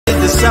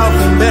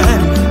helping man.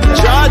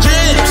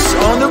 Charges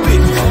on the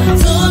beat.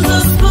 On the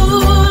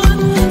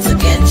spoon to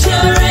get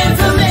your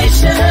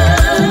information.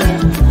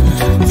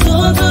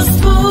 On the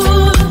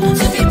spoon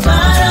to be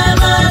part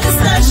of our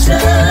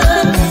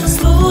discussion.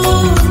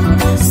 Spoon,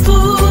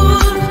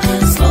 spoon,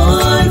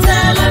 spoon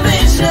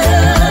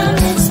television.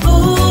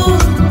 Spoon,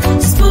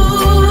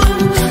 spoon,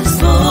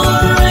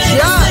 spoon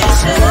radio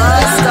station.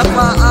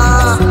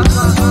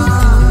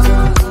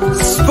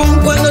 Spoon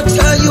gonna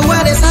tell you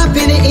what is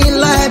happening in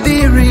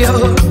Liberia.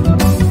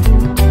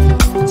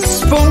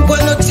 Spoon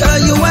gonna tell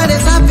you what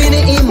is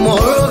happening in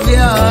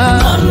Monrovia.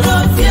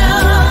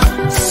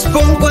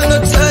 Spoon gonna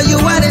tell you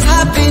what is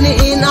happening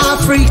in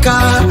Africa.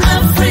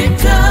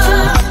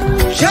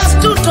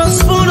 Just to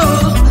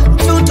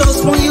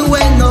spoon you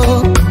will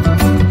know.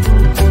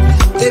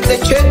 If the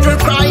children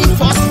crying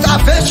for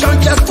starvation,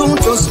 just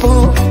to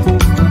spoon.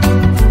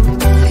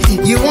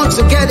 You want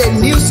to get a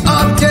news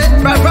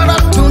update, my brother,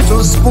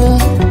 to spoon.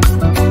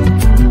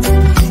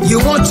 You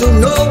want to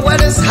know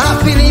what is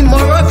happening in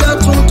Monrovia,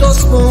 to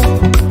spoon.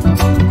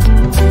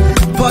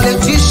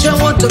 Politicians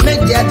want to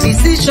make their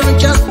decision,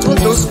 just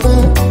to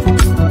spoon.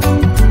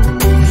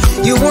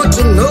 You want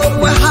to know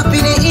what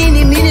happening in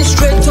the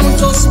ministry,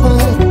 to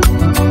spoon.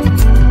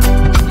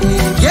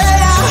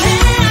 Yeah,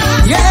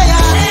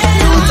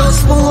 to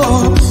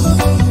spoon.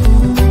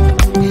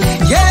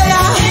 Yeah,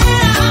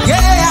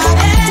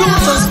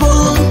 to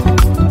spoon.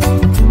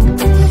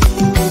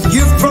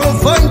 You from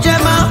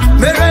Vonjema,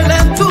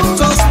 Maryland, to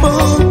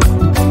spoon.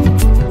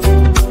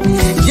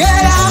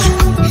 Yeah,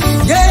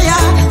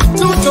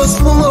 to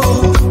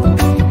spoon.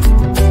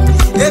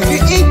 If you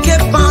in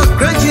Cape Town,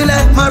 gradually,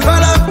 my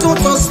brother,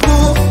 to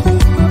spoon.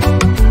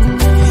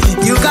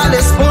 You got a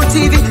spoon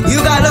TV, you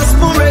got a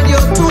spoon radio,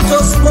 to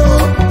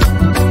spoon.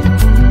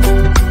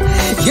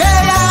 Yeah,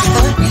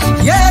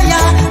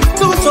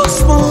 to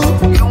spoon.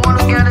 You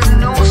wanna get a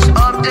news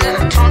update,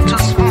 to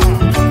spoon.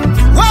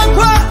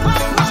 What?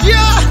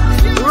 Yeah,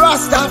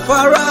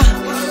 Rastafari.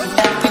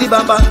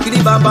 Kilibamba,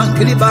 kilibamba,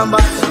 kilibamba,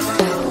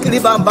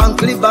 kilibamba,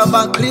 kilibamba,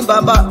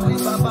 kilibamba.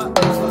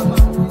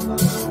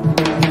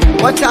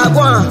 What I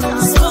want?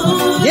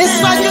 Yes,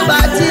 what you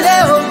about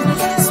today?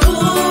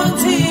 Spoon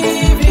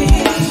TV.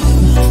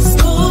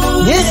 Spoon.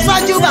 Yes,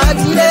 what you about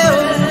today?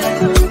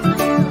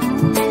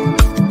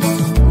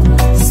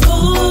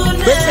 Spoon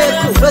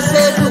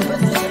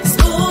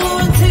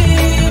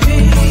TV.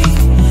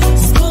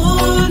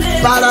 Spoon.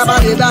 Bada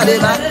bada bada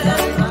bada.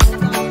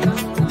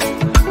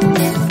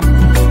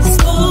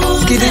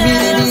 Skiddy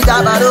biddy da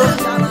bado.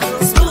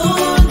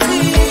 Spoon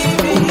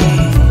TV.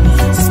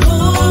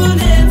 Spoon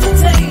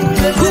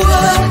entertainment. Kua.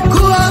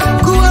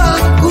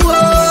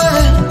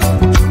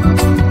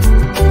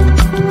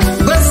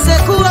 Bese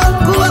kua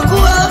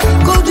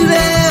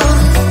kudileo.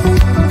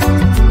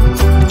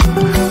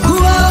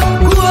 Kua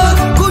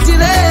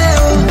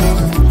kudileo.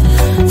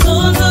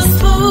 On the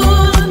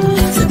spoon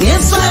to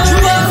get your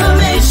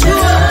information.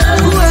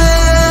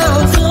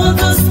 On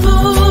the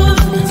spoon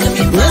to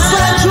be part of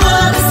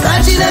the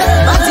discussion.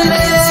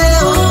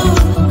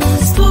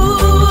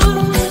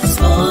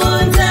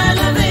 Spoon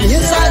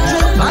television.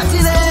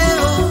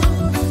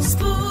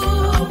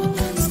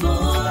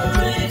 Spoon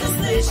radio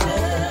station.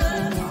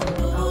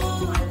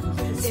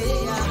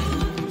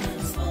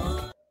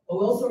 We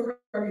also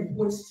heard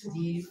reports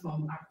today from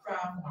Accra,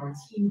 from our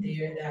team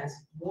there, that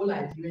more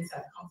Liberians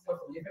have come forward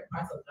from different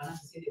parts of Ghana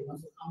to say they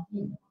want to come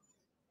home.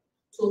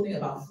 Totaling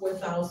about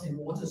 4,000.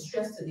 We want to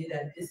stress today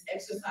that this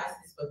exercise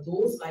is for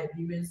those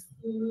Liberians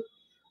who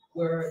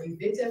were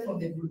evicted from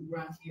the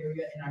Gurugran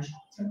area and are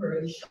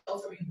temporarily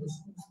sheltering those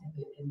schools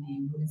in the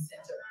women's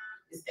center.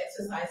 This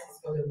exercise is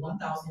for the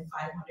 1,539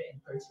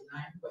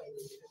 who are in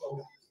a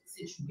difficult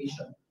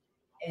situation.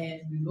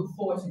 And we look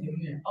forward to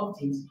giving you an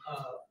update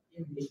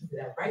in relation to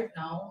that. Right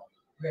now,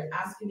 we're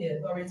asking the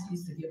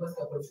authorities to give us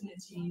the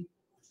opportunity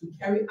to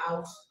carry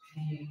out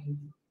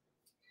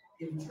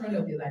the return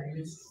of the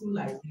Liberians to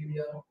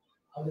Liberia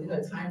within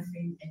a time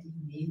frame ending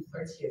May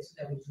 30th, so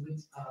that we do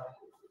it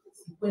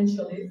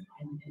sequentially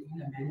and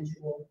in a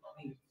manageable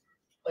way.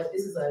 But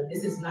this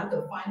is not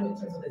the final in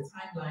terms of the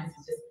timelines.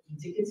 It's just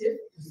indicative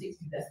to see if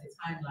that's the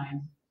timeline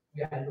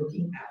we are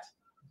looking at.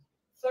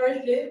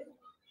 Thirdly,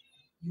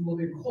 you will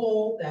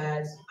recall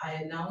that I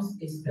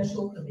announced a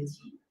special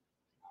committee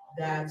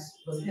that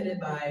was headed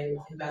by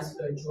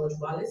Ambassador George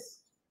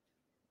Wallace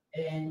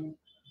and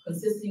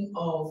consisting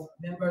of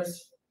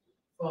members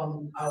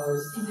from our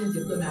seasoned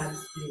diplomats,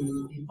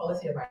 the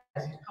Policy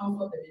Advisory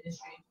Council of the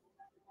ministry.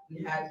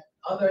 We had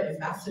other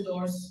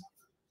ambassadors.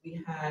 We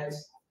had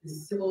the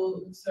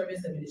Civil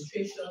Service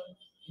Administration,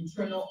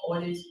 Internal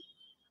Audit,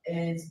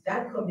 and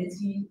that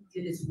committee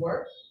did its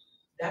work.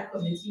 That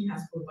committee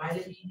has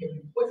provided me a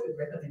report with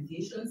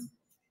recommendations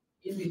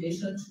in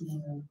relation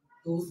to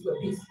those who are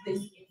placed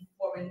in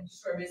foreign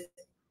service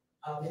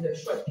in a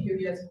short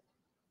period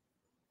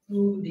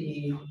through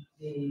the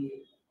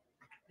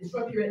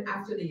short period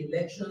after the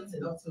elections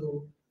and up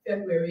to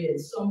February,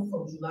 and some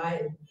from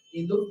July.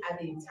 They looked at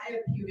the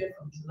entire period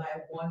from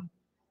July 1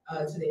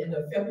 to the end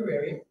of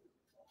February,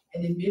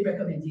 and they made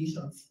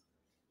recommendations.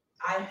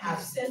 I have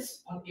sent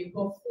on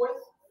April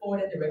 4th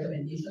forwarded the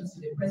recommendations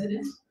to the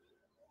president,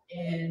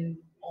 and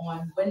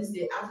on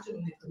Wednesday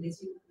afternoon, the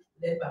committee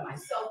led by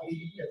myself will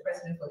be the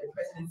president for the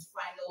president's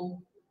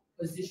final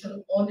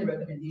position on the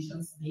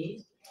recommendations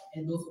made,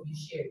 and those will be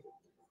shared.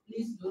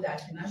 Please know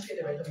that I cannot share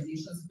the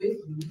recommendations with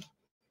you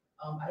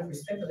out of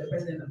respect for the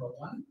president, number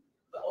one,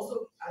 but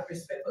also out of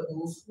respect for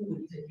those who will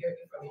need to hear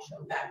information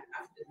back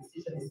after the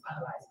decision is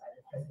finalized by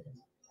the president.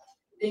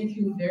 Thank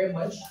you very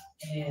much,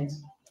 and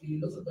we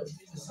look to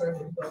continue to serve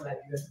the people of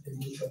Liberia to the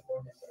nature of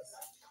foreign affairs.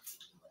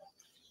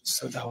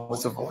 So that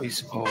was the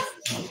voice of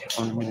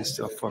the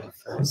Minister of Foreign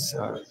Affairs,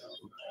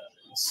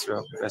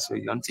 Mr. Professor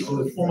Yanti,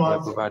 who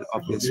provide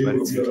updates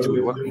relative to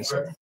the working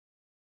session.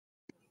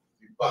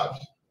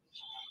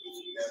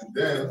 And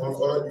then on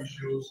other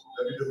issues,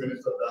 Deputy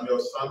Minister Daniel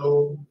Sano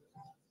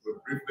will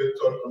briefly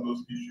touch on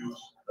those issues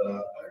that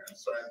are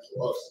concerning to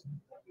us.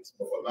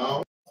 But for now,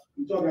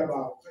 we talk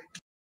about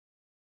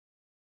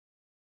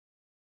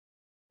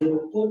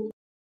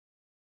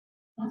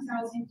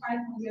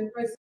 1,500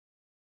 persons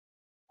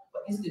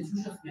for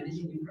institutions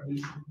managing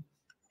information.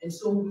 And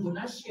so we will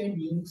not share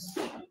names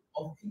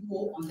of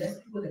people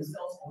unless people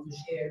themselves want to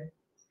share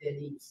their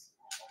names.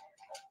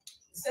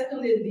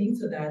 Secondly, linked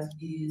to that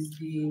is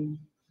the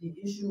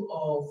issue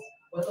of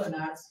whether or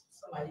not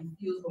somebody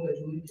feels what we're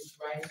doing is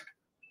right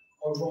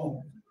or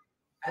wrong.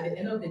 At the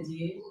end of the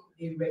day,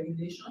 the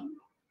regulation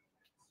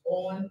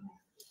on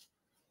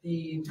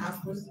the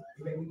passports,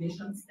 the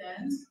regulation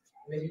stands,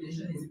 the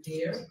regulation is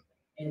there,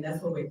 and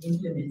that's what we're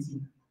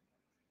implementing.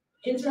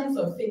 In terms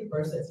of fake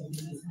birth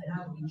certificates and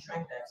how we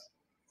track that,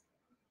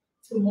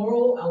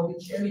 tomorrow I will be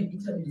chairing an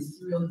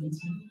interministerial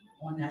meeting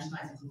on national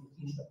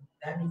identification.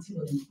 That meeting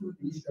will include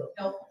Ministry of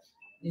Health,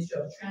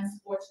 Ministry of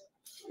Transport,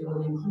 it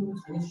will include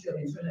Ministry of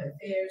Internal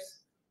Affairs,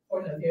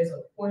 Foreign Affairs,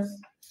 of course,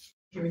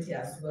 security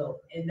as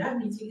well. And that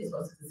meeting is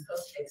going to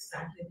discuss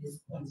exactly this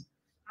point.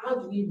 How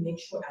do we make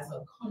sure as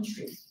a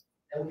country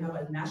that we have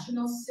a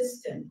national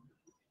system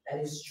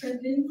that is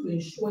strengthening to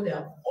ensure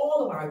that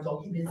all of our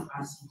documents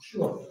are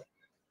secure?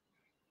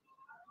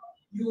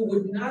 You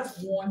would not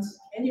want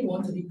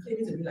anyone to be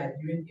claiming to be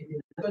Liberian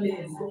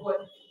and so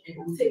forth, and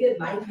we take it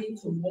lightly.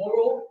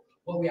 Tomorrow,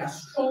 when we are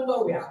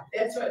stronger, we are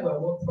better, and we're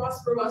more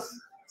prosperous,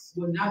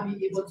 will not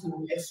be able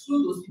to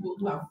exclude those people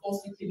who are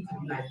falsely claiming to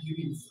be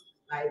Liberians.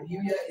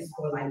 Liberia is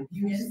for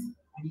Liberians.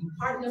 We need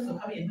partners to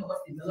come in and help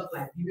us develop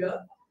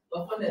Liberia,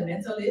 but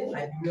fundamentally,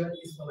 Liberia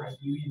is for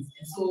Liberians.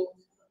 And so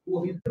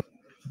we'll be.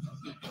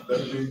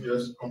 Let me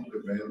just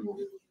compliment all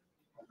the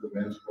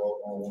questions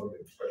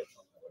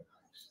that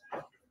were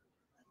asked.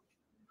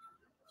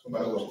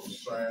 Somebody was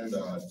concerned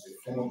that the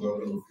former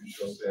government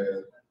official said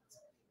the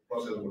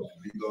process was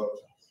illegal,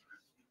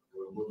 we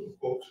will go to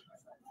court.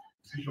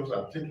 Decisions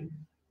are taken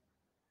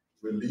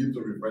will lead to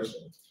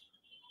repression.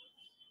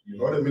 You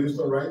know the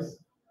minister writes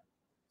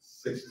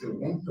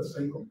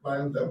 61%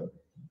 compliance level.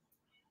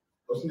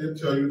 Doesn't it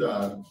tell you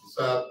that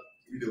besides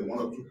either one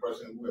or two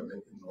persons who are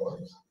making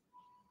noise,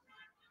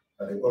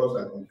 that the others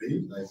are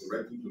complaining, that it's the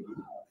right thing to do?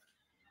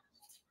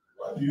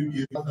 Why do you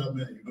give that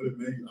man, you know the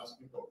man you're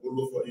asking for, go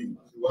for him?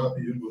 So why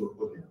do you go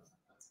for him?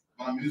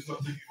 My minister,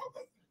 thank you for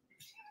coming.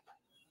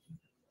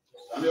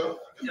 Daniel,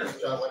 yes.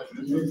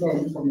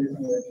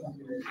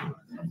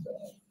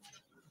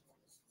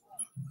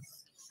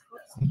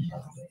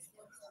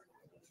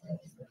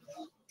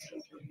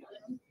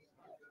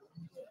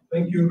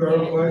 Thank you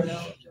very much.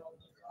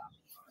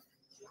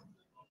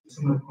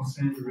 Some of the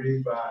concerns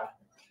raised by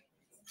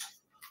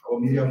our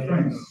media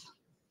friends.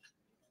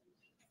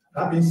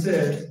 That being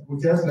said, we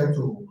just like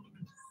to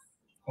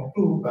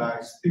conclude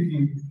by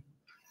speaking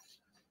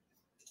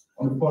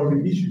on the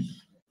following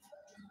issues.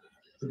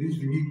 So these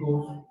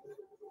vehicles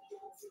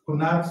could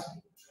not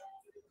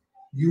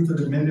yield to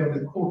the mandate of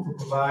the court to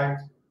provide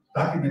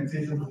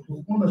documentation to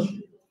prove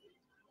ownership.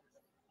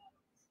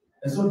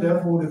 And so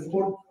therefore the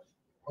court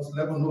was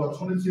left with no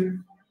alternative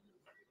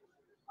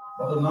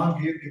but to now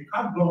give a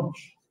carte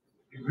blanche,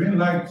 a green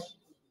light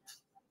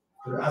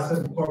to the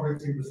asset recovery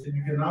team to say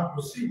you cannot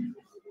proceed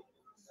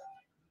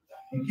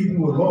in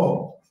keeping with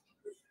law.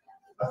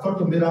 I thought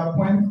to make that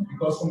point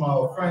because some of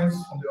our friends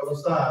on the other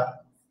side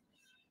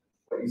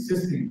were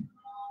insisting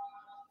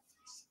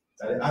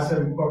that the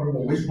asset recovery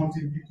were witch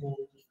hunting people.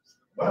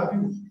 What have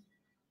you?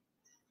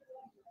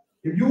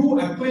 If you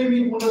are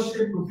claiming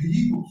ownership of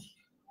vehicles,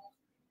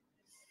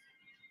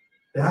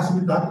 there has to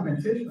be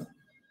documentation.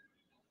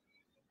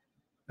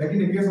 Like in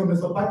the case of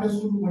Mr.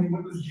 Pakesu, when he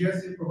went to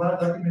GSA, provided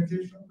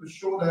documentation to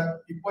show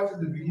that he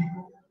purchased the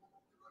vehicle,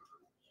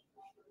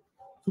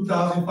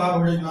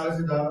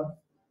 $2,500,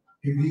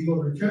 the vehicle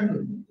returned to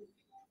him.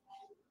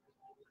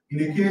 In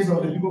the case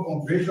of the people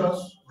from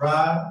Gracious,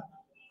 RAD,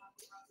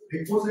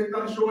 they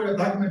can't show the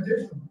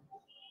documentation.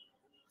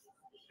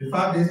 The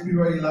 5 days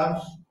period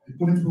elapsed, they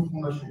couldn't prove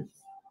ownership.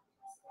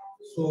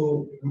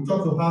 So we try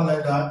to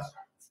highlight that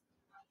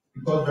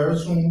because very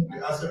soon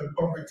the asset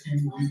recovery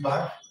team will be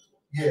back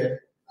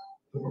here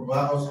to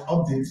provide us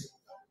updates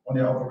on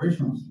their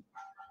operations.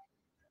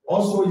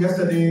 Also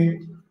yesterday,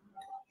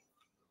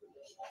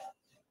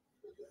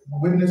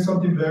 witnessed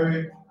something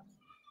very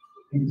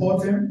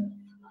important.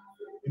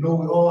 You know,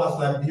 we all as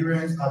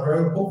Liberians are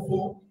very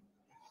hopeful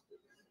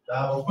that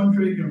our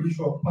country can reach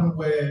a point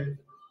where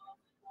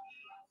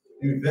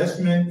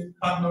investment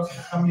partners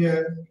can come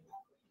here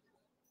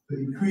to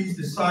increase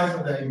the size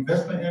of their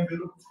investment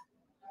envelope,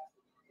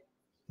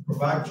 to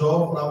provide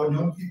jobs for our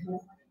young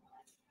people.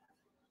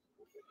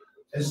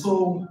 And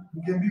so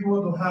we can be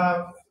able to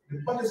have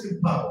the purchasing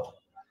power,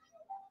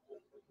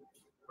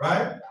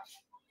 right?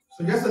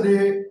 So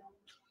yesterday,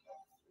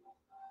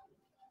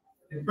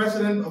 the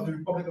President of the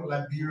Republic of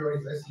Liberia,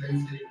 His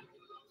Excellency,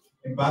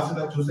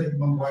 Ambassador Joseph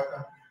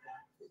Mangwaka,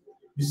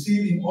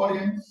 received in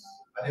audience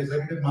at the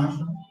Executive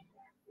Mansion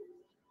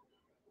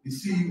the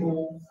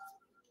CEO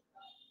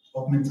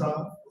of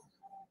Mittal.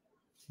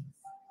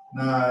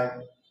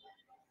 Now,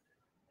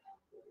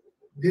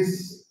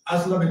 this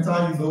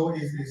ArcelorMittal, you know,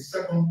 is the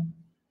second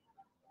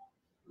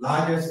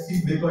largest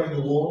steel maker in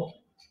the world,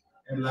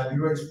 and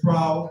Liberia is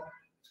proud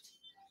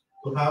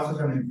to have such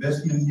an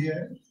investment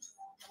here.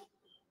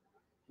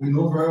 We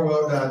know very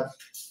well that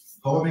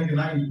government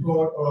cannot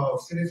employ all our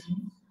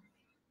citizens,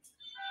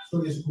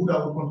 so it's good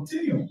that we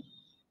continue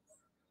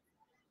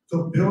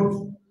to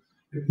build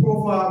the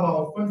profile of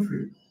our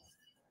country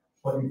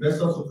for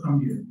investors to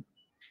come here.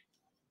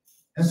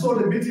 And so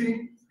the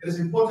meeting, it is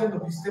important to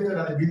be stated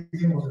that the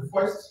meeting was the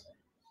first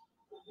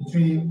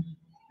between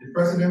the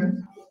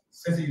President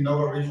since the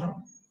inauguration,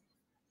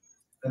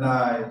 and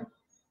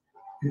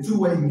the two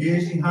were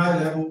engaged in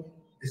high-level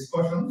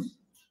discussions.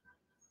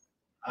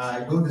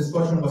 Those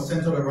discussions were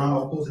centered around,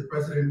 of course, the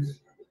President's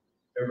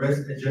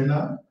arrest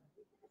agenda.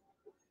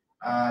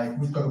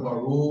 We talked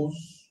about rules,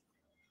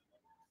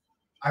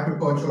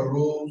 agricultural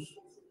rules,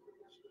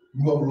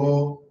 rule of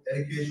law,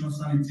 education,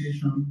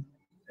 sanitation,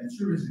 and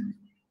tourism.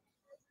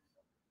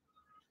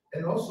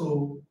 And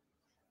also,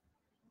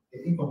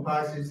 it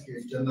encompasses the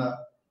agenda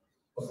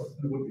for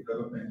sustainable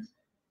development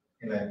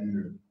in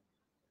Liberia.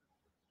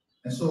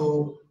 And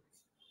so,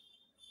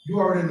 you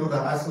already know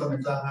that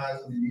ArcelorMittal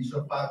has an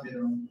initial $5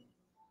 billion.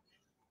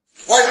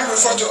 Why do you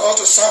refer to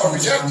ultrasound or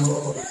reject?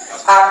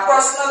 I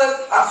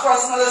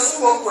personally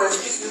spoke with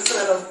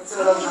Senator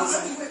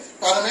Johnson.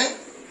 Pardon me?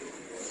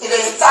 In the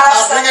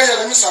entire bring it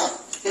here, let me sound.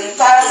 The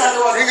entire Senate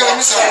was bring it, let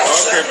me sound.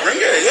 Okay, bring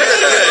it. Yeah.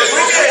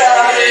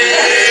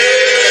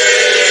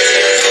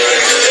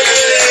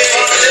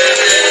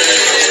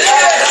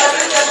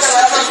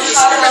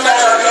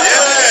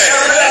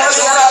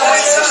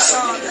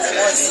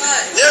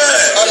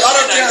 A lot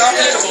of things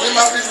happen to we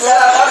must be good.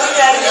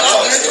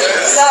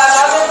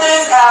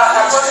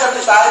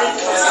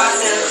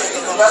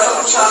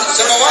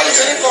 So why is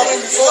it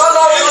important before?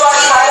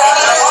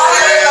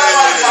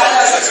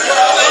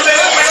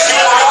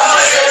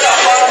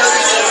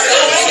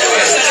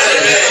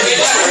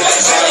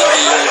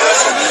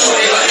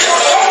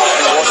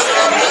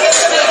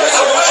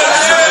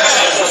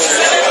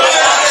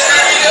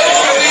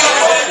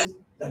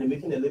 That they're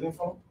making a living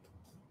from?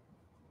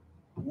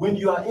 When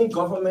you are in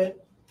government,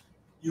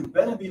 you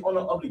better be on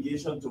an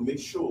obligation to make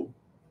sure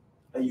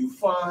that you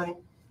find,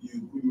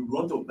 you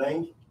run to a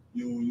bank,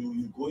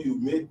 you go, you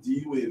make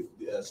deal with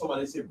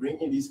somebody say, bring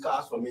in these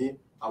cars for me,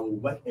 I will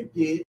work and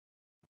pay.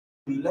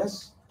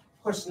 Less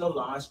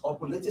personalized or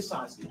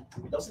politicized it.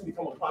 It doesn't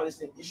become a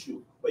partisan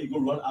issue where you go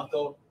run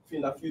after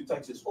filling a few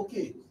taxes.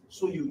 Okay,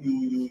 so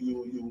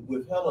you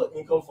withheld an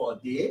income for a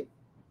day,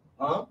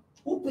 huh?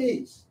 Who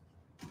pays?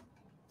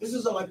 This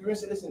is a Liberian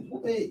citizen.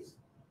 Who pays?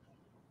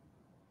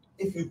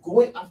 If you're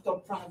going after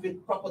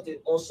private property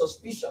on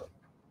suspicion,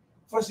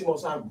 first you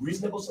must have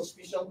reasonable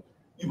suspicion.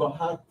 You must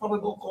have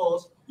probable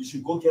cause. You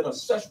should go get a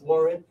search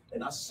warrant,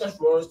 and that search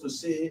warrant is to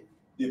say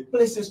the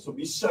places to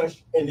be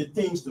searched and the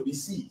things to be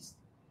seized.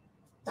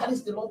 That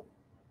is the law.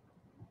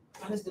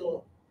 That is the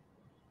law.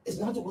 It's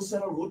not to go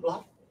set a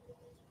roadblock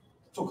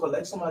to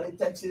collect somebody's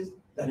taxes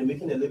that they're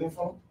making a living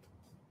from.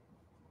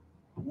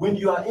 When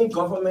you are in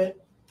government,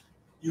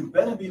 you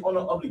better be on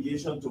an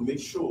obligation to make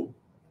sure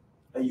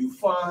that you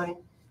find,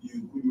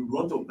 you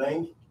run to a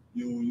bank,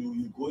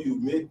 you go, you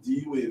make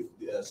deal with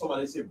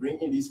somebody say, bring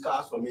in these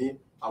cars for me,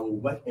 I will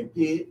work and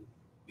pay,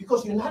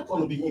 because you're not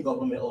going to be in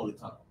government all the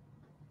time.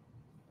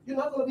 You're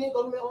not going to be in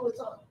government all the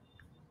time.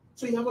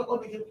 So you have an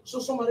obligation. So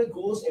somebody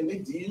goes and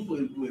make deals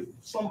with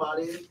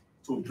somebody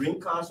to bring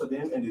cars for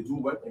them and they do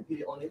work and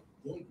pay on it.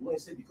 Then you go and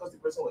say, because the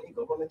person was in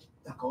government,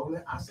 the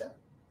government asset.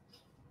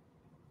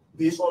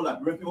 Based on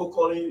Liberian people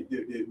calling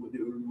the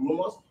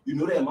rumors, you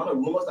know the amount of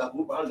rumors that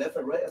go around left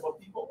and right about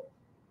people?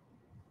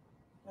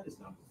 That is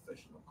not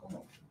professional. Come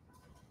on.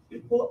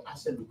 The whole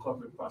asset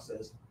recovery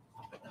process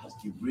has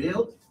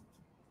derailed.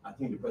 I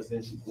think the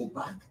president should go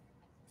back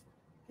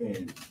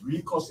and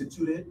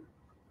reconstitute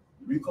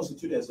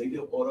the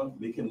executive order,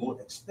 make it more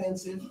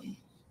expensive,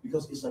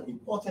 because it's an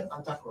important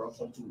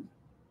anti-corruption tool.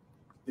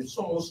 If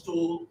someone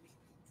stole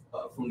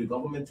from the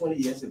government 20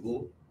 years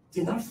ago,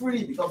 they're not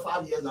free because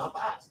 5 years now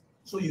passed.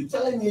 So you're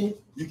telling me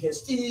you can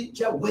still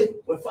just wait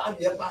when 5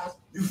 years pass,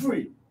 you're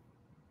free.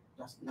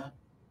 That's not,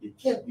 it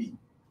can't be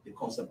the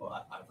concept of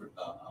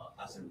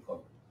asset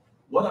recovery.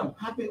 What I'm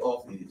happy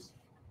of is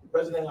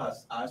president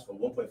has asked for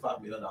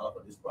 $1.5 million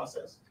for this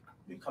process.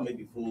 They come in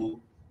before,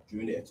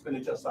 during the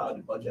expenditure side of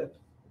the budget,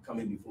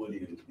 coming before the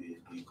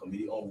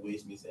committee on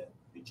waste, means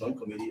the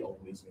joint committee on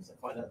waste, means and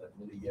finance at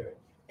the end of the year.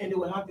 And they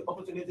will have the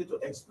opportunity to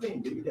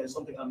explain. Maybe there's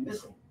something I'm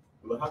missing.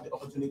 They will have the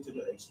opportunity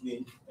to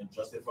explain and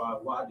justify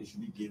why they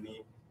should be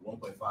giving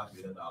 $1.5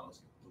 million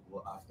to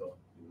go after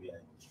the real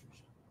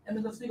administration. And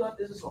Mr. Speaker,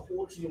 this is a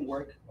whole team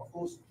work. Of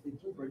course, the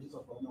two branches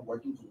of government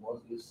working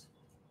towards this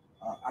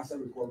asset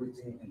recovery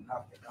team and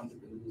have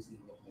accountability in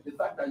government. The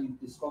fact that you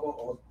discover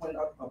or point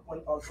out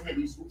some of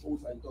these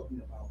loopholes that you're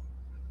talking about,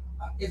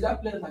 is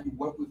that place that you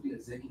work with the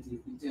executive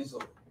in terms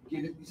of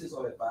giving pieces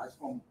of advice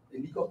from a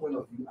legal point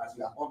of view as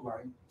we are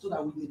outlined, so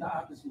that we did not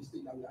have this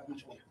mistake that we have in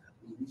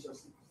the initial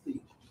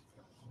stage?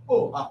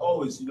 Oh, I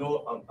always,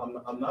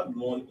 I'm not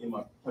known in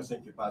my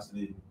personal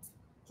capacity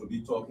to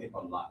be talking a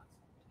lot,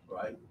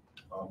 right?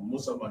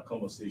 Most of my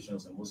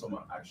conversations and most of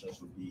my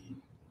actions will be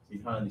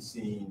behind the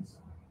scenes,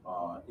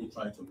 in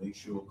trying to make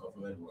sure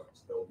government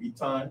works. There will be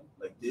time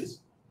like this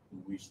in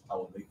which I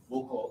will make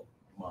vocal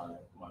my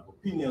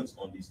opinions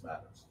on these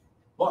matters.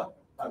 But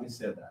having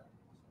said that,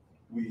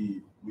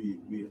 we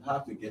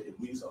have to get the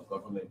wheels of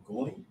government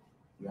going.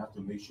 We have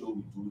to make sure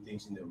we do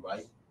things in the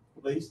right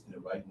place, in the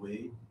right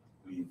way.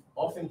 We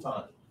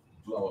oftentimes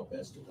do our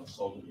best to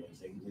consult with the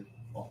executive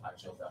on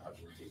actions that have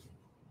been taken.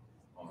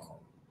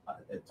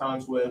 At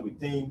times where we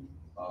think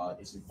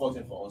it's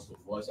important for us to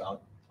voice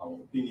out our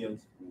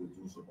opinions, we will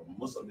do so. But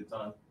most of the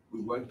time,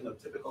 we work in a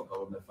typical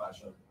government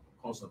fashion,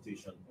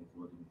 consultation and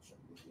coordination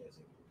with the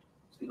executive.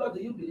 Speaker,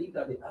 do you believe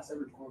that the asset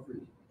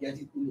recovery gets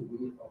it in the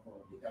way of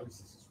the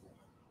LCC's work?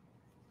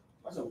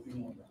 What's your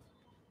opinion on that?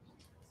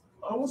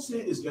 I would say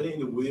it's getting in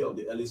the way of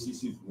the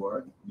LACC's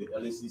work. The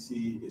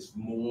LACC is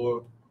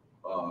more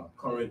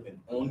current and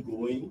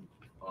ongoing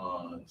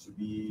to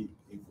be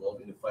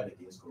involved in the fight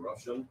against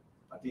corruption.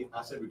 I think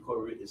asset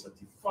recovery is a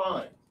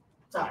defined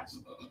task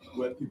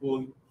where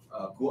people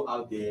go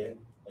out there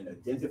and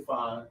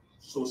identify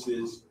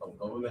sources of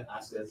government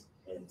assets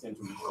and intend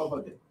to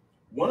recover them.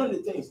 One of the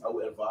things I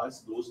would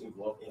advise those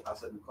involved in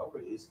asset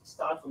recovery is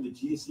start from the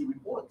GAC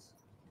reports.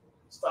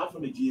 Start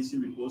from the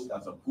GAC reports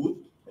as a good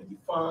and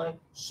defined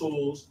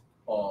source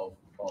of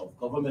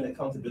government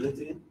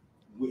accountability.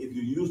 If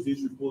you use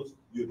these reports,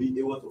 you'll be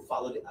able to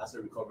follow the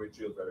asset recovery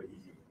trail very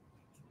easily.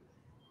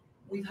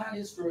 We've had a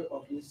history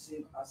of this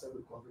same asset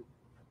recovery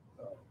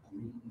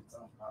committee in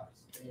time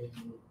past,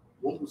 and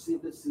one could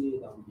safely say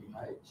that we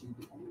might achieve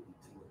the goal.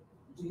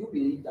 Do you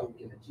believe that we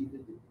can achieve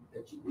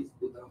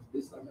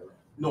this time around?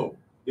 No,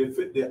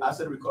 the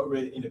asset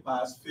recovery in the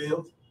past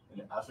failed, and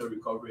the asset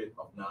recovery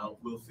of now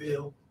will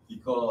fail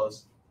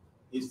because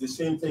it's the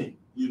same thing.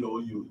 You're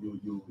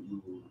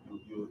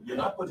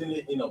not putting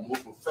it in a more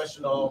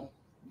professional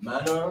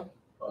manner.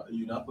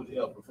 You're not putting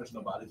a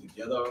professional body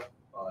together.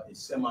 A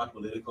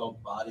semi-political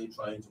body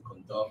trying to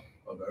conduct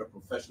a very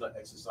professional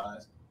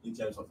exercise in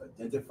terms of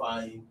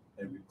identifying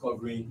and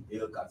recovering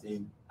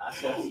ill-gotten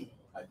assets.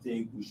 I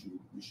think we should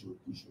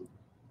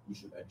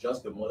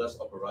adjust the modus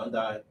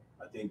operandi.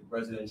 I think the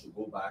president should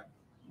go back,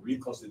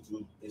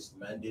 reconstitute its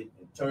mandate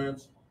in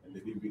terms, and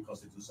maybe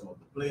reconstitute some of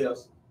the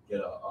players,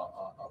 get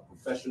a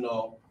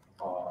professional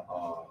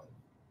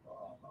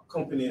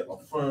company or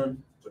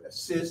firm to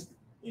assist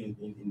in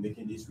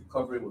making this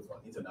recovery with an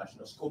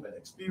international scope and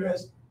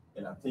experience.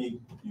 And I think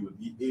you will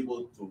be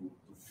able to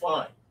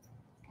find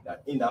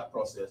that in that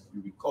process,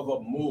 you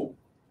recover more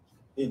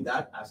in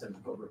that asset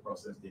recovery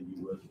process than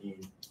you will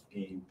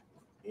in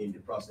the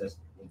process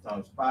in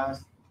times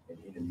past and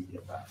in the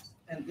immediate past.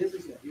 And this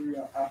is the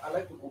area I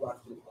like to go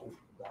back to the code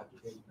that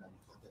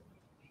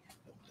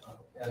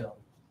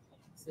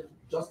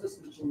Justice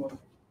Mitchell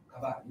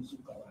Kabak issue.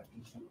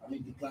 I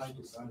mean, declined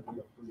to sign a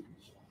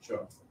prohibition.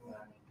 Sure.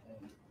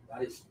 And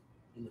that is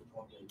in the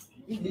problem.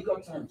 In legal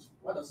terms,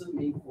 what does it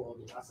mean for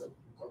the asset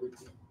recovery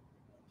team?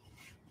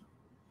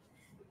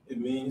 It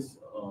means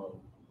I'm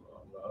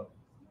not a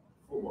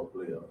football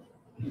player.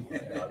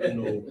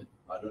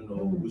 I don't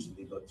know which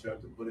legal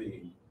term to put it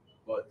in,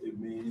 but it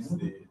means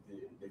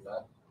they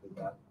got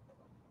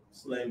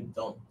slam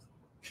dunked,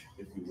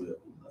 if you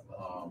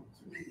will.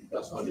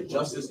 That's what the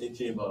justice in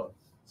chamber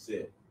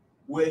said.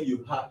 Where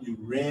you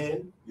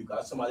ran, you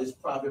got somebody's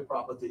private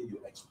property, you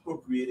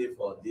expropriated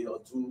for a day or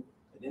two,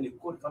 and then the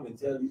court come and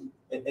tell you,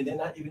 and then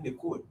not even the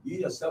court, you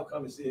yourself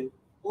come and say,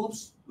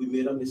 oops, we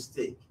made a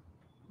mistake.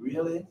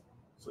 Really?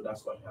 So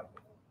that's what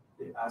happened.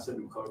 The asset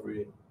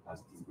recovery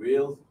has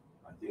derailed.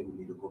 I think we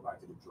need to go back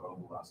to the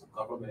drawing board as a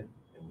government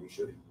and make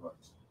sure it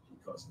works,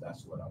 because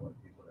that's what our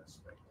people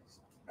expect.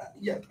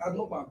 Yeah, I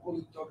know my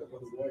colleague talked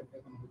about the word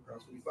economic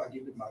growth. So before I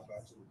give it back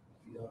to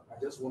Peter, I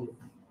just want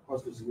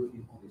us to zero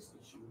in on this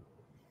issue.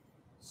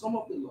 Some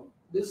of the law,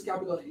 this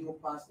Capitol Hill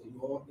passed a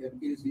law,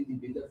 and it is being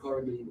debated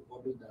currently in the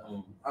public that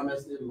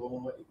amnesty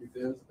law, it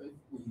prevents if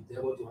we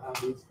endeavor to have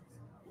this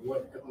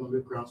word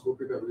economic grounds for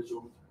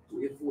preparation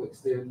to a full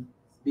extent.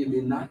 They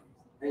may not,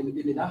 and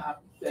they may not have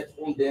effect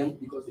on them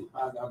because they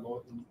passed that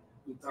law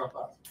in time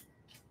past.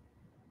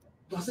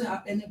 Does it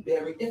have any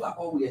bearing if at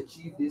all we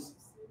achieve this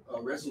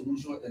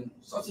resolution and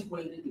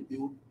subsequently the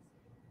bill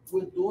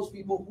with those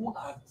people who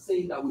are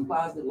saying that we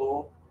passed the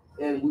law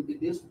and with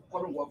this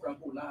Commonwealth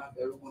will not have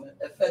everyone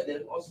affect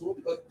them also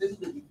because this is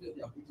the bill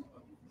they are putting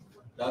on.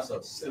 That's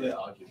a silly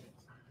argument.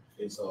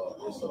 It's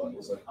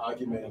an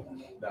argument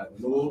that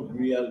no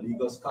real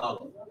legal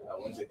scholar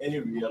that went to any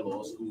real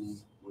law school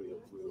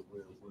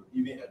will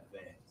even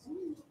advance.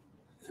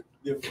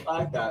 The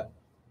fact that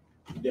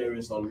there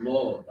is a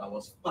law that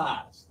was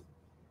passed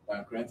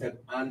that granted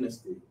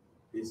amnesty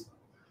is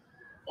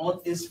on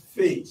its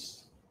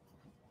face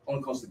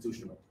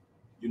unconstitutional.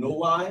 You know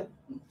why?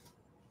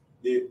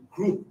 The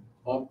group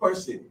or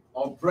person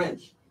or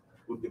branch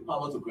with the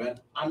power to grant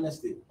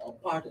amnesty or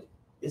pardon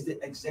is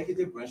the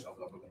executive branch of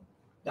government.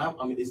 That,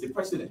 I mean, it's the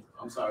president.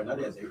 I'm sorry, not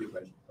the executive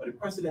branch, but the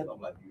president of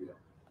Liberia.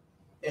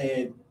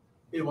 And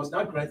it was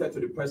not granted to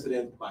the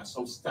president by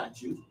some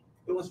statute.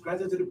 It was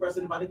granted to the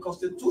president by the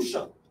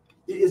Constitution.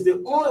 He is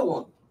the only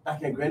one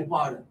that can grant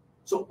pardon.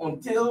 So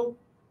until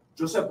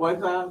Joseph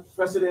Boyka,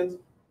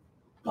 president,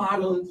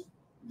 pardons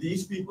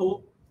these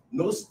people,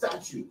 no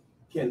statute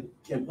can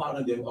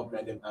pardon them or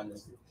grant them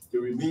amnesty. They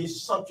remain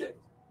subject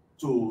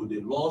to the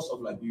laws of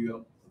Liberia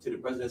until the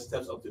president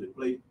steps up to the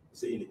plate,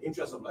 say in the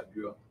interest of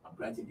Liberia, I'm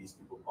granting these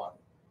people pardon.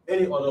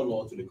 Any other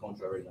law to the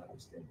contrary not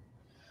extended.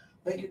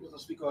 Thank you, Mr.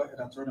 Speaker,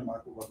 and I turn the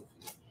mic over to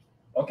you.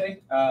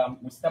 Okay,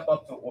 we step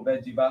up to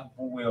Obed Jiba,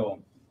 who will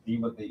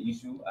deal with the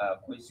issue,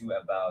 quiz you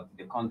about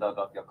the conduct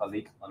of your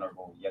colleague,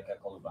 Honorable Yeke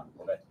Koluban.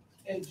 Obed.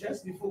 And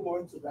just before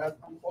going to that,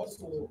 I'm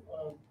also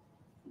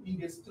in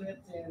this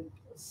Clinton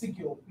seek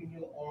your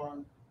opinion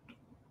on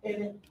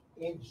any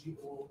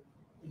NGO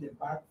in the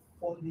back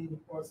funding the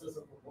process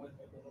of the World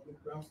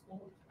Economic Ground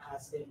School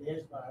as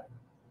alleged by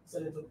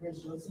Senator Prince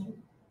Johnson.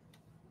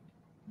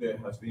 There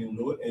has been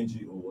no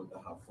NGO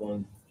that have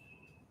funded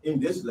in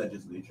this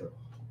legislature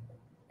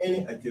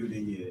any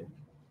activity here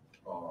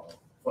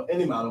for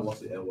any matter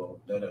whatsoever,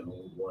 let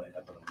alone World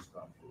Economic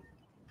Ground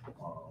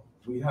School.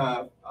 We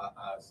have,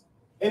 as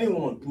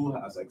anyone who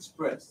has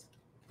expressed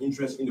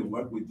interest in the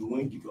work we're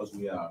doing, because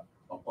we are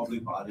a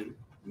public body,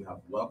 we have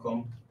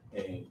welcomed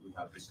and we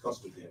have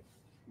discussed with them.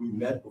 We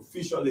met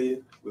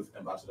officially with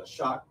Ambassador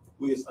Shark,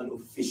 who is an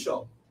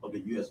official of the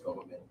U.S.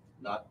 government,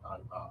 not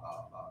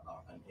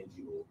an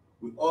NGO.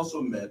 We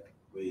also met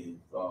with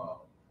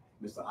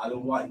Mr.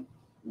 Alan White,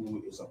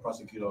 who is a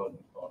prosecutor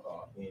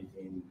in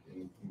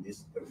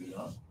this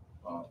arena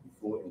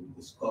before, and we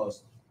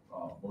discussed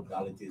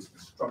modalities and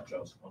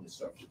structures on the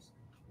surface.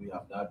 We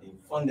have not been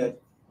funded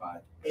by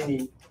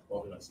any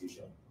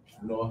organization,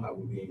 nor have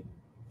we been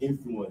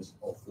influenced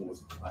or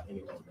forced by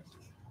any organization.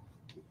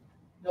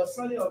 The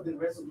signing of the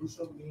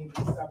resolution means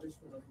the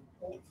establishment of the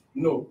court?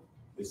 No,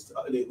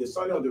 the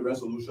signing of the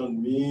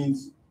resolution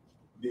means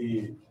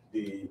the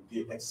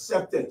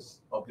acceptance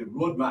of the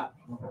roadmap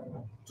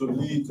to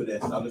lead to the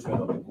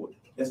establishment of the court.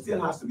 There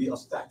still has to be a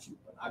statute,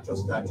 an actual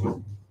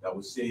statute that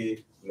will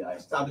say we are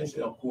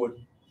establishing a court.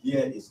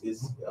 Here is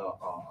its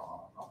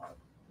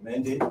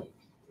mandate,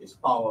 its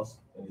powers,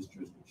 and its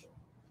jurisdiction.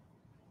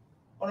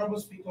 Honorable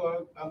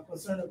Speaker, I'm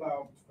concerned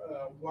about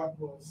what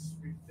was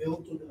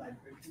revealed to the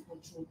Liberia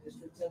Control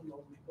District 10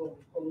 long ago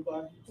with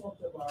Koluban. He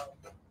talked about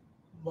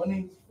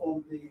money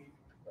from the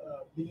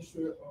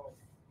Ministry of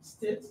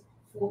State,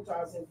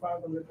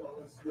 $4,500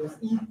 was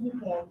in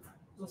coupon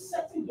to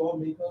certain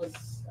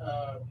lawmakers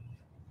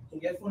to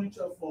get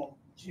furniture from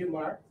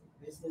G-Mart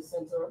Business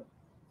Center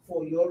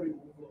for your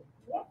removal.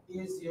 What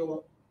is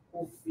your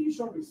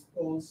official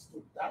response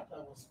to that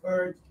was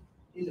heard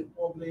in the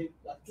public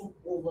that took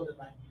over the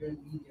Nigerian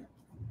media?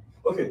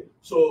 Okay,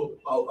 so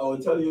I will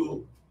tell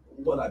you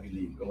what I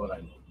believe and what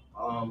I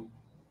know.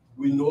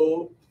 We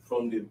know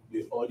from the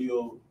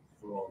audio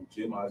from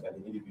J-Mart that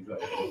the individual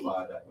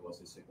identified that it was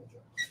his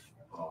signature,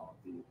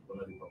 one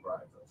of the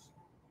proprietors.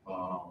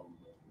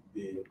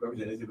 The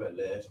representative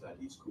alleged that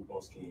these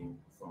coupons came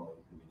from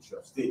the Ministry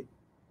of State.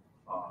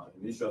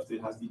 The Ministry of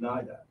State has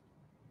denied that.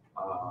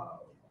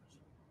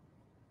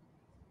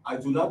 I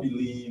do not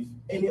believe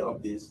any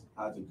of this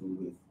had to do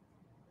with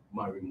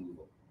my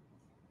removal.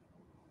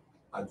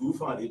 I do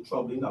find it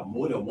troubling that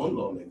more than one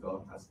lawmaker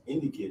has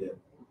indicated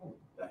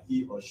that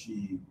he or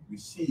she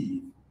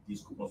received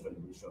these coupons from the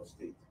Ministry of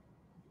State.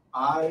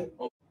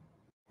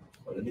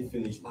 Let me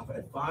finish. I've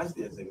advised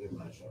the executive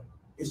branch.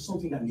 It's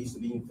something that needs to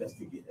be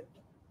investigated.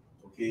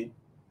 Okay?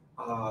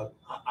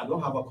 I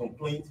don't have a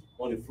complaint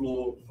on the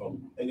floor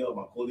from any of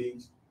my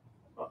colleagues.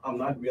 I'm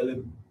not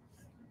really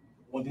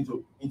wanting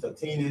to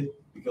entertain it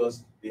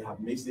because they have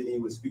mixed it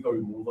in with speaker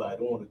removal. I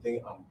don't want to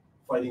think I'm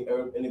fighting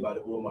anybody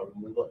over my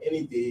removal.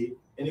 Any day,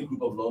 any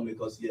group of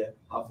lawmakers here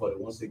have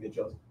 41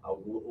 signatures, I will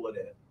go over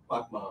there,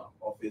 park my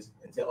office,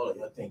 and tell all of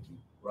you thank you,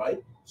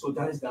 right? So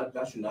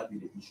that should not be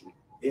the issue.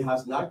 It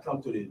has not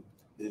come to the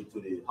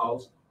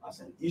House as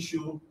an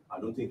issue. I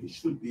don't think it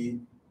should be,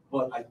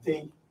 but I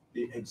think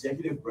the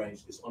executive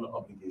branch is under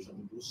obligation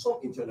to do some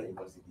internal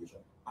investigation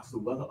as to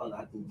whether or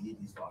not indeed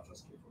these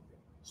vouchers came from them.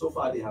 So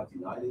far, they have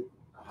denied it.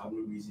 I have no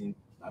reason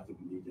not to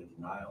believe their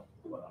denial,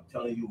 but I'm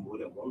telling you, more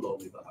than one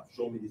lawmaker have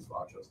shown me these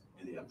vouchers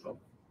and they have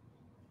trouble.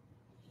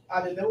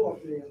 at the level of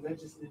the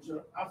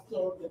legislature,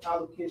 after the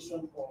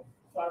allocation of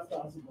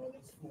 $5,000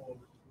 for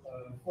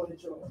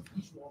furniture of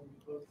each one,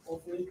 because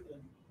of it,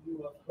 and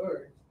you have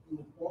heard in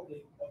the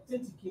public,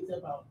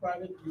 authenticated by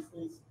private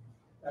business,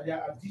 that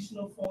there are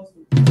additional funds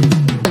to.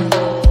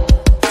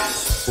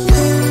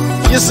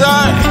 Yes,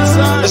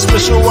 I, a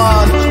special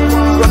one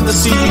from the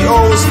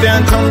CEO,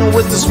 stand coming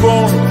with the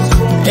spoon.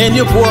 And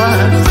your boy,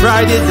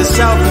 Friday the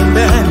Southern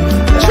Band,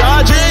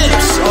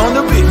 charges on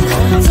the beat.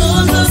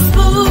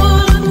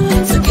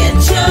 To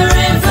get your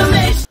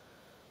information.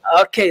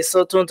 Okay,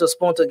 so tune to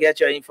Spoon to get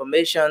your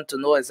information, to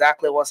know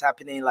exactly what's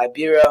happening in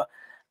Liberia,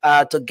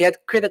 to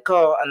get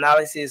critical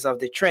analysis of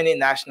the trending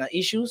national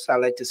issues. I'd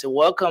like to say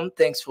welcome.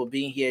 Thanks for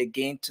being here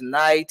again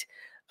tonight.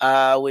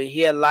 We're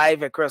here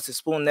live across the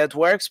Spoon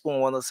Network, Spoon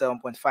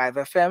 107.5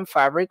 FM,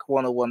 Fabric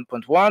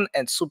 101.1,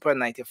 and Super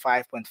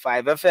 95.5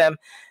 FM.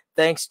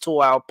 Thanks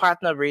to our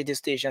partner radio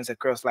stations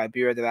across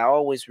Liberia that are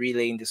always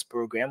relaying this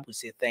program. We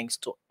say thanks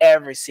to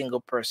every single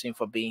person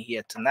for being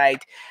here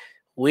tonight.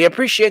 We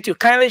appreciate you.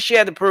 Kindly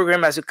share the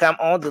program as you come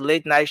on. The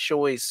late night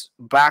show is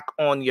back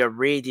on your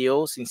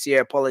radio. Sincere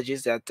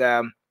apologies that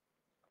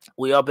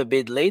we're up a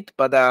bit late,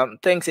 but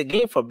thanks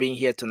again for being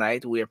here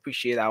tonight. We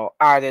appreciate our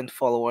ardent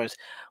followers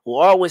who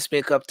always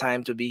make up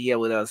time to be here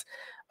with us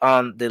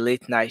on the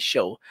late night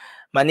show.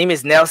 My name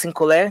is Nelson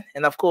Colette,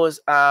 and of course,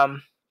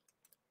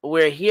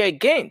 we're here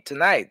again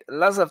tonight.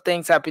 Lots of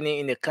things happening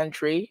in the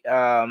country.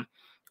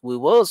 We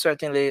will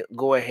certainly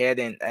go ahead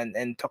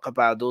and talk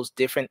about those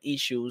different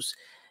issues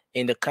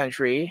in the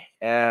country.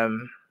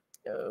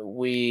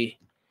 We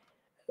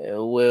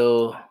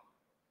will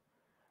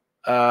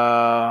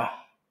all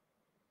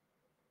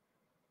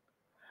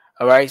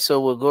right,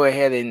 so we'll go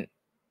ahead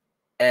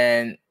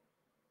and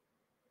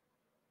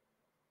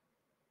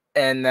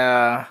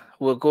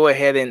we'll go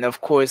ahead and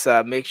of course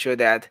make sure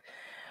that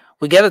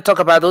we get to talk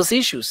about those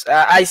issues.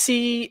 I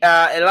see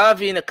a lot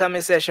of you in the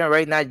comment section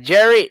right now.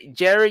 Jerry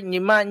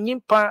Nima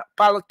Nimpa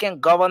Palokan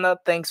Governor,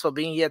 thanks for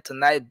being here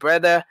tonight,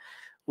 brother.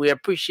 We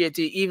appreciate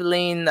you.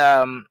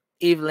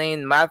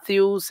 Evelyn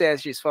Matthews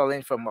says she's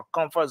falling from her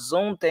comfort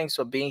zone. Thanks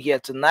for being here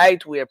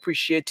tonight. We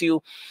appreciate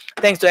you.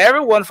 Thanks to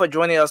everyone for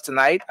joining us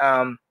tonight.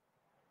 And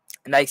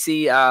I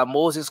see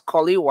Moses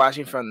Colley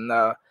watching from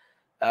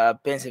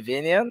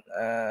Pennsylvania.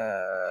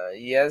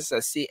 Yes, I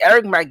see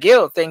Eric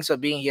McGill. Thanks for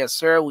being here,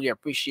 sir. We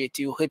appreciate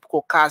you.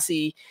 Hipko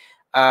Kasi,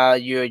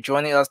 you're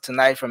joining us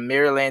tonight from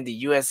Maryland, the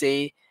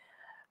USA.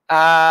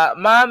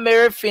 Ma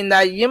Mary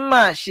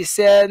Finayima, she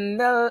said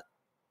no.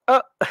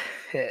 Oh,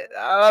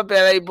 how?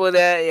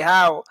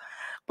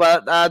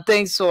 But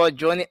thanks for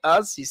joining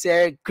us. She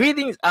said,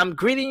 greetings. I'm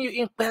greeting you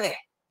in Pele.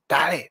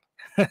 Got it.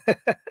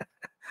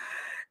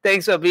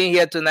 Thanks for being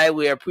here tonight.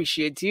 We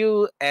appreciate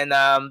you. And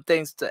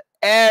thanks to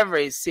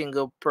every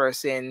single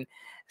person.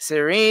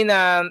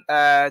 Serena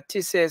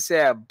Tisse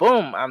said,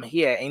 boom, I'm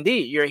here.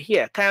 Indeed, you're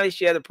here. Kindly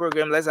share the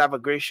program. Let's have a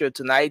great show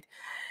tonight.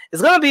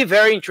 It's going to be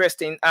very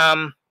interesting.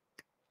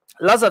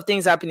 Lots of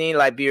things happening in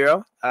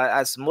Liberia,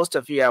 as most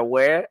of you are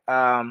aware.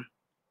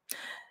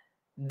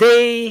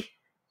 The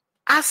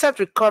asset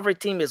recovery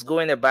team is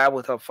going about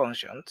with her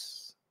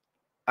functions.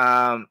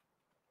 And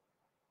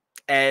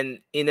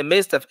in the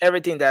midst of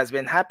everything that has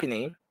been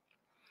happening,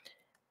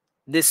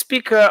 the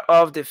Speaker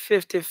of the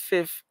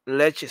 55th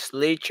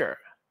Legislature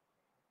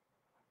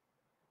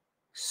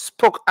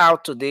spoke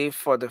out today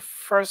for the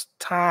first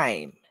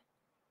time.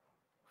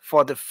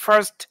 For the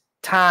first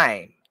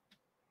time,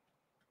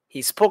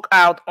 he spoke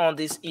out on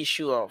this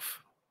issue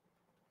of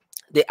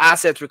the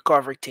asset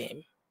recovery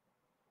team.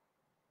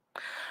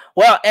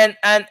 Well, and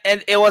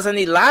it was an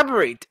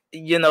elaborate,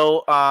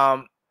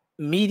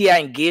 media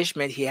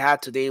engagement he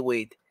had today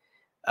with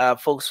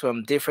folks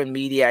from different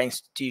media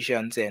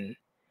institutions, and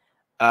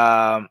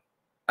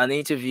an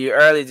interview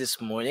early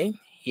this morning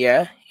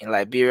here in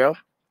Liberia.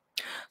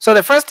 So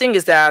the first thing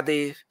is that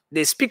the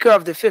Speaker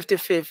of the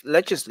 55th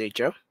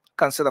Legislature,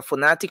 Councillor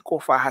Funati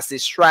Kofa, has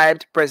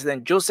described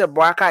President Joseph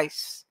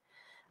Boakai's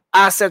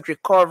Asset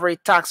Recovery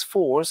Task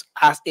Force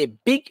as a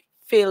big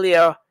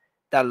failure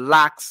that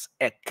lacks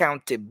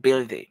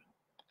accountability.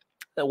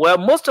 Well,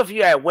 most of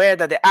you are aware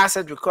that the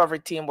Asset Recovery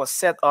Team was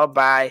set up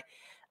by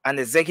an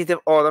executive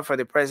order for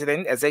the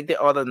president,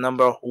 executive order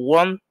number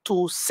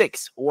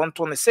 126,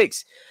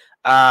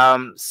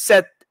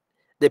 set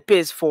the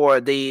pace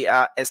for the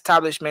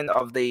establishment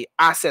of the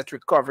Asset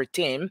Recovery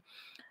Team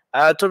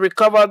to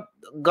recover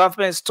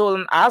government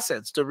stolen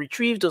assets, to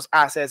retrieve those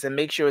assets and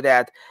make sure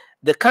that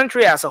the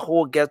country as a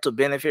whole gets to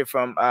benefit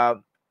from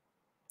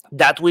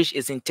that which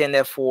is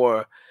intended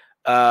for,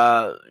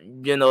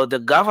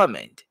 the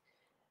government.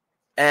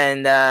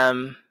 And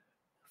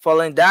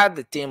following that,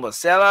 the team was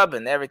set up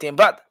and everything.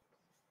 But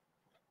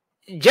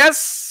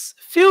just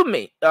few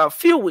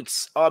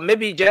weeks, or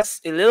maybe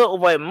just a little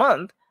over a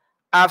month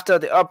after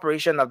the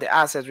operation of the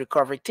Asset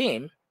Recovery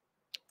Team,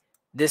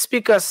 the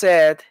Speaker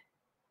said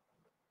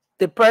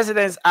the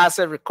President's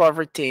Asset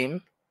Recovery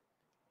Team,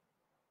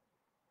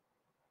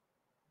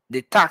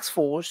 the task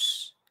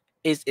force,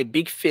 is a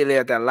big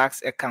failure that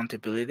lacks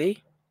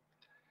accountability.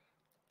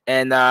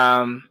 And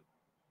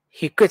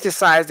He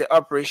criticized the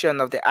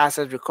operation of the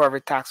Asset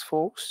Recovery Task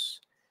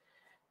Force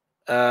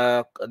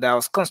that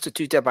was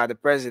constituted by the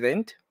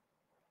president.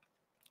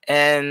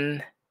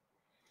 And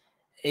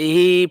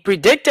he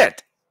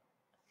predicted,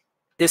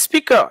 the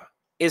speaker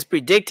is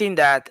predicting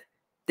that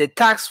the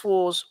task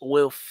force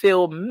will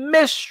fail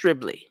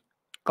miserably,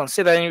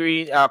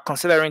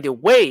 considering the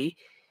way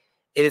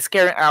it is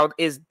carrying out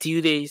its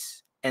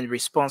duties and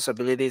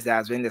responsibilities that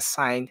has been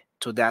assigned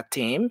to that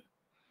team.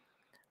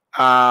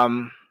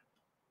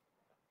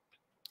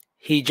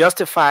 He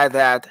justified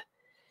that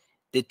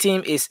the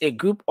team is a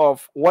group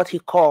of what he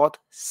called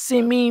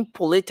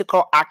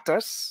semi-political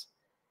actors.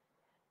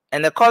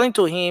 And according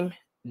to him,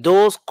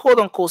 those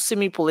quote-unquote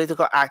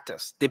semi-political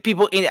actors, the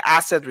people in the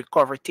asset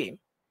recovery team,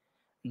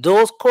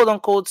 those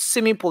quote-unquote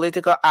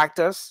semi-political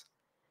actors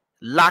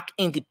lack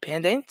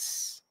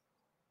independence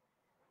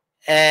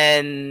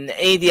and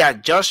in their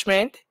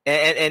judgment,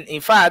 and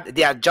in fact,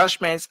 their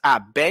judgments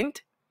are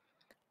bent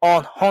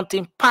on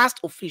hunting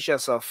past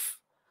officials of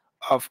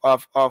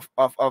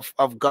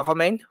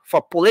government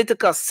for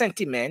political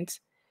sentiment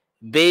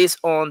based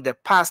on the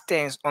past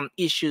tense on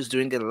issues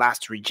during the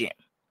last regime.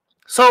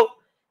 So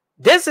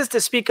this is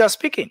the speaker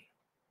speaking.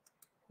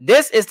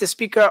 This is the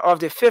speaker of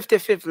the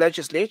 55th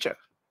legislature,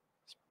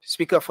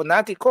 Speaker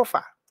Funati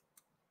Kofa.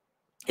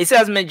 He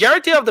says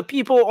majority of the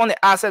people on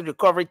the asset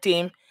recovery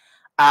team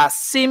are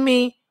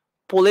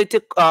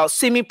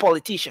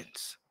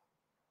semi-politicians.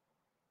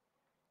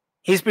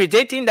 He's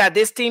predicting that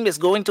this team is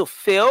going to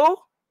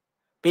fail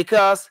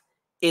because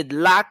it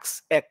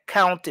lacks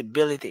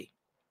accountability.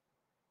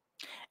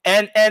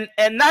 And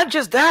not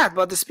just that,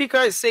 but the speaker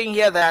is saying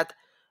here that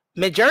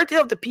majority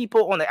of the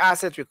people on the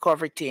asset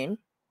recovery team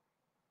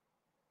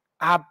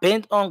are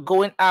bent on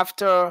going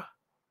after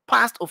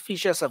past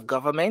officials of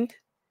government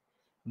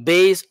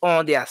based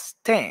on their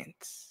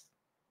stance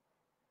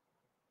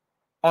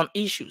on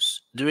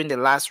issues during the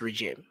last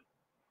regime.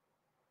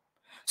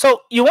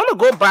 So you want to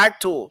go back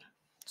to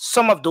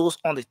some of those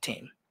on the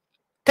team.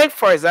 Take,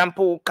 for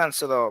example,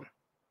 Councillor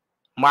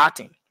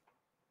Martin,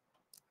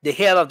 the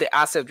head of the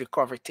asset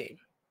recovery team.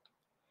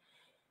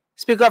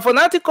 Speaker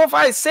Funati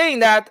Kofa is saying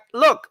that,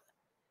 look,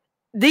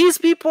 these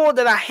people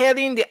that are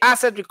heading the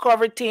asset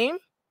recovery team,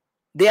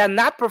 they are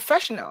not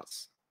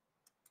professionals.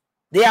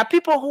 They are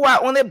people who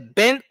are only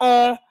bent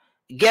on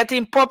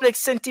getting public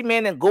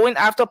sentiment and going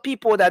after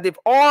people that they've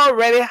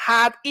already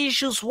had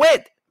issues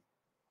with.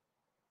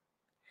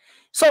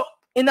 So,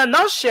 in a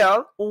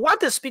nutshell, what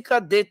the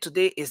speaker did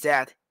today is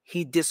that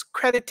he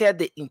discredited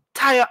the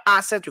entire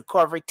asset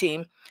recovery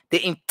team,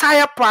 the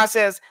entire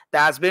process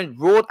that has been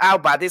rolled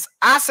out by this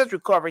asset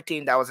recovery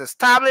team that was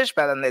established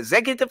by an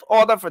executive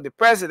order from the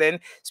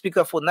president.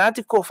 Speaker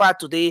Funati Kofa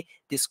today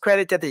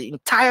discredited the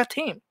entire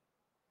team.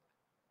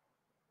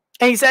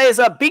 And he said it's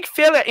a big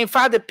failure. In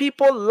fact, the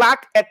people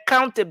lack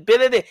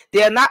accountability.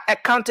 They are not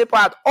accountable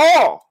at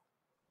all.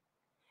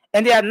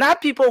 And they are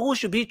not people who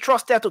should be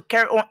trusted to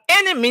carry on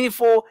any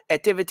meaningful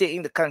activity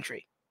in the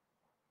country,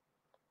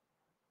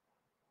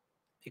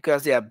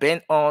 because they are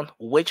bent on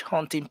witch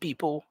hunting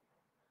people,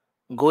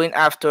 going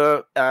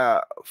after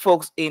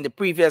folks in the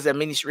previous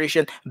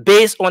administration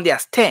based on their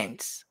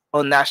stance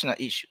on national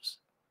issues.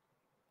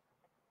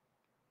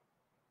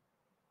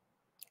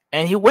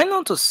 And he went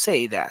on to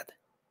say that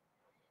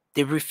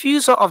the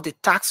refusal of the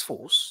task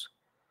force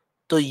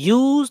to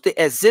use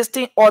the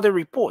existing audit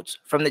reports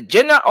from the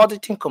General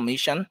Auditing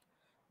Commission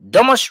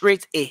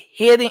demonstrates a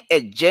hidden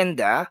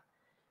agenda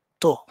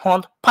to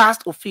hunt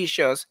past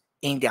officials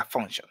in their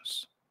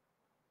functions.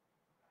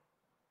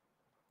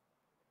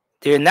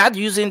 They're not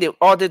using the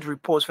audit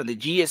reports from the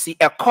GSC,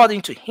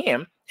 according to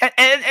him.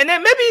 And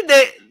then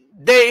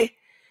maybe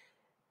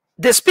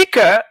the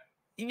speaker,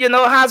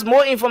 has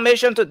more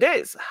information to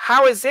this.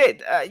 How is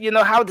it?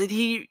 How did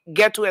he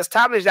get to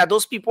establish that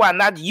those people are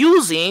not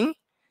using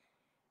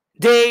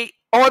the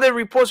audit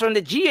reports from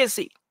the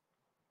GSC?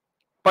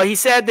 But he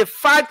said the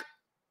fact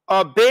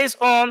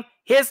based on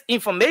his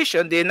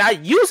information, they're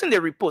not using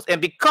the reports.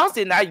 And because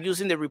they're not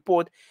using the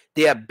report,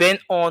 they are bent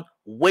on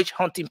witch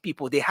hunting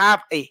people. They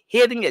have a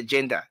hidden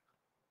agenda.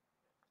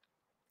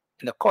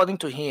 And according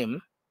to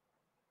him,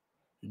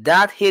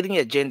 that hidden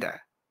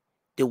agenda,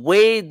 the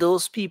way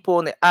those people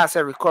in the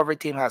asset recovery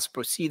team has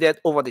proceeded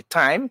over the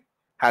time,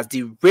 has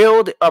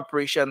derailed the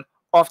operation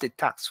of the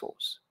task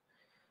force.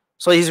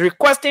 So he's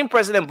requesting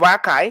President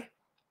Boakai,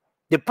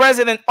 the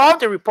president of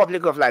the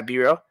Republic of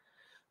Liberia,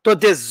 to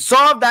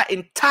dissolve that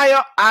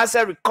entire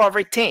asset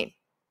recovery team,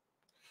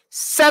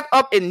 set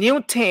up a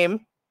new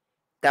team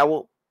that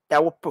will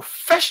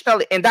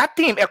professionally, and that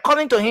team,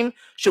 according to him,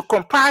 should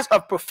comprise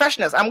of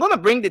professionals. I'm going to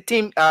bring the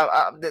team,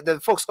 the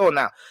folks on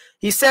now.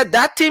 He said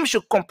that team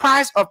should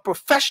comprise of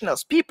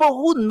professionals, people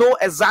who know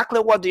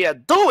exactly what they are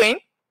doing,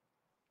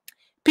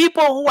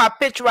 people who are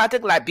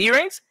patriotic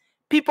Liberians,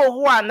 people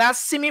who are not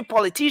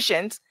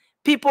semi-politicians,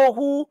 people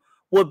who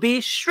will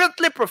be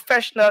strictly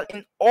professional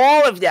in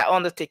all of their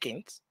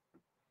undertakings.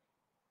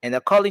 And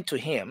according to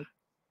him,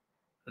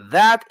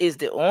 that is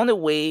the only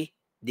way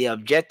the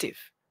objective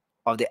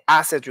of the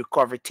asset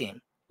recovery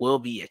team will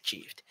be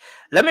achieved.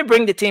 Let me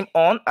bring the team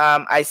on.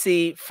 I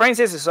see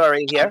Francis is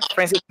already here.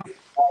 Francis,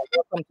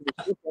 welcome to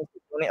the show. Thanks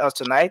for joining us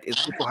tonight.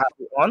 It's good to have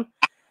you on.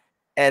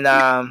 And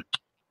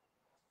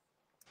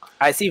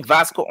I see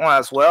Vasco on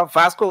as well.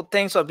 Vasco,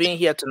 thanks for being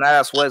here tonight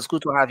as well. It's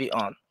good to have you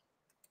on.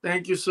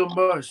 Thank you so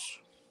much.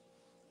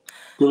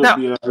 Good Now-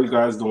 to be here. How you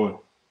guys doing?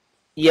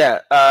 Yeah,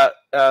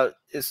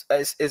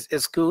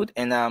 it's good,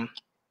 and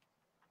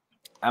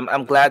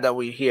I'm glad that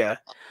we're here.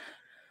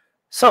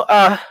 So,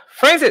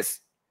 Francis,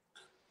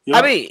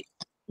 I mean,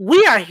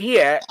 we are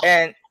here,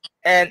 and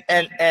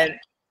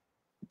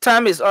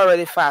time is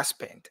already fast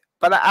spent.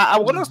 But I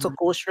want us to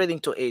go straight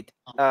into it.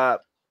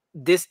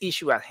 This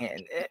issue at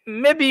hand.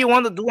 Maybe you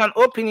want to do an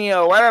opening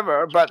or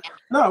whatever, but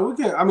no, we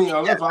can. I mean,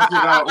 unless I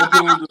got an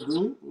opening to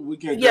do, we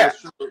can get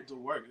straight to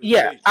work.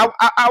 Yeah,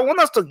 I want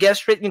us to get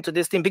straight into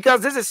this thing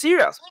because this is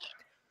serious.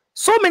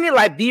 So many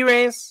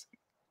Liberians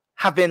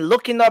have been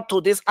looking up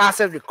to this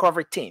asset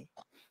recovery team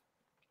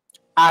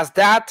as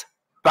that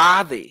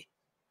body,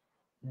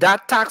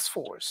 that task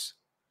force,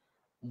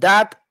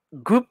 that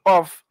group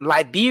of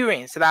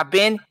Liberians that have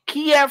been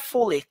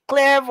carefully,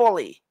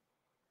 cleverly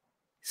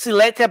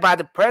selected by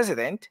the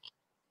president.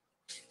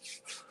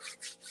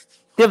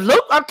 They've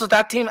looked up to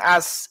that team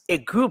as a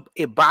group,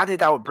 a body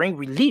that will bring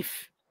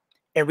relief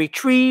and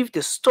retrieve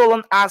the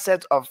stolen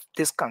assets of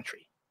this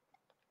country.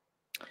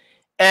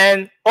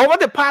 And over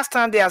the past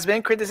time, there has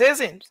been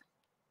criticisms.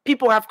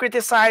 People have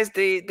criticized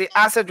the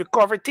asset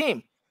recovery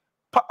team,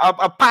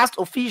 past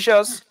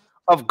officials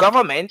of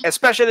government,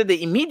 especially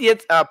the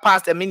immediate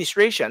past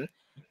administration.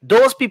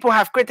 Those people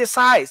have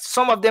criticized.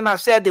 Some of them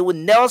have said they would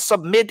never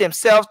submit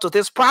themselves to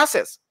this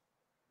process.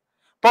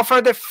 But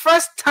for the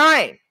first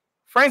time,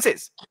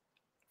 Francis,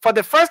 for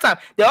the first time,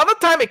 the other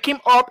time it came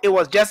up, it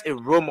was just a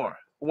rumor.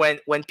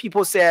 When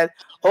people said,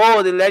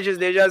 "Oh, the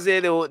legislature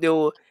said they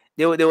will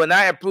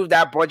not approve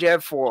that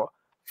budget for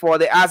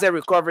the asset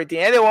recovery thing,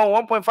 and they want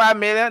 1.5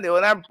 million." They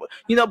will not,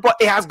 But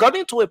it has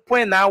gotten to a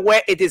point now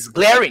where it is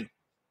glaring.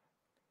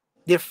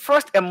 The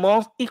first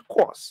among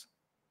equals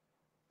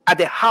at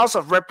the House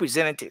of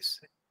Representatives,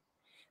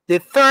 the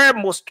third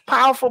most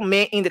powerful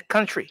man in the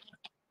country,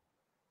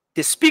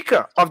 the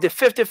Speaker of the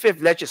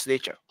 55th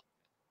Legislature,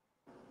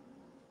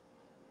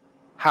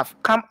 have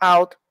come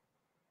out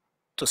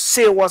to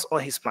say what's on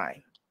his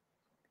mind.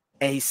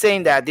 And he's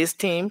saying that this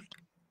team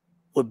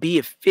will be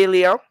a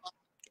failure.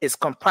 It's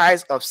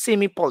comprised of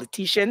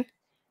semi-politicians.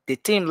 The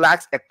team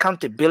lacks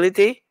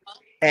accountability,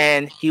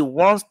 and he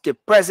wants the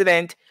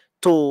president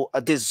to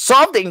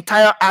dissolve the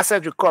entire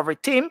asset recovery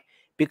team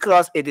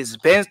because it is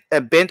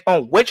bent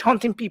on witch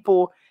hunting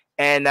people,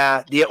 and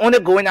they're only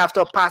going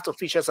after past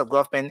officials of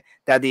government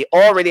that they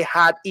already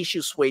had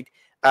issues with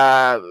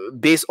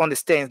based on the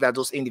stance that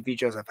those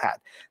individuals have had.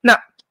 Now,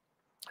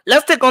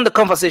 let's take on the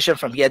conversation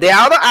from here. There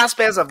are other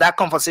aspects of that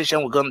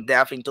conversation we're going to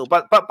delve into,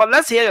 but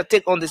let's hear your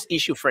take on this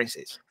issue,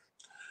 Francis.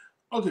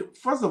 Okay,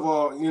 first of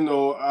all,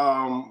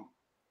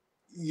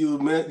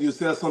 you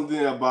said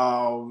something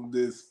about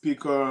the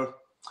speaker.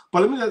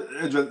 But let me just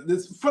address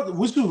this. First,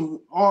 we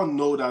should all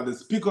know that the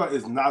speaker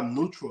is not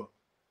neutral.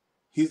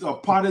 He's a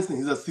partisan.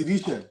 He's a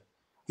sedition.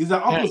 He's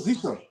an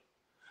opposition.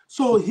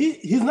 So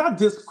he's not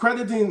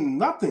discrediting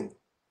nothing.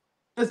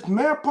 It's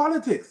mere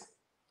politics.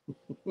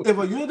 If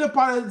a unity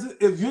party,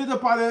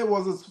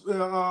 was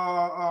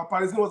a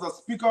partisan was a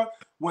speaker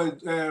when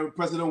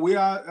President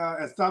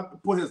Weah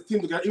put his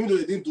team together, even though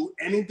they didn't do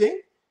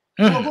anything,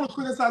 we're going to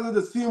criticize it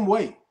the same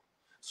way.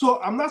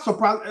 So I'm not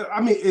surprised. I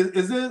mean,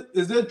 is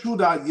it true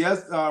that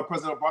yes,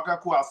 President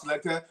Bakaku has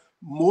selected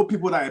more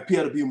people that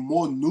appear to be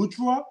more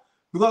neutral?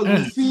 Because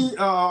we see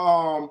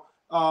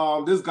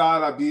this guy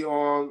that be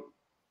on,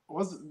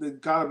 what's the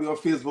guy that be on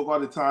Facebook all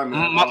the time?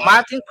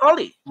 Martin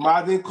Colley.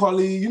 Martin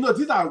Colley.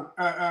 These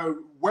are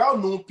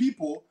well-known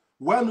people,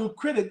 well-known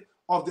critics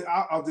of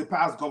the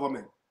past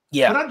government.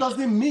 Yeah. But that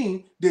doesn't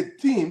mean the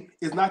team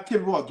is not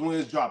capable of doing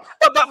its job.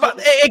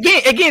 But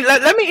again,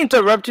 let me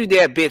interrupt you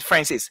there a bit,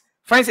 Francis.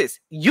 Francis,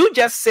 you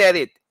just said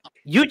it.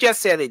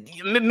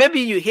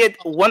 Maybe you hit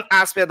one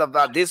aspect of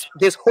that, this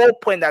whole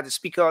point that the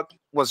speaker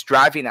was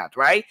driving at,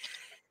 right?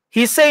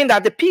 He's saying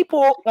that the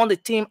people on the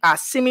team are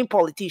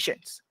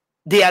semi-politicians.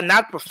 They are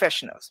not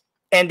professionals.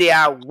 And they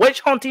are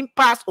witch-hunting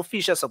past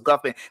officials of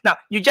government. Now,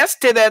 you just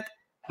stated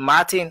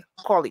Martin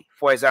Colley,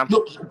 for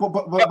example. No,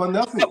 but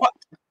nothing.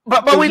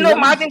 But we know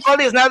Martin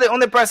Colley is not the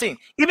only person.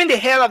 Even the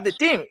head of the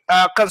team,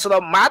 Councillor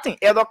Martin,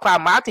 Edward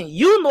Clark Martin,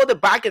 you know the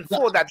back and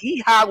forth that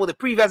he had with the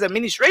previous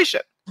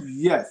administration.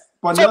 Yes,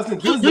 but so Nelson,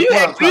 do you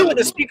agree with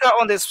the speaker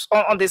on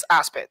this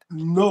aspect?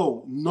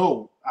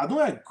 No, I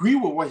don't agree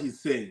with what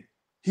he's saying.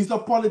 He's a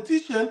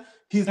politician.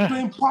 He's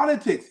playing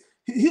politics.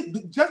 He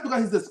just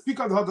because he's the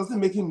speaker of the house doesn't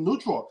make him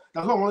neutral.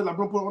 That's what I wanted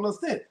people to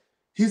understand.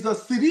 He's a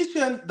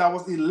sedition that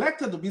was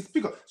elected to be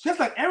speaker.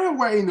 Just like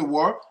everywhere in the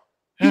world,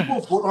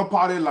 people vote on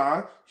party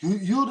line.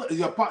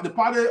 The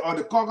party or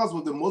the caucus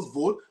with the most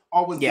vote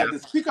always get the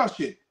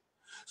speakership.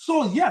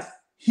 So yes,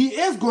 he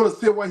is going to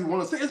say what he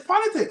wants to say. It's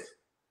politics.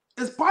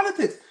 It's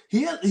politics.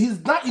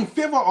 He's not in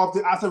favor of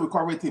the asset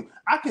recovery team.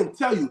 I can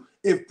tell you,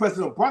 if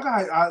President Barker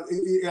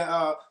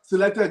had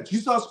selected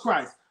Jesus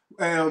Christ,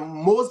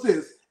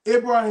 Moses,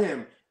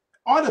 Abraham,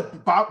 all the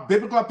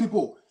biblical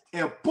people,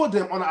 and put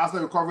them on the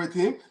asset recovery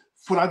team,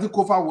 Funati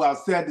Kofa will have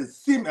said the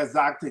same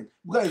exact thing.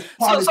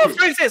 So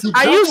for instance,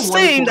 are you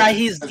saying that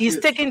he's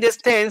taking this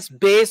stance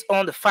based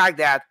on the fact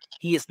that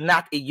he is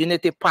not a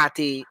unity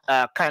party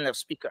kind of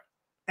speaker?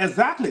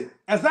 Exactly.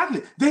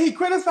 Then he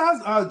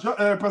criticized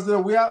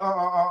President Weah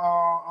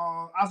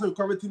asset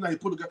recovery team that he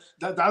put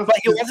together. But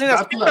he wasn't a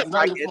speaker.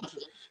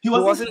 He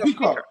wasn't a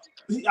speaker.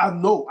 I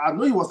know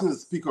he wasn't a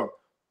speaker.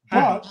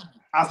 But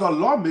as a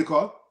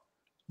lawmaker,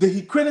 did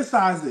he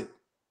criticize it?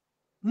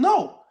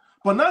 No.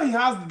 But now he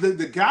has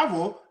the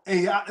gavel and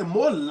he has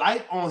more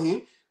light on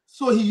him.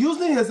 So he's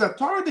using his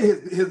authority,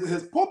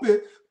 his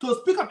pulpit to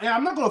speak up. And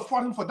I'm not going to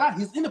fault him for that.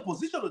 He's in a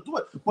position to do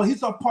it. But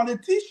he's a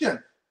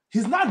politician.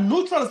 He's not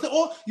neutral to say,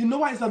 oh, you know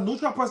what? It's a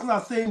neutral person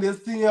that's saying this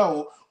thing here,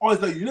 or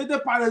it's a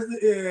United Party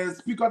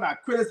speaker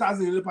that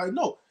criticizing the United Party.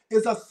 No,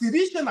 it's a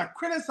sedition that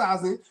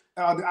criticizing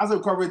the asset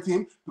recovery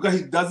team because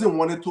he doesn't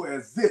want it to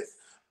exist.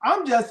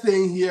 I'm just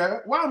saying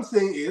here, what I'm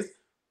saying is,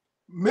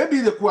 maybe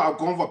they could have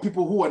gone for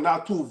people who are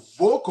not too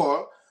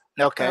vocal,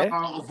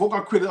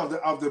 vocal critic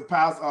of the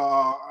past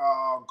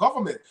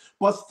government.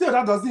 But still,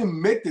 that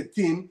doesn't make the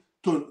team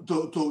to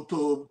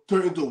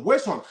turn into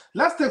witch hunt.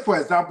 Let's take, for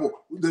example,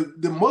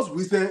 the most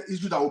recent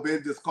issue that we've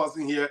been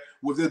discussing here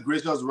with this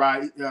gracious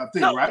right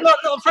thing, right?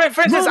 No, for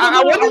instance,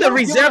 I wanted to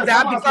reserve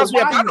that because we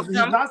are about to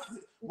come.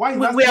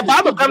 We are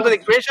about to come to the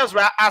gracious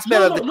right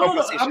aspect of the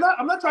conversation.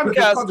 I'm not trying to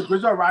discuss the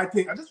gracious right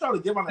thing. I just trying to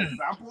give an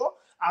example.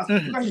 As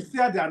because he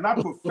said they are not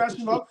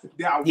professional,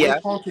 they are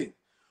witch hunting.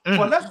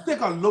 But let's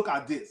take a look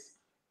at this.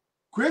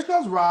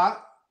 Gracious right,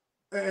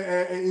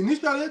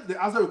 initially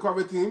the asset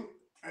recovery team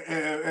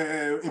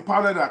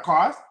impounded their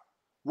cars.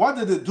 What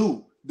did they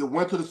do? They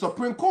went to the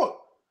Supreme Court.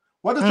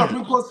 What did the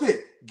Supreme Court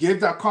say? Give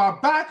their car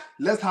back.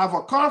 Let's have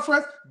a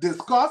conference,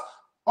 discuss.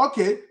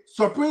 Okay,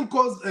 Supreme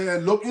Court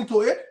look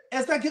into it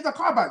and said give the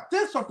car back.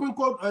 Then Supreme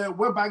Court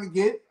went back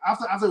again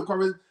after asset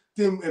recovery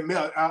team made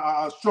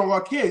a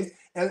stronger case,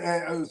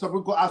 and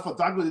Supreme Court asked for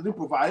documents, they didn't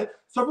provide it.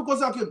 Supreme Court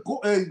said, okay,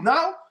 go,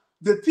 now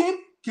the team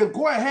can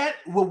go ahead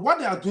with what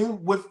they are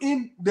doing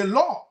within the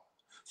law.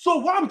 So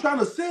what I'm trying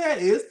to say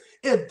is,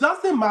 it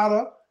doesn't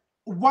matter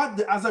what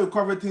the asset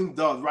recovery team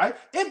does, right?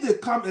 If they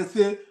come and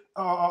say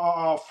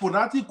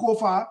Funati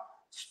Kofa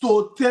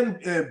stole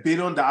 $10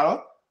 billion,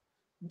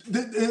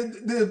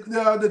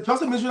 the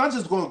Justice Ministry is not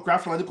just going to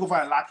grab Funati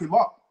Kofa and lock him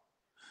up.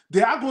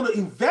 They are going to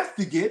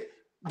investigate.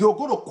 They'll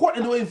go to court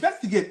and they'll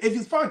investigate. If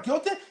he's found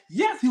guilty,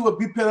 yes, he will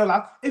be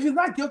penalized. If he's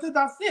not guilty,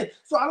 that's it.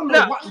 So I don't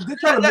know what they're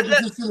trying to make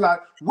this seem like.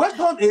 West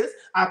hunt is,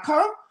 I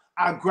come,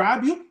 I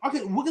grab you.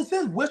 Okay, we can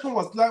say West hunt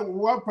was like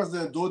what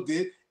President Doe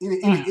did in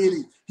the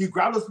 80s. He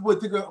grabbed those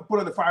people, put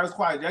on the fire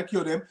squad, and they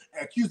killed them,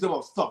 and accused them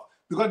of stuff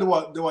because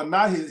they were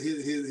not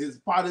his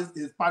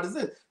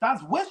partisan.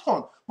 That's West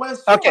hunt. But if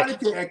somebody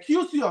can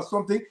accuse you of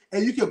something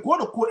and you can go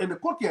to court and the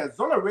court can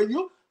exonerate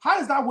you, how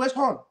is that West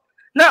hunt?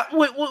 Now,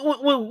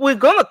 we're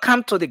going to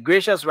come to the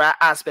gracious right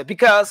aspect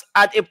because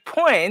at a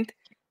point,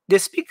 the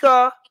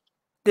speaker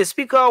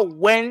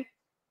went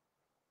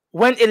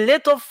a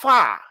little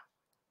far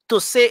to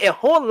say a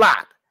whole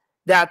lot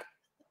that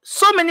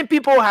so many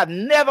people have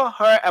never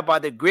heard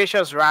about the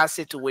gracious right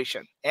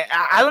situation. And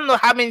I don't know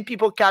how many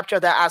people capture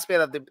that aspect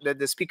of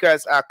the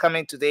speakers are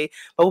coming today,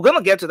 but we're going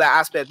to get to that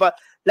aspect. But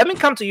let me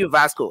come to you,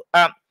 Vasco.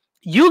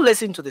 You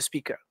listen to the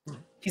speaker.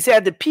 He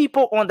said the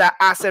people on that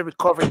asset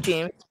recovery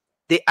team,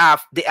 they are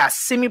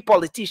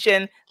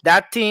semi-politician.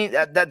 That team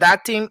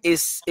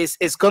is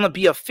going to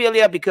be a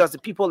failure because the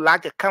people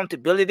lack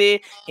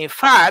accountability. In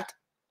fact,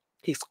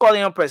 he's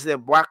calling on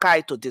President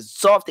Boakai to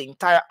dissolve the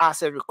entire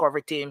asset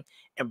recovery team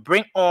and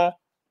bring on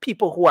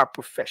people who are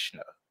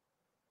professional.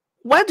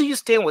 Where do you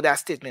stand with that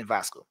statement,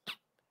 Vasco?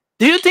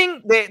 Do you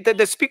think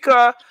the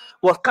speaker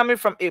was coming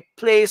from a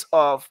place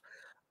of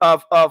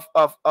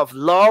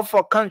love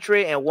for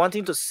country and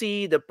wanting to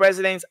see the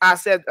president's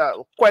asset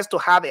quest to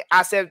have an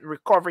asset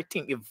recovery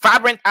team, a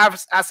vibrant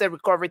asset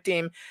recovery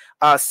team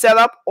set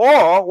up,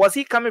 or was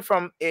he coming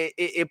from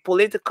a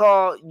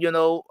political,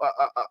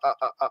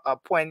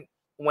 point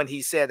when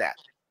he said that?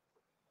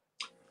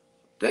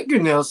 Thank you,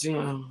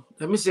 Nelson.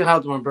 Let me say hi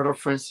to my brother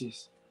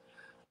Francis.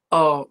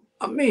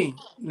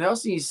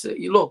 Nelson said,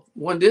 look,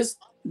 when this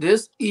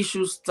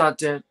issue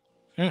started,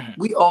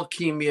 we all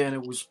came here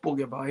and we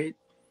spoke about it.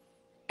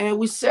 And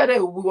we said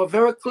that we were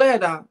very clear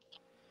that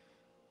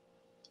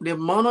the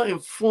manner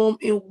and form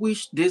in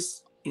which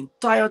this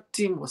entire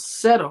team was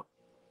set up,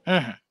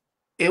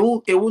 it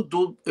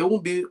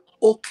won't be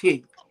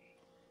okay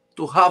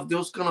to have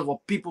those kind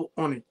of people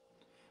on it.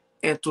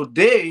 And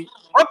today,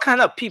 what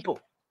kind of people?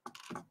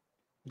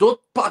 Those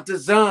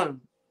partisan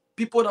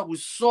people that we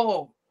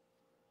saw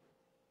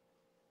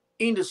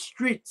in the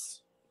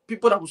streets,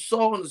 people that we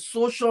saw on the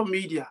social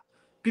media,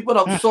 people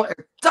that we saw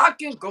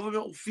attacking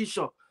government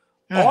officials,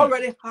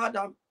 already had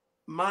that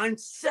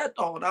mindset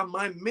or that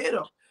mind made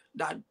up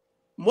that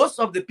most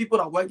of the people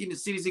that work in the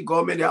CDC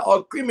government, they are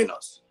all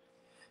criminals.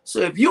 So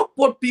if you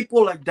put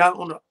people like that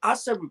on the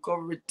asset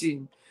recovery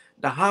team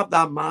that have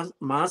that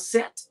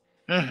mindset,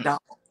 that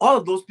all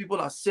of those people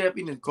are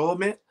serving in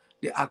government,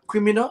 they are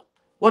criminal,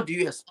 what do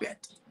you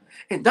expect?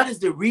 And that is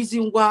the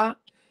reason why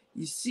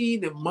you see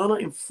the manner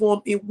and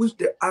form in which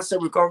the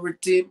asset recovery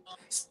team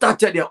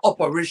started their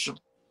operation.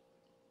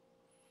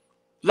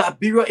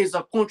 Liberia is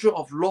a country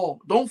of law.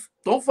 Don't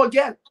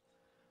forget,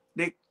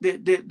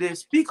 the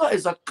speaker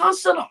is a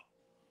counselor.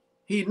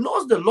 He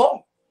knows the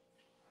law.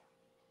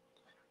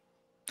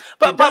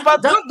 But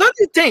don't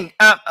you think,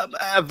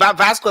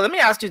 Vasco, let me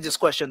ask you this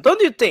question.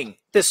 Don't you think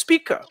the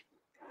speaker,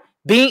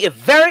 being a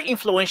very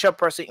influential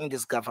person in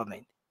this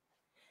government,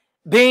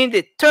 being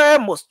the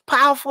third most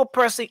powerful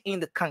person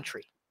in the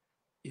country,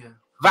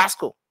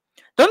 Vasco,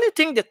 don't you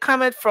think the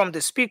comment from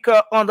the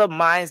speaker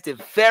undermines the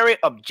very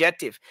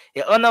objective?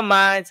 It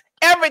undermines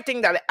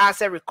everything that the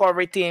asset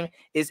recovery team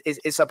is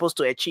supposed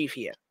to achieve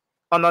here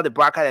under the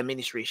Brackett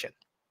administration.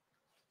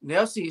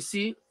 Nelson, you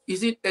see,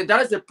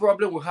 that is the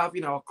problem we have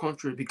in our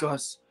country,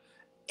 because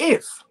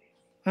if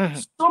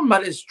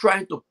somebody is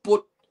trying to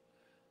put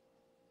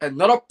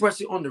another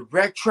person on the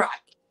red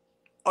track,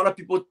 other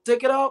people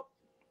take it up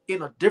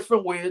in a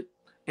different way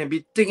and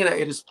be thinking that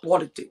it is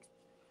politics.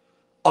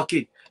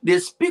 Okay, the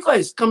speaker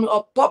is coming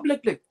up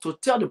publicly to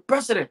tell the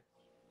president,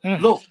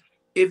 look,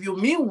 if you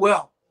mean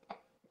well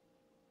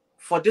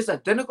for this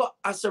identical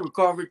asset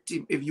recovery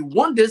team, if you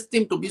want this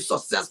team to be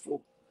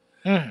successful,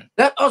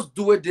 let us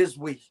do it this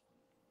way.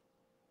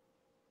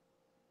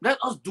 Let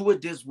us do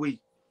it this way.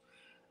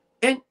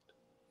 And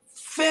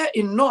fair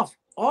enough,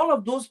 all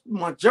of those,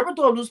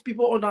 majority of those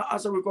people on the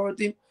asset recovery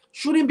team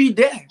shouldn't be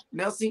there,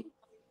 Nelson.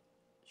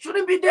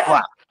 Shouldn't be there.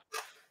 Wow.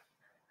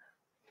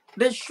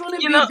 They shouldn't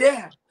be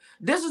there.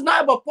 This is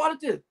not about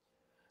politics.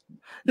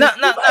 No,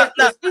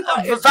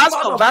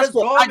 Vasco,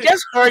 I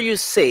just heard you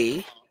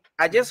say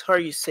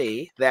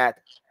that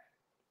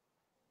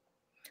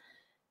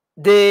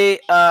the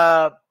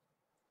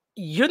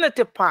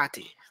Unity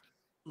Party,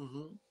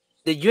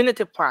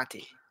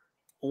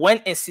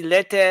 went and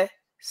selected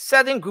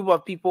certain group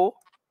of people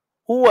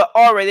who were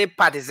already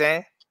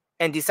partisan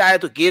and decided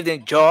to give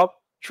them job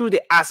through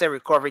the asset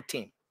recovery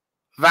team.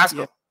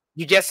 Vasco,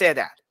 you just said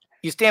that.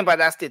 You stand by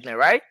that statement,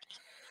 right?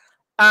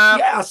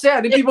 I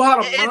said the people had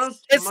a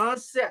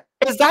mindset.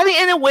 Is that in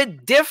any way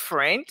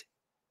different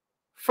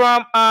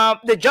from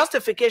the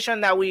justification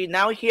that we're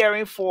now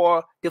hearing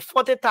for the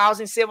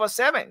 40,000 civil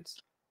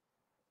servants?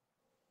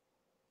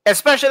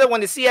 Especially when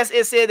the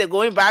CSA say they're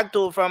going back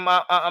to from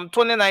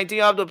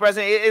 2019 up to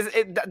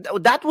present.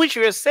 That which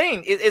you're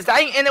saying, is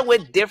that in any way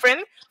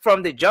different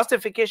from the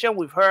justification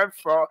we've heard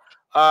for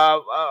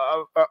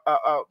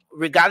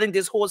regarding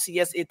this whole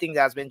CSA thing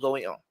that's been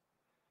going on?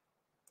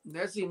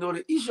 That's, you know,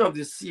 the issue of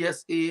the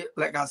CSA,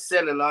 like I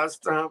said the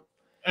last time,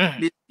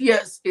 the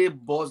CSA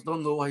boss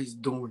don't know what he's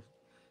doing.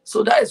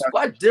 So that is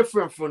quite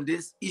different from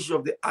this issue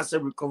of the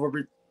asset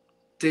recovery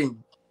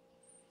thing.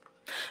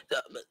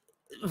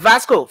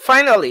 Vasco,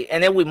 finally,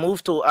 and then we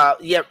move to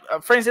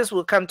Francis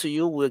will come to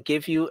you. We'll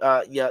give you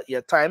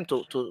your time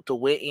to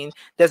weigh in.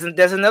 There's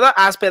another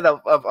aspect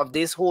of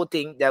this whole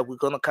thing that we're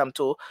gonna come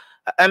to.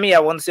 I mean, I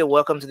want to say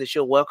welcome to the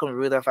show, welcome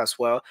Rudolph as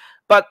well.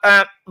 But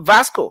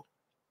Vasco,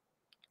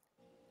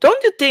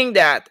 don't you think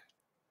that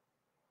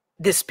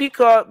the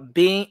speaker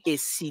being a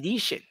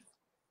sedition,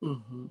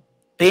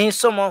 being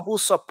someone who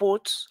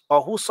supports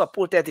or who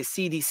supported the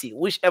CDC,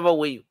 whichever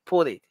way you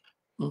put it,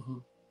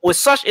 with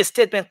such a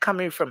statement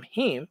coming from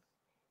him,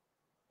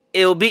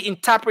 it will be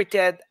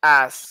interpreted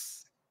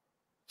as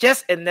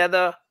just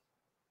another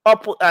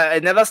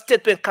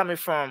statement coming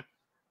from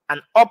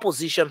an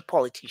opposition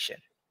politician?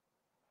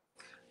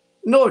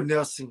 No,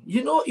 Nelson.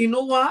 You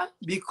know why?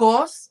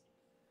 Because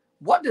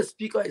what the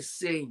speaker is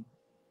saying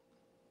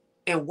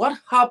and what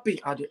happened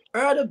at the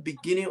early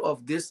beginning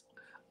of this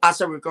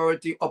asset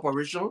recovery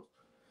operation,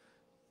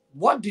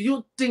 what do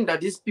you think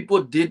that these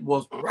people did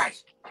was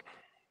right?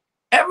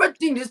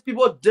 Everything these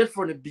people did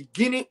from the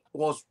beginning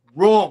was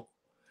wrong.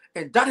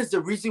 And that is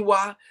the reason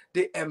why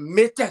they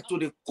admitted to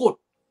the court.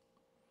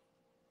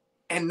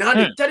 And now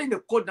they're telling the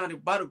court now they're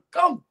about to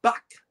come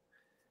back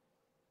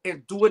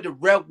and do it the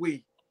right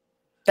way.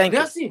 Thank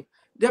you. See,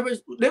 there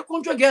is the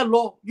country get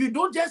law. You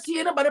don't just see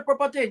anybody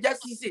property and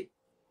just see it.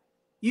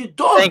 You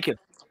don't. Thank you.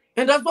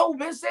 And that's what we've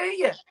been saying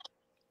here.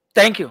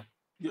 Thank you.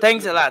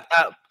 Thanks a lot.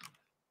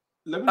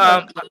 Let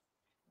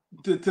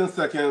me 10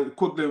 seconds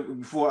quickly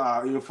before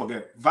I even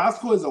forget.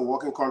 Vasco is a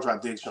walking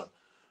contradiction.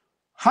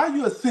 How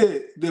you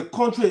say the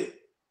country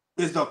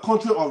is the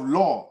country of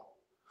law,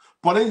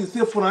 but then you say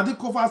Fonadi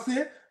Kofa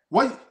say,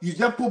 what you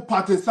just put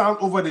partisan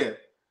over there.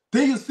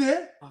 Then you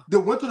say they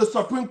went to the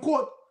Supreme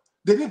Court.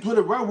 They didn't do it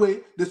the right way.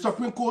 The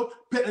Supreme Court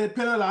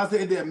penalized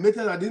it and they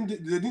admitted that they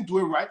didn't do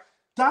it right.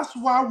 That's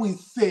why we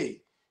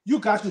say you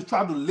guys should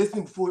try to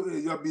listen before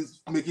you be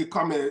making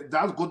comment.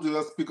 That's go to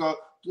your speaker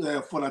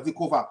Fonadi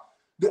Kofa.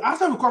 The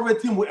asset recovery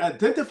team will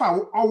identify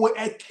or will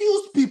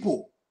accuse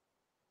people.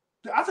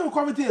 The asset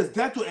recovery team is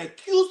there to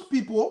accuse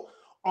people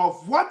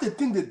of what they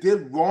think they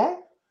did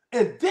wrong,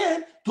 and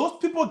then those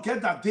people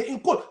get that day in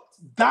court.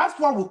 that's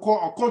what we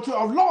call a culture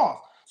of laws.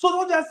 So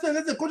don't just say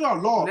it's a culture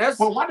of law. But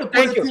why they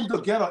put the team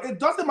together? It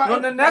doesn't matter.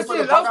 No,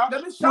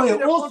 let me show you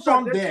the own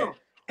son there contradiction.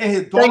 and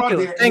his daughter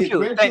there. Thank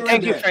you,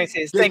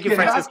 Francis. Thank you,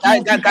 Francis.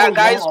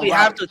 Guys, we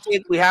have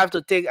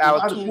to take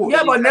our two.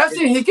 Yeah, but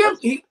Nelson, he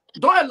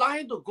don't allow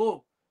him to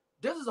go.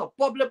 This is a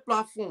public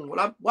platform.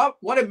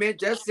 What the man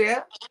just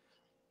said.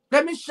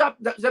 Let me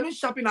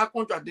sharpen our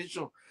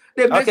contradiction.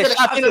 Okay,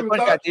 sharpen the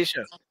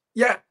contradiction.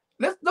 Yeah,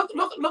 let's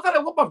look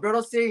at what my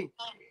brother's saying.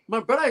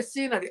 My brother is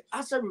saying that the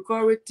asset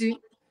recovery team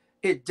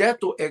is there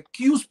to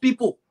accuse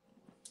people.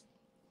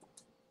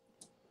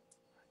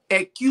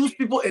 And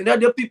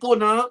other people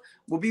now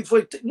will be for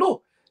it.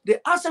 No,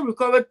 the asset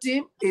recovery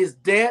team is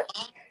there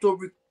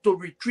to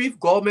retrieve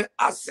government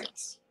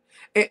assets.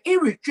 And in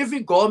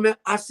retrieving government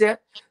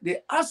assets, the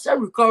asset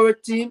recovery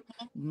team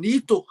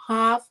need to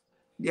have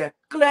their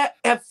clear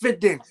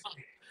evidence.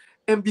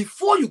 And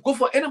before you go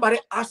for anybody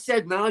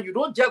asset now, you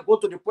don't just go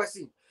to the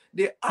person.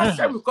 The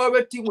asset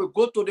recovery team will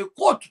go to the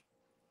court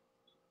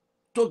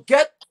to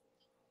get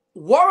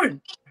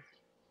warrant.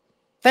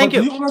 Thank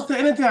you. Do you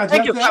understand anything I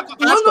Thank you. just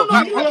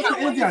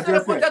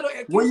said?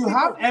 When you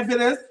have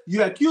evidence,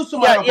 you accuse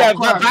somebody of a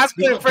crime.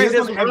 Vasco and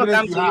Francis, we will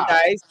come to you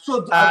guys.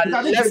 So I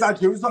didn't say that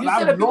Jerusalem.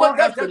 I have long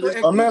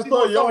evidence. I mean,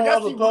 so you don't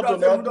want to talk to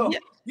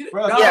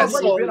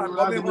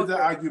that.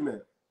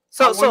 Argument.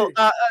 So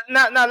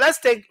now let's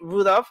take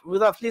Rudolph.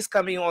 Rudolph, please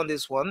come in on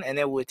this one, and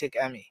then we'll take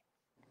Amy.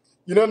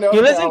 You know,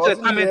 you listen to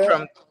the comment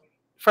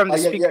from the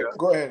speaker. Yeah.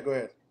 Go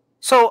ahead.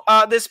 So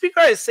the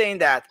speaker is saying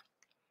that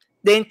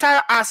the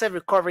entire asset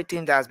recovery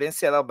team that has been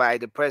set up by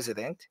the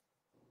president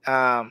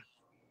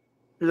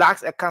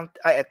lacks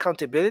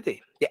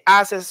accountability. The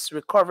assets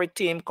recovery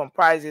team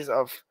comprises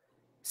of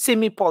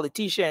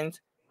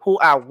semi-politicians who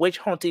are witch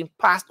hunting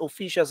past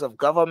officials of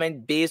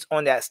government based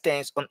on their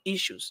stance on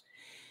issues.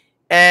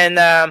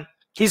 And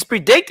he's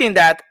predicting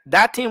that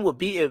team will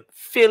be a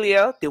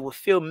failure. They will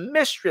fail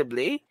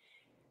miserably.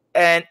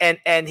 And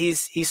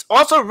he's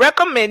also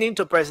recommending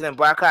to President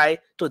Boakai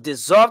to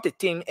dissolve the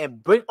team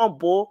and bring on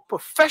board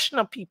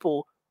professional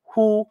people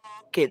who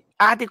can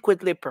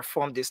adequately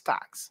perform these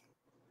tasks.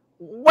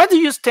 Where do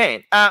you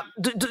stand?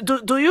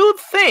 Do you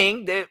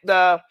think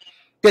the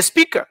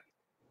speaker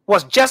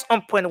was just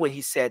on point when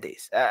he said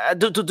this?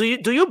 Do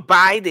you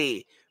buy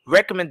the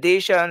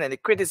recommendation and the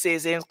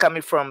criticisms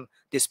coming from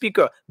the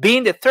speaker,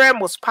 being the third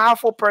most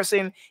powerful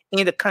person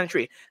in the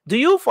country? Do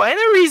you, for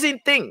any reason,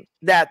 think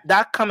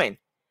that comment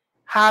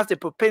has the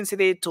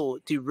propensity to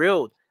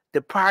derail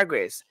the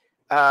progress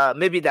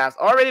maybe that's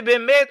already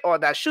been made or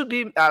that should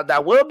be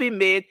that will be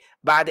made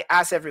by the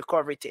asset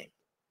recovery team?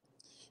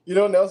 You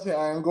know, Nelson,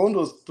 I'm going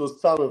to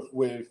start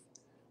with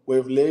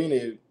laying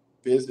the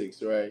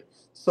basics, right?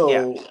 So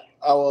yeah.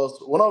 I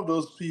was one of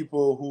those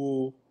people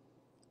who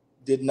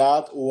did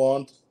not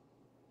want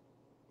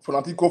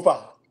Fonati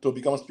Kofa to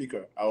become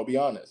speaker. I will be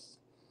honest,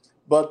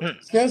 but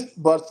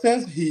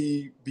since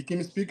he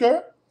became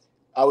speaker,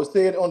 I would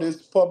say it on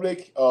this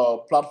public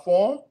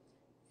platform,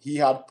 he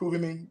had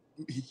proven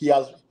me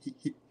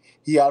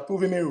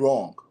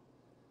wrong.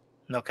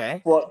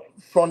 Okay.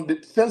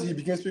 Since he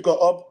became speaker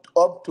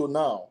up to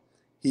now,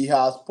 he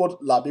has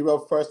put Liberia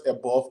first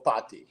above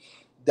party.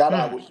 That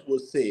I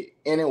would say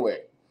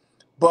anyway.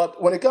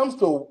 But when it comes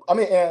to,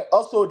 and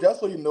also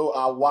just so you know,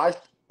 I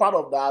watched part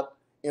of that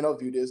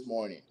interview this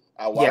morning.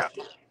 I watched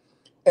it,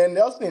 and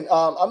Nelson,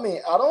 I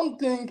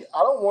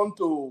don't want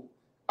to.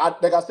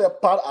 Like I said,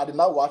 I did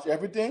not watch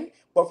everything,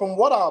 but from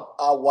what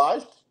I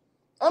watched,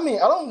 I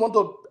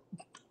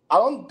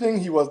don't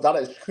think he was that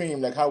extreme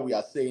like how we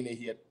are saying it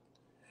here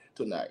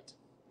tonight.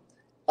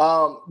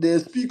 The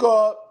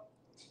speaker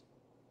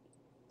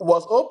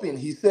was open.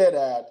 He said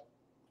that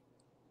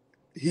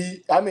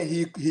he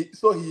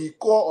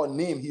called a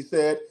name. He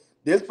said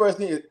this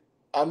person is,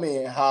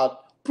 had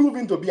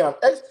proven to be an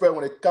expert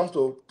when it comes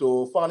to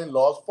finding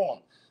lost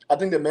funds. I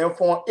think the man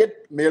found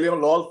 8 million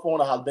lost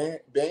funds has been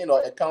in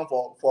our account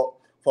for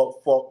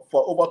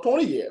over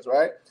 20 years,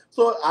 right?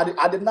 So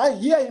I did not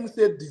hear him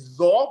say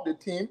dissolve the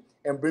team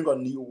and bring a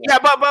new one. Yeah,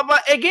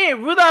 but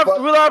again,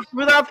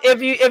 Rudolph,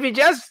 if you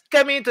just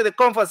come into the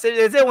conversation,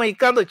 they say when you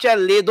come to chat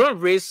late, don't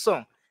raise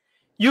song.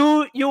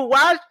 You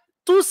watch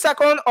 2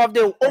 seconds of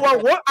the over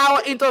 1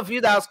 hour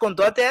interview that was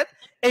conducted,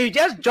 and you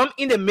just jump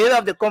in the middle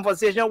of the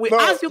conversation. We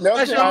ask you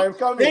questions,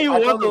 then you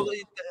want to.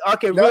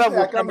 Okay, Rudolph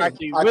will come back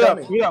to you. We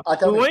want you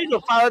to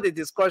follow the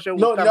discussion.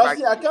 No,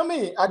 Nelson, I come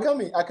in.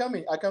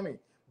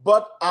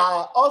 But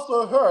I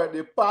also heard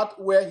the part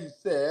where he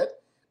said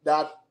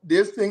that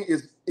this thing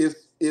is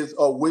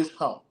a witch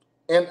hunt,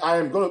 and I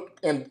am going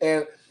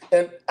to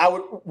and I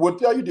would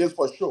tell you this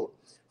for sure.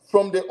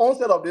 From the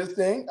onset of this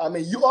thing,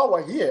 you all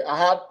were here.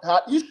 I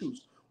had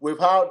issues with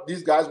how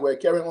these guys were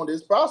carrying on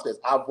this process.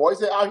 Our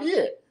voices are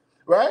here,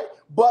 right?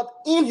 But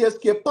in his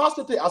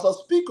capacity as a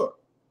speaker,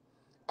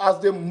 as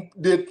the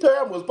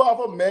third most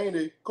powerful man in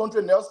the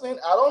country, Nelson,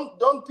 I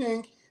don't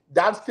think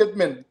that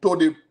statement to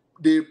the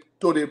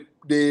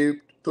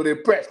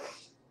press,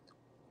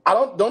 I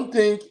don't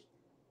think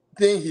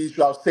he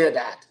should have said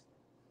that.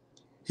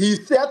 He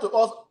said to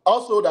us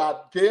also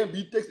that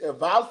JMB takes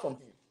advice from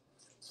him.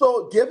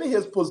 So given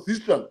his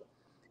position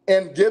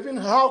and given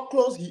how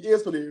close he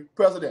is to the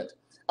president,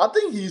 I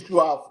think he should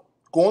have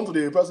gone to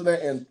the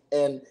president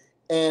and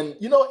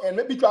you know, and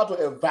maybe try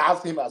to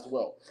advise him as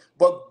well.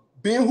 But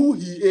being who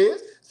he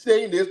is,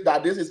 saying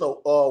that this is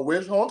a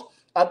witch hunt,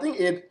 I think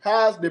it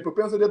has the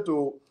propensity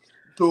to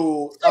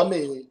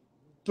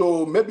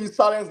maybe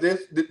silence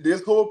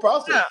this whole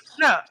process.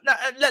 No.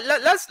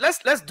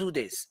 Let's do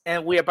this,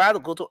 and we're about to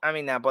go to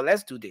Army now, but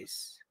let's do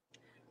this.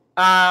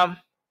 The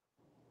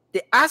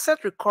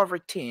asset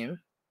recovery team,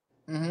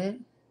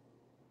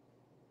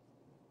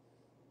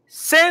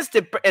 since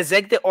the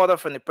executive order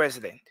from the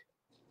president,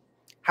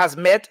 has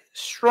met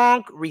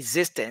strong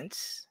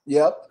resistance.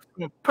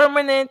 From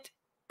permanent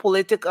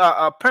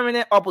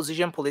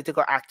opposition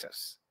political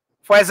actors.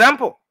 For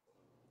example,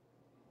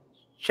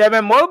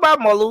 Chairman Moluba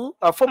Molu,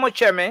 a former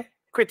chairman,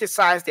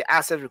 criticized the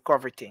asset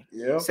recovery team.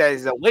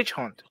 Says it's a witch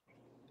hunt.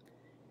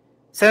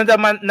 Senator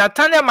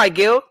Nathaniel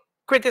McGill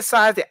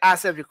criticized the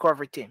asset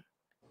recovery team,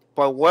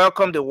 but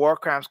welcomed the War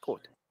Crimes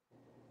Court.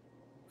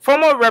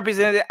 Former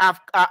Representative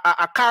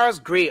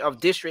Akaras Gray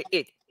of District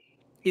 8,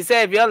 he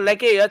said, if you're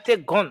lucky, you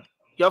take gun.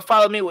 You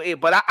follow me with it,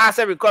 but that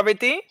asset recovery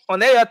thing,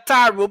 on your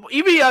tie rope,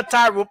 even your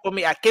tie rope for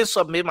me, I can't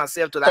submit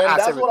myself to that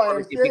asset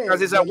recovery thing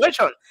because it's a witch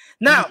hunt.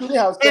 Now,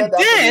 and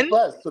then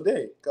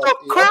to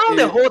crown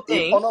the whole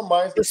thing,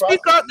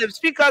 the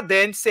speaker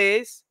then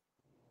says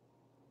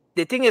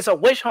the thing is a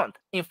witch hunt.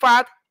 In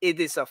fact, it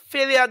is a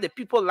failure. The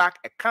people lack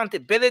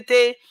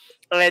accountability,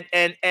 and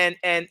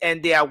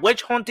they are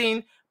witch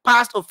hunting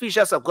past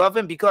officials of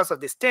government because of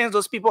the stance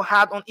those people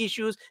had on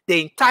issues.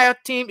 The entire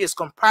team is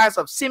comprised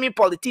of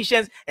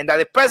semi-politicians, and that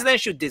the president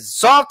should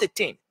dissolve the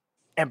team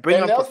and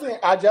bring up.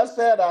 I just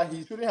said that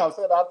he shouldn't have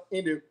said that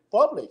in the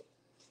public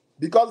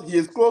because he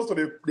is close to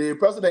the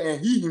president,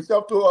 and he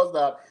himself told us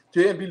that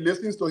JMB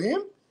listens to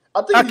him.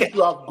 I think he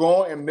should have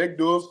gone and make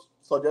those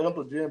suggestions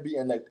to JMB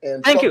and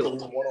thank talk you. to him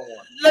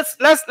one-on-one.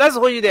 Let's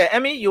hold you there,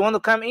 Emmy. You want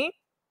to come in?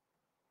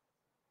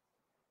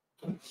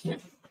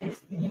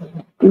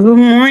 Good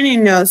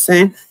morning,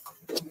 Nelson.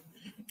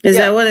 Is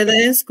that what it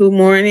is? Good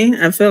morning.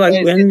 I feel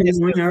like we're in the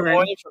morning already. Good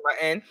morning from my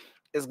end.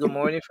 It's good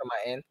morning from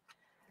my end.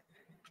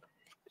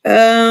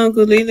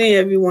 Good evening,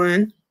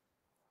 everyone.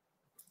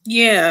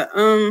 Yeah,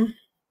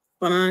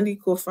 Fanandi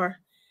Kofar.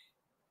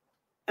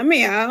 I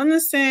mean, I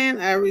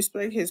understand, I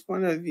respect his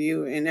point of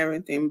view and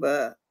everything,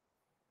 but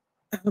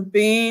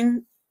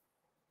being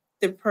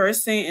the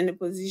person in the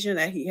position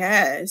that he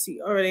has,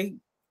 he already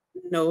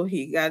know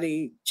he got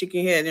a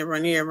chicken head and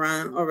running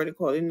around already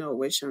calling no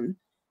witch hunt.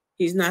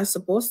 He's not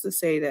supposed to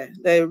say that.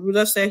 The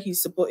ruler said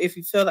he's supposed, if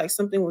he felt like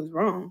something was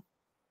wrong,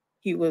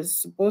 he was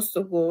supposed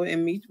to go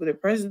and meet with the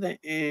president,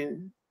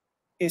 and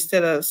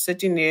instead of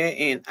sitting there.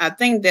 And I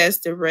think that's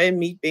the red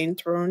meat being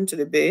thrown to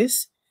the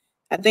base.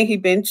 I think he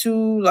been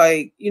too,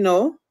 like, you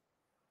know,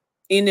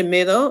 in the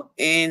middle,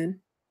 and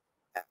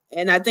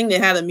I think they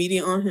had a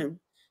meeting on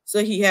him,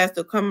 so he has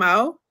to come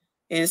out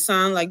and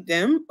sound like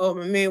them. Oh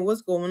man,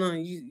 what's going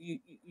on? You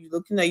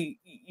looking like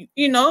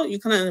you know, you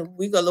kind of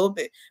weak a little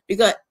bit,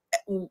 because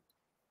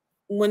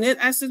when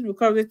the asset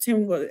recovery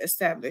team was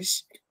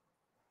established,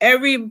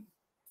 every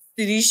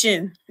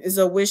sedition is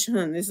a witch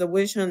hunt. It's a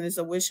witch hunt. It's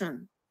a witch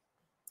hunt,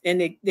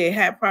 and they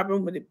had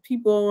problem with the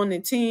people on the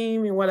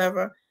team and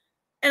whatever.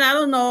 And I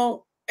don't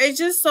know. It's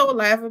just so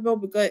laughable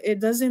because it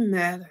doesn't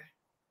matter,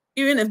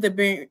 even if they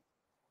bring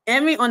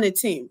Emmy on the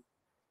team.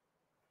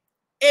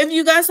 If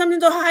you got something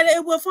to hide,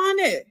 it will find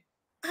it.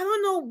 I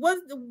don't know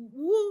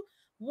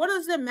what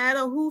does it matter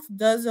who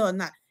does it or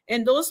not.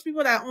 And those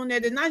people that are on there,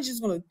 they're not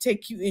just going to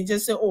take you and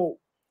just say, oh,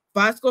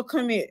 Vasco,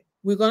 come here.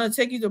 We're going to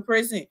take you to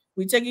prison.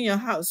 We're taking your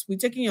house. We're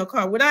taking your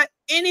car without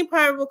any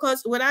probable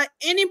cause, without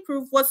any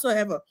proof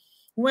whatsoever.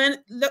 When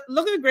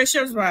look at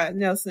Gracious Ride,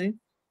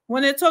 Nelson.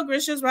 When they took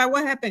Gracious Ride,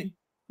 what happened?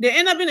 They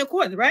end up in the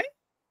court, right?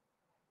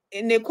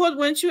 And the court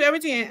went through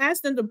everything and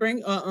asked them to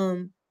bring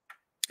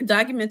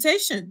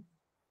documentation.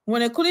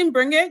 When they couldn't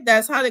bring it,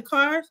 that's how the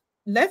car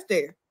left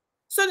there.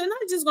 So they're not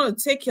just going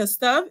to take your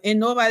stuff and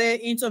nobody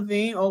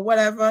intervene or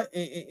whatever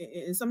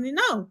and something.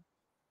 No,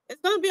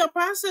 it's going to be a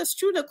process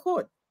through the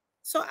court.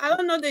 So I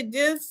don't know, they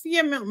did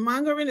fear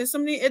mongering or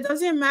something. It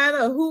doesn't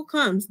matter who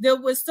comes. They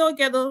will still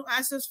get those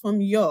access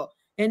from y'all.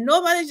 And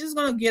nobody's just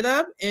going to get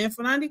up. And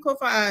Fanandi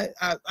Kofa,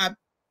 I've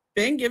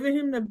been giving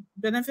him the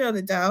benefit of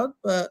the doubt,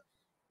 but,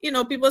 you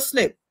know, people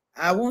slip.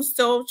 I won't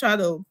still try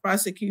to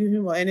prosecute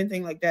him or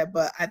anything like that,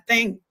 but I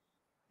think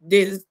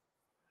his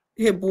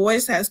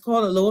boys has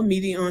called a little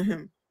meeting on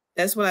him.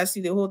 That's what I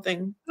see the whole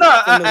thing. No,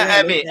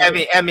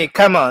 I mean,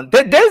 come on.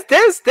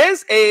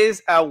 This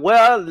is a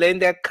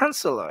well-landed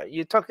counselor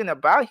you're talking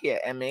about here,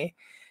 Emmy.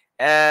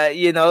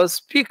 You know,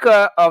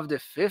 Speaker of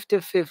the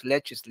 55th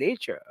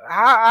Legislature.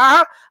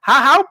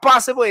 How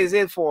possible is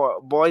it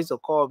for boys to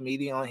call a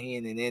meeting on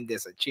him and then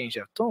there's a change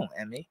of tone,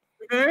 Emmy?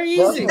 Very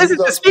easy. This is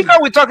the speaker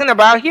we're talking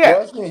about here.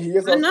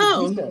 I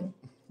know.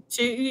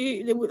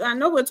 I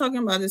know we're talking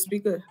about the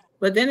speaker.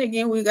 But then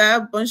again, we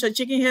got a bunch of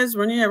chicken heads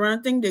running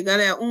around. Think they got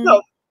their own.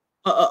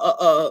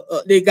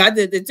 they got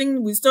the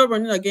thing we still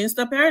running against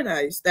the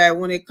paradise that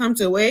when it comes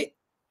to it,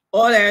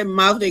 all that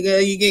mouth they go,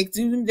 you can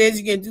do this,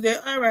 you can do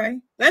that. All right,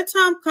 let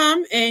time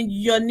come and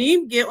your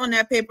name get on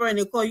that paper and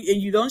they call you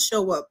and you don't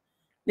show up.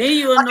 Then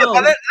you will know.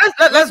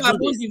 Let's do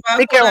this.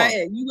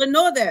 You will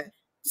know that.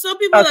 Some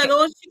people are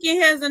those chicken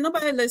heads and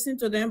nobody listen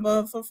to them.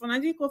 But for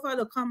Fanadi Kofa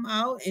to come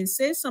out and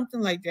say something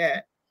like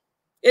that,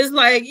 it's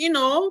like, you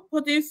know,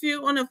 putting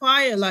fuel on the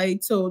fire,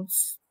 like to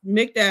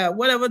make that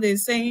whatever they're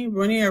saying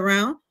running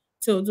around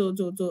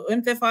to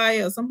amplify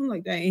or something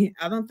like that. And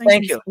I don't think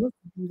Thank he's you. supposed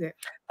to do that.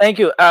 Thank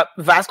you.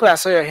 Vasco, I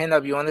saw your hand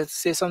up. You wanted to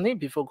say something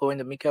before going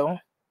to Mikael?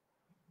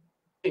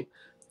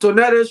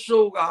 Tonight's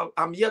show,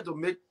 I'm here to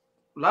make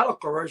a lot of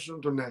correction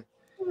tonight.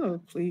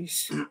 Oh,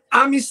 please.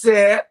 Ami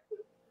said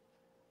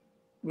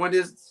when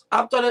it's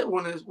after that,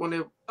 when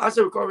the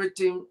asset recovery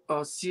team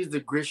sees the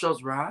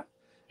gracious wrath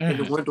and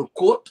they went to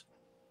court,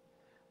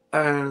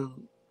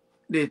 and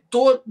they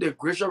told the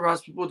gracious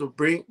wrath people to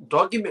bring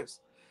documents.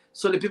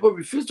 So the people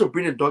refused to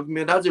bring the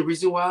document. That's the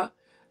reason why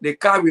the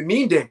car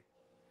remained there.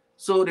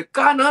 So the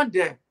car not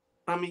there.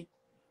 I mean,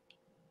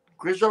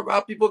 gracious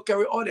wrath people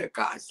carry all their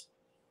cars.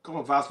 Come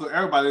on, Vasco.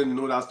 Everybody didn't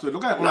know that story.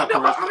 Look at all that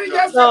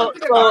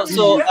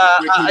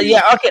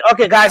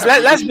Okay, guys.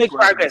 Let's make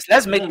progress.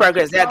 Let's make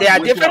progress. There are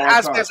different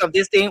aspects of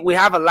this thing. We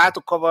have a lot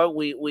to cover.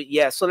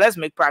 So let's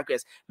make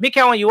progress.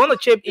 Mikael, you want to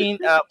chip in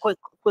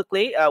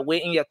quickly?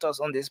 Weigh in your thoughts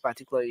on this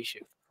particular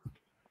issue.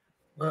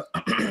 Well,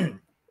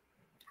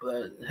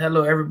 well,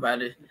 hello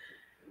everybody.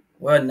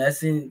 Well,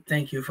 Nessie,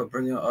 thank you for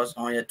bringing us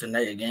on here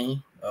tonight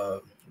again.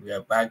 We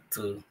are back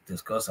to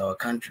discuss our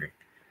country.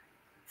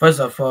 First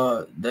of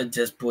all, let's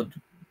just put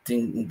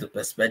things into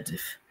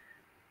perspective.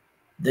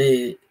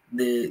 The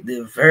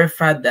very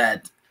fact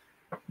that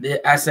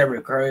the asset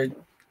recovery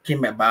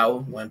came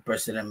about when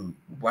President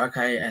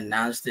Buhari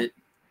announced it,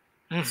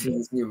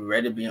 seems to be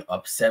already being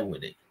upset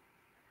with it.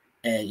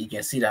 And you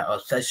can see that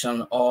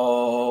obsession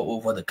all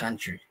over the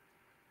country.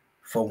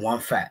 For one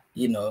fact,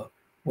 you know,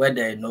 where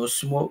there is no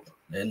smoke,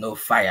 there's no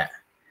fire.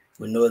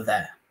 We know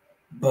that.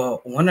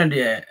 But one of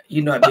the,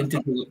 you know, I've been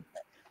thinking,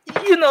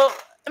 you know,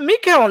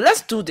 Mikael,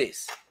 let's do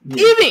this.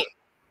 Yeah. Even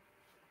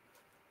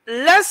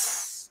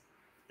let's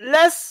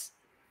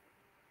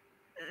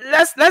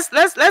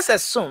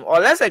assume or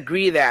let's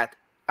agree that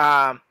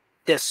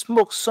there's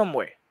smoke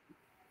somewhere,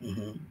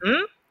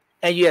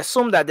 and you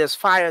assume that there's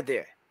fire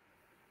there.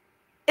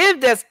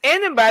 If there's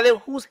anybody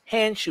whose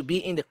hand should be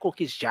in the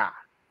cookies jar,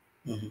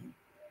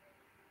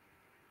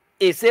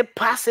 is it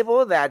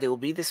possible that it will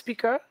be the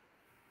speaker?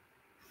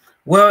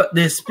 Well,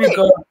 the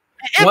speaker.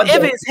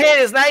 If his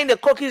hand is not in the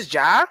cookies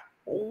jar,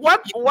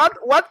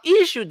 what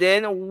issue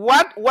then?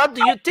 What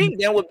do you think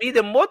then would be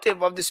the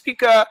motive of the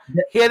speaker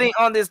hearing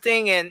on this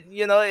thing? And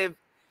you know, if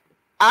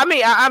I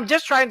mean, I'm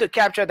just trying to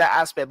capture that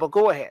aspect. But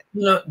go ahead.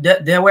 You know,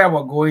 that's where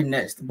we're going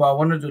next. But I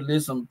wanted to lay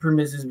some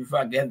premises before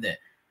I get there.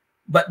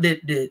 But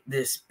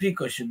the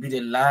speaker should be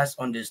the last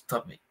on this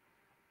topic,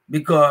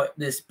 because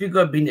the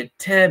speaker being the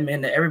third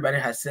man that everybody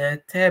has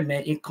said, third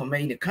man in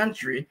command in the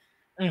country,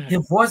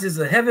 his voice is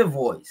a heavy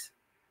voice.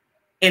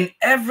 And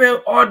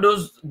all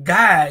those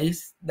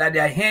guys that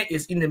their hand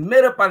is in the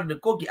middle part of the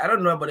cookie, I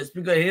don't know about the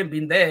speaker here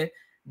being there,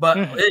 but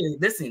hey,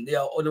 listen, they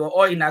were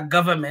all in our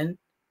government.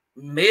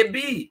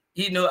 Maybe,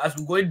 you know, as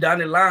we're going down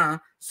the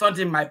line,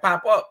 something might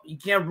pop up. You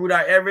can't rule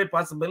out every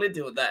possibility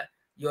of that.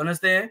 You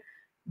understand?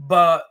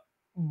 But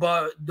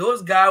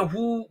those guys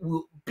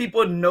who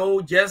people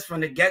know just from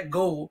the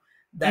get-go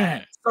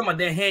that some of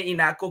them hand in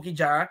that cookie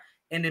jar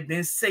and they've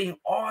been saying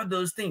all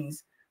those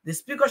things, the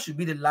speaker should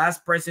be the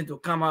last person to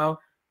come out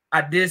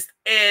at this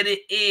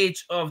early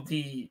age of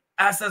the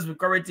assets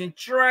recovery team,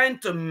 trying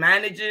to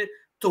manage it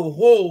to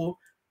hold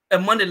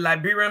among the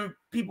Liberian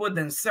people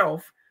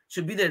themselves,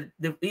 should be the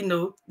you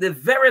know, the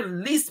very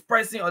least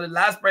person or the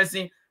last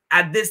person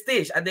at this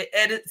stage, at the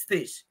edit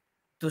stage,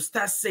 to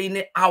start saying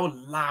it out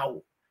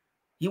loud.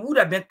 He would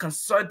have been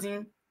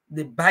consulting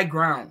the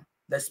background,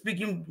 that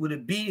speaking with the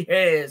big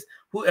heads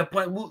who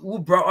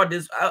brought all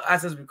this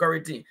assets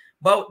recovery team.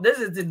 But this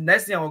is the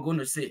next thing I'm going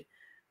to say.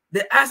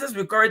 The assets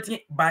recovery team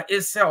by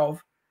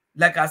itself,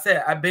 like I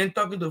said, I've been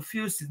talking to a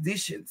few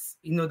seditionists,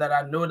 you know, that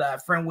I know that I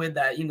friend with,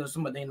 that, you know,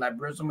 some of them like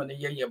bro, some of them,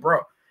 yeah, bro.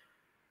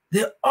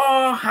 They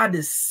all had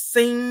the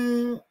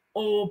same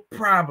old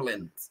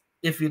problems.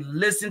 If you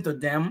listen to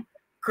them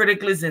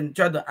critically and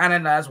try to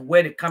analyze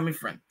where they're coming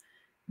from,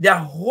 their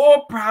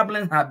whole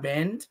problem have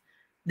been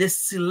the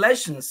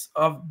selections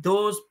of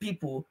those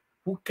people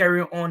who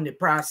carry on the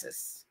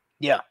process.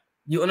 Yeah.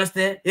 You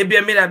understand? It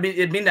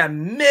been a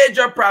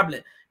major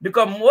problem,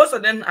 because most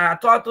of them are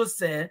taught to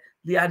say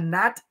they are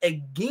not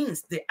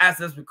against the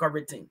assets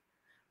recovery team,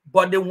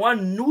 but they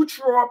want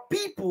neutral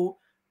people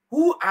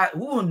who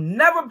will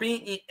never be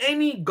in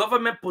any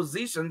government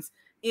positions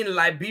in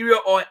Liberia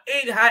or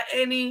had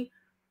any,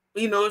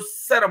 you know,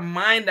 set of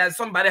mind that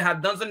somebody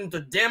had done something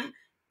to them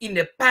in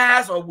the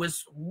past, or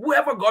with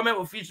whoever government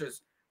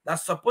officials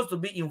that's supposed to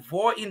be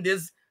involved in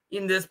this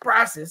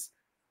process.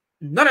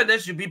 None of them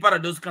should be part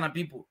of those kind of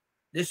people.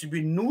 They should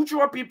be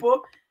neutral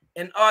people,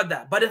 and all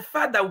that. But the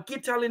fact that we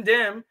keep telling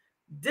them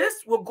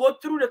this will go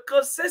through the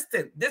court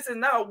system. This is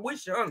not a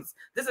witch hunt.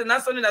 This is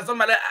not something that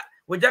somebody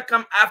will just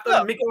come after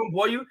and make it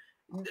for you.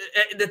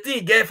 The thing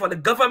you get for the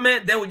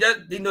government, then we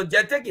just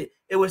just take it.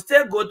 It will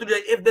still go through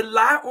if they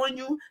lie on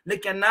you, they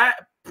cannot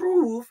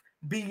prove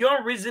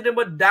beyond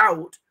reasonable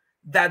doubt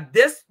that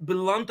this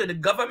belongs to the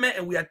government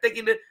and we are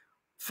taking it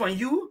from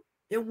you,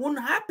 it won't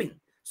happen.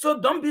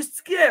 So don't be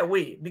scared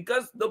away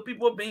because the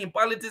people being in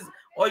politics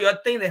or your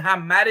thing they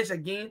have marriage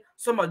against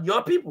some of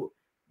your people.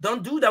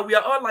 Don't do that. We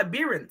are all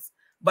Liberians.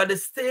 But the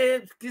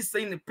same keep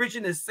saying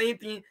preaching the same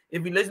thing.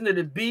 If you listen to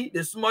the beat,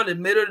 the small, the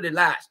middle, the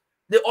last,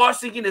 they're all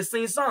singing the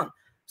same song.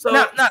 So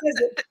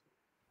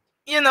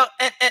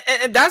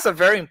and that's a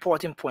very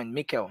important point,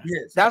 Mikel.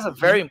 Yes, that's a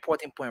very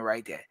important point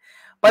right there.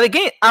 But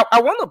again,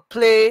 I want to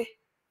play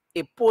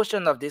a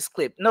portion of this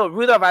clip. No,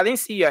 Rudolph, I didn't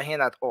see your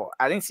hand at all.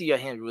 I didn't see your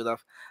hand,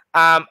 Rudolph.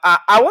 I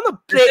want to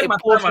play a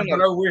portion.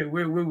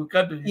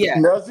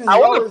 Nelson, I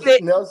want to play.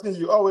 Nelson,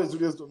 you always do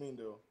this to me,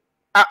 though.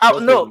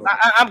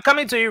 I'm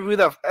coming to you,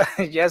 Rudolph,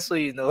 just so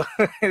you know.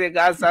 The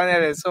guy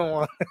sounded like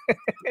someone.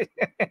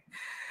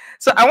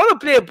 So I want to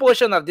play a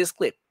portion of this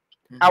clip.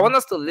 I want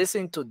us to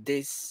listen to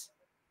this.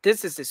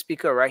 This is the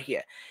speaker right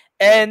here.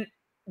 And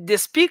the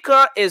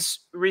speaker is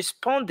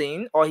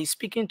responding, or he's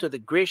speaking to the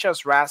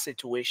Gracious Wrath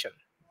situation.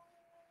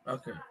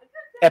 Okay.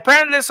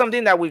 Apparently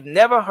something that we've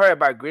never heard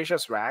about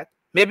Gracious Wrath.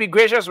 Maybe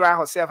Gracious Wrath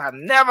herself have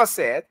never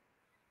said.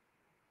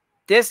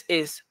 This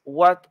is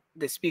what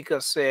the speaker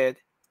said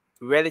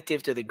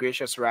relative to the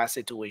Gracious Wrath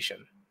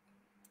situation.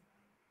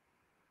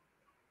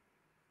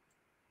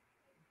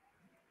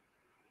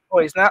 Oh,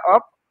 it's not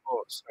up?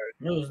 Oh, sorry.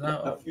 No, it's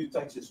not up. A few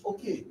taxes.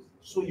 Okay.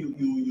 So you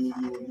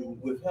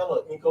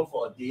withheld an income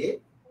for a day?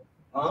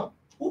 Huh?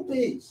 Who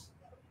pays?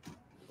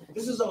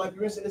 This is a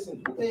Liberian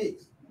citizen. Who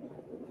pays?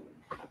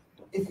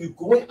 If you're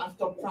going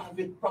after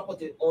private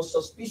property on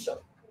suspicion,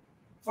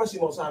 first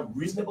you must have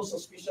reasonable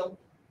suspicion.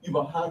 You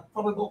must have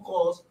probable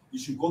cause. You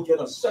should go get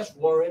a search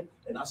warrant,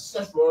 and that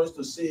search warrant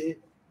to say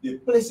the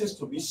places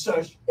to be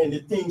searched and the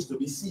things to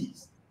be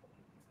seized.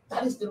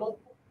 That is the law.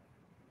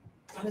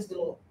 That is the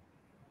law.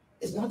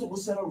 It's not to go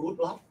set a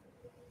roadblock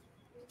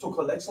to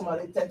collect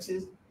somebody's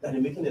taxes that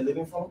they're making a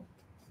living from.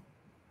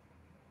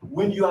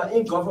 When you are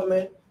in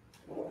government,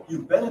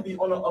 you better be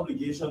on an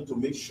obligation to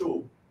make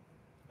sure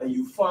that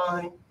you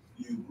find,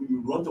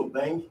 you run to a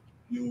bank,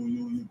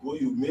 you go,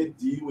 you make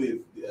deal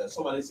with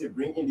somebody say,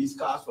 bring in these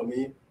cars for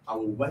me, I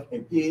will work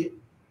and pay,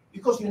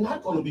 because you're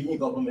not going to be in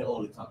government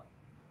all the time.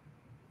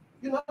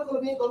 You're not going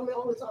to be in government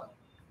all the time.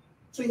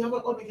 So you have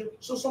an obligation.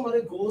 So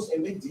somebody goes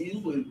and make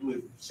deals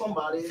with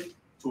somebody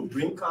to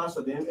bring cars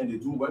for them and they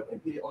do work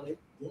and pay on it.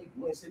 Then you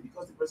go and say,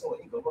 because the person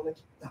was in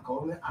government, the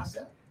government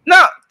asset.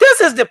 No,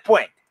 this is the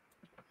point.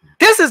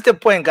 This is the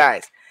point,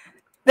 guys.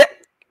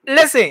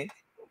 Listen,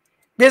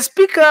 the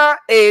speaker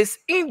is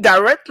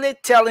indirectly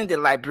telling the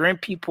Liberian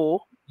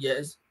people.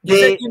 Yes.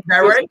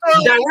 Directly.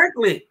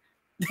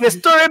 The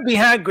story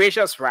behind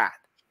Gracious Wrath.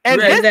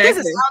 And this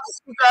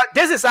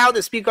is how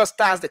the speaker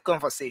starts the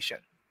conversation.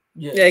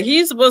 Yeah,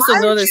 he's supposed to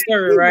know the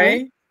story,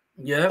 right?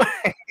 Yeah.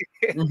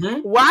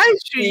 Why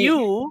should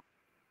you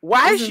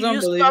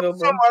stop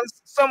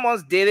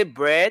someone's daily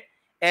bread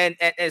and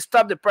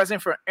stop the person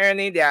from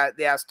earning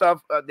their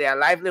stuff, their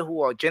livelihood,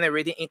 or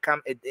generating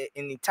income an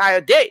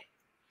entire day?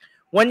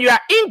 When you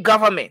are in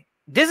government,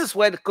 this is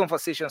where the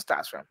conversation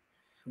starts from.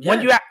 Yeah.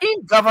 When you are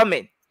in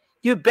government,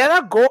 you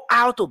better go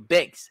out to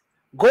banks,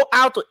 go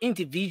out to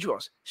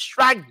individuals,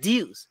 strike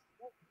deals.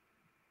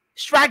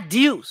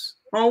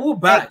 On who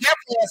back? Get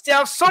for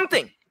yourself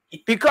something,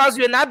 because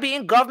you're not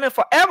being in government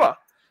forever.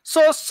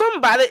 So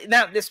somebody,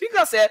 now the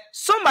speaker said,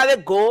 somebody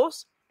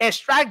goes and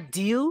strike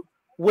deal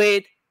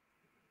with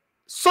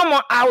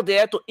someone out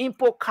there to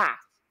import cars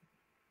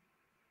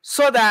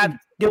so that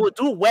they will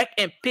do work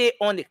and pay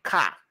on the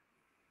car.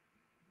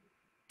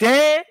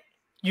 Then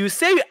you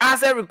say your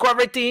asset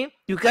recovery team,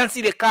 you can't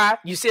see the car,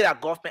 you say that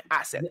government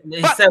asset.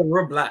 They said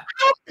we're black.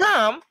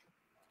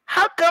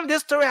 How come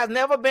this story has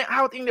never been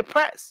out in the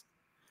press?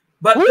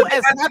 But who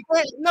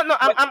exactly?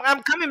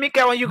 I'm coming,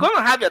 Mika. When you're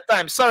gonna have your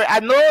time. Sorry, I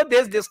know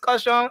this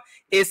discussion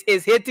is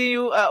hitting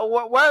you.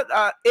 What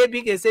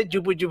AB can say,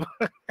 jubu. You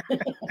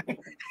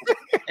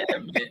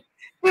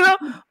know,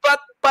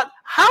 but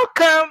how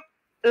come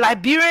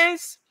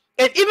Liberians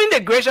and even the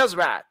Gracious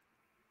Wrath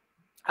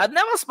have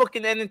never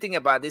spoken anything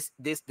about this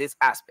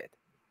aspect?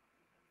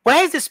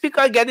 Where is the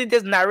speaker getting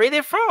this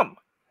narrated from?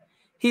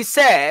 He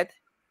said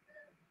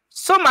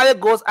somebody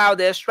goes out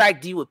there,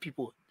 strike deal with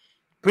people,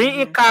 bring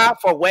in car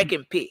for work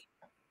and pay.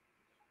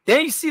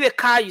 Then you see the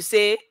car, you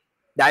say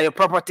that your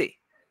property,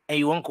 and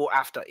you won't go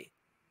after it.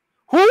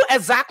 Who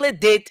exactly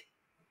did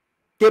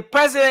the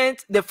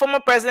former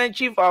president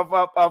chief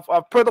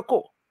of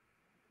protocol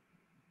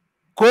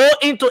go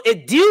into a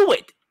deal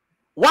with?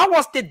 What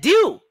was the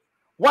deal?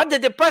 What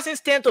did the person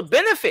stand to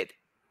benefit?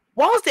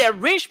 What was the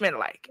arrangement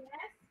like?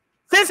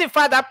 Since in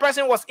fact that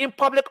person was in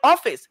public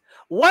office,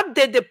 what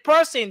did the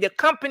person, the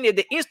company,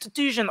 the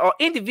institution, or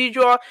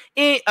individual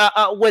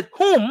with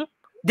whom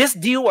this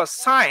deal was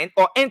signed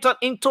or entered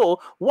into,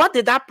 what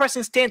did that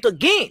person stand to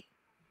gain?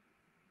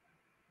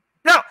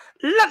 Now,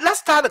 let's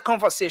start the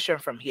conversation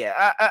from here.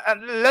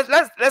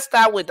 Let's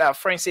start with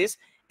Francis.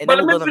 And but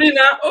then let me finish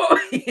now. Oh,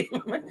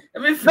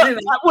 let me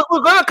finish.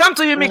 We're going to come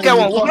to you, Mika.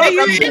 Let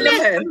me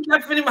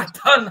finish my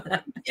turn.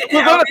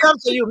 We're going to come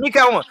to you,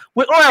 Mika.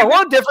 We're on a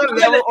whole different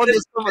level on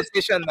this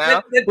conversation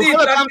now. We're going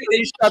to come to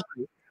you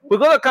shortly. We're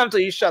going to come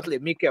to you shortly,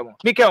 Mika.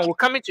 Mika, we're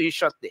coming to you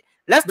shortly.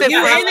 Let's take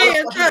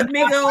Francis. And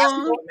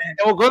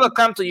we're going to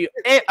come to you.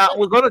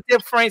 We're going to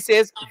take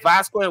Francis,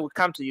 Vasco, and we'll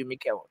come to you,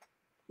 Mika.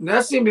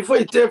 Nelson, before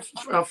you take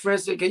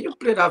Francis, can you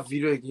play that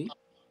video again?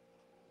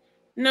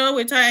 No,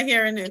 we're tired of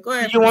hearing it. Go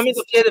ahead. You want me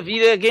to play the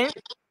video again?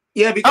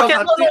 Yeah, because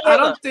okay, I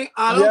don't think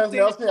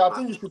Nelson, I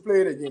think you should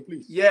play it again,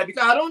 please. Yeah,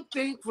 because I don't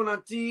think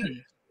Funanti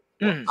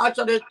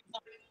actually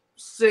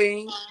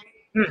saying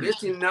this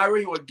scenario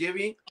you were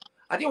giving.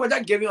 I think we're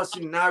just giving a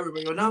scenario,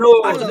 but you're not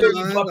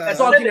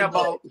talking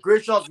about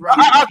gracious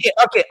wrath.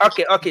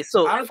 Okay.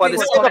 So for the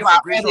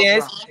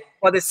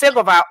sake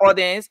of our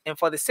audience, and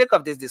for the sake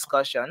of this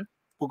discussion,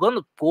 we're going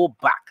to go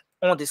back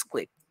on this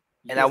clip.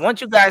 And I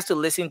want you guys to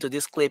listen to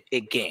this clip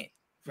again.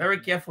 Very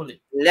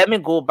carefully. Let me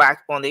go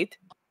back on it.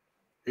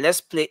 Let's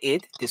play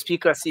it. The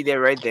speaker see there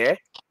right there.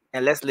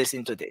 And let's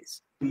listen to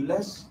this.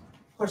 Less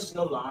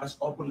personalized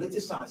or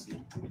politicized.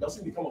 It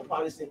doesn't become a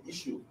partisan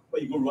issue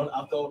where you go run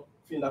after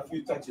filling a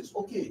few taxes.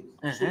 Okay,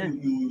 so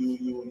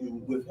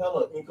you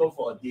withheld an income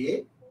for a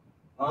day.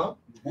 Huh?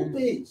 Who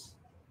pays?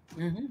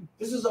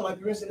 This is a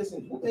Liberian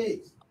citizen. Who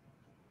pays?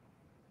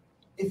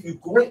 If you're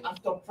going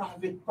after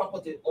private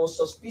property on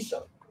suspicion,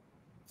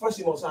 first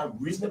you must have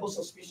reasonable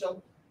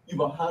suspicion. You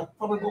must have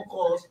probable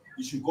cause.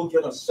 You should go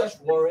get a search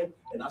warrant,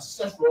 and that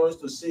search warrant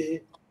to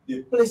say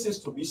the places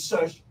to be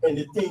searched and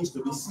the things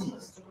to be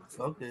seized.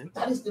 Okay.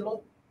 That is the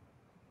law.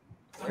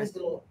 That is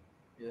the law.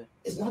 Yeah.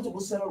 It's not to go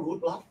set a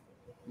roadblock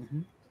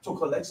to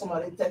collect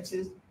somebody's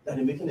taxes that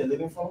they're making a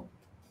living from.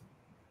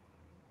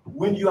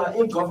 When you are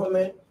in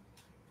government,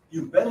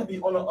 you better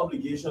be under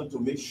obligation to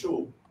make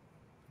sure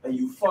that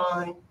you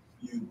find,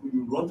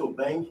 you run to a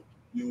bank,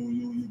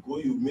 you go,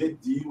 you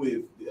make deal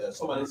with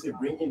somebody say,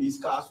 bring in these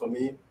cars for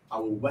me, I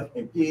will work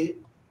and pay,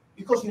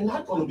 because you're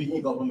not going to be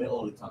in government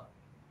all the time.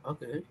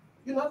 Okay.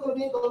 You're not going to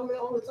be in government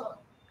all the time.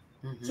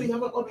 So you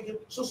have an obligation.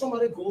 So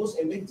somebody goes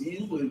and make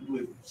deals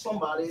with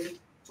somebody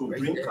to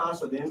bring cars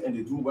for them, and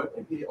they do work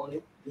and pay on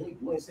it. Then you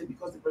go and say,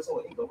 because the person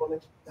was in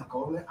government, the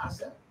government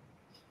asset.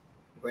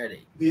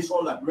 Ready. Based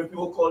on like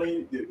people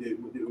calling the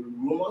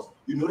rumors,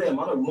 you know the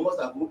amount of rumors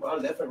that go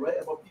around left and right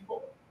about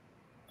people.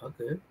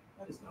 Okay.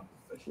 That is not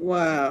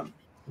professional.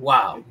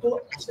 Wow.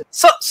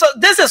 So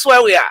this is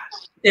where we are.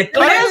 He's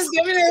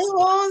giving his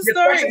whole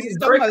story. He's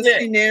talking about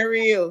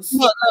scenarios.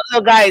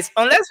 No, guys,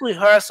 unless we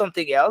heard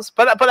something else,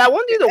 but I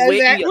want you to wait.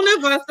 Exactly. One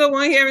of us still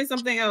want hearing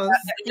something else.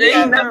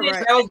 Nothing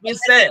else been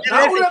said.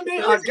 You're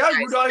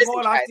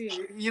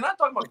not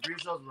talking about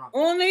gracious wrath.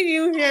 Only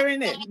you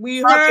hearing it.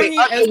 We heard him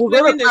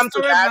explaining the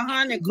story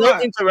behind the No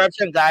car.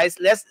 interruption, guys.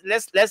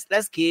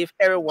 Let's give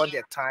everyone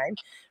their time.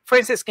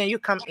 Francis, can you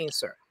come in,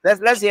 sir?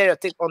 Let's hear your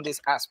take on this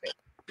aspect.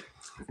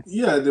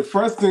 Yeah, the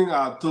first thing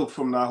I took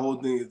from that whole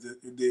thing is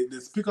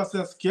the speaker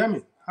says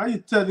scamming. How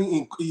you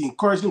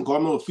encouraging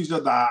government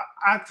officials that are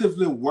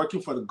actively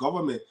working for the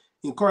government,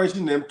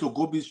 encouraging them to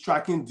go be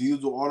striking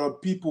deals with other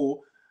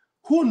people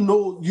who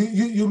know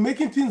you're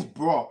making things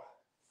broad.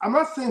 I'm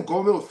not saying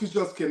government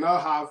officials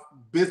cannot have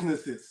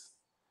businesses,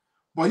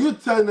 but you're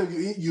telling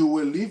them you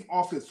will leave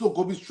office, so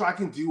go be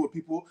striking deal with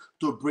people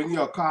to bring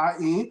your car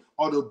in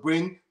or to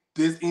bring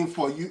this in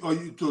for you, or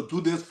you to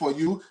do this for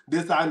you,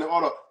 this and the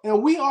other.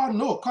 And we all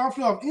know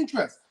conflict of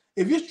interest.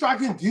 If you're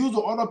striking deals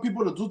with other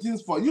people to do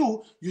things for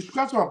you, you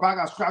scratch my back,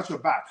 I scratch your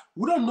back.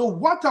 We don't know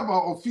what type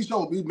of official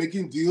will be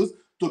making deals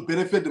to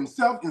benefit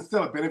themselves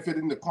instead of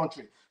benefiting the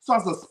country. So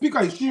as a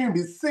speaker, you shouldn't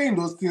be saying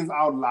those things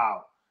out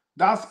loud.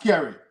 That's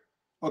scary.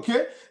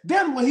 Okay?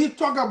 Then when he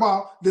talk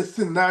about the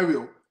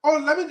scenario,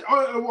 or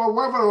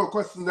whatever we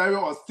call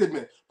scenario or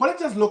statement, but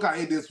let's just look at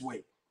it this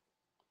way.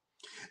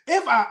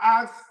 If I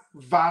ask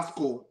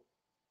Vasco,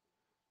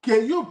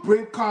 can you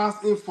bring cars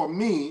in for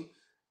me?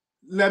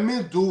 Let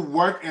me do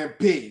work and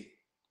pay.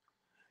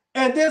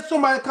 And then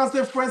somebody can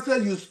say,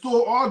 Francis, you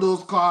stole all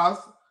those cars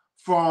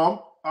from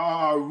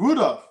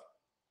Rudolph.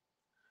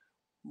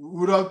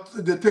 Rudolph,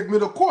 they take me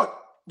to court.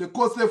 The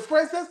court said,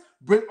 Francis,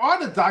 bring all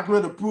the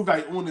documents to prove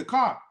that you own the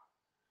car.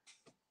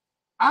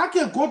 I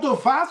can go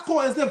to Vasco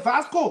and say,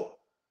 Vasco,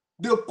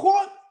 the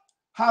court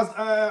has,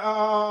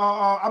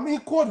 I'm in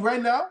court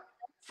right now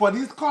for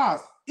these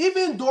cars.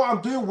 Even though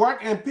I'm doing work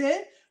and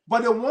pay,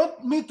 but they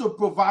want me to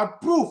provide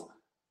proof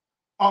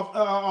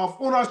of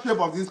ownership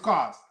of these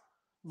cars.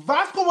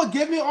 Vasco will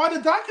give me all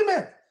the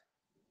documents.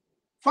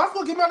 Vasco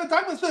will give me all the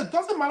documents. So it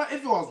doesn't matter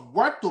if it was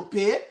work to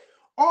pay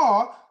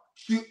or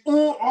she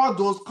owned all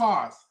those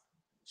cars.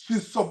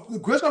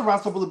 Gracious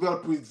Wrath supposed to be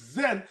able to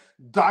present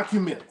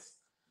documents.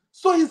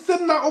 So he's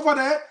sitting there over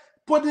there,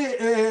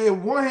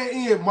 putting one hand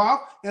in his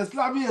mouth and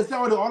slapping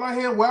himself with the other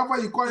hand, wherever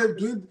you call it,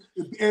 doing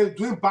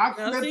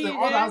backflips and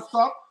all that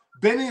stuff,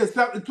 bending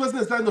himself, twisting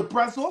himself in the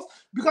pretzels,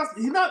 because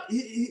he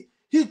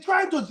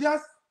trying to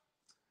just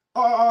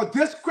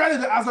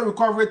discredit the asset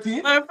recovery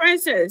team.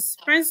 Francis,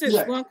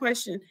 Yeah. one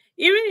question.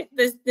 Even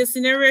the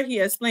scenario he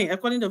explained,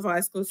 according to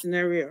Vasco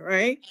scenario,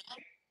 right?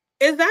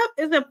 Is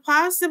it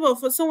possible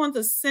for someone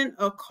to send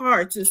a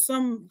card to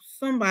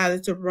somebody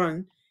to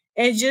run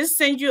and just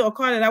send you a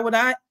card that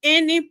without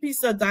any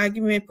piece of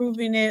document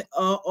proving it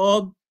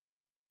or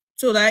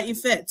to that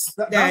effect?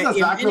 That's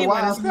exactly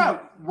what I said.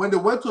 When they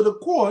went to the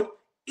court,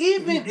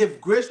 even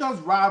if Gracious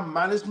Ride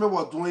Management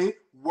was doing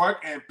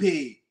work and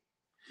pay,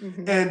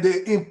 and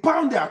they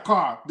impound their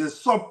car, the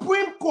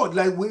Supreme Court,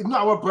 like we know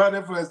our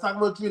brother from the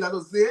Sacramento Tree, like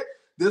to say,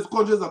 this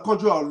country is a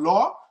country of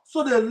law.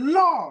 So the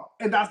law,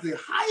 and that's the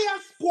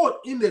highest court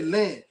in the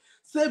land,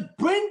 say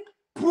bring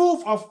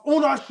proof of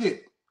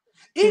ownership.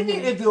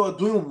 Even if they were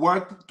doing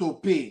work to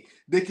pay,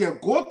 they can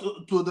go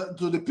to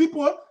the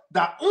people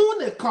that own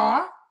the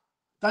car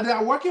that they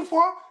are working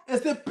for and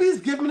say,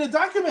 please give me the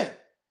document.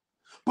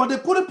 But they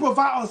couldn't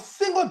provide a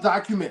single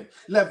document.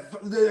 Like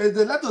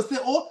they let us say,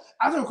 oh,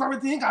 as a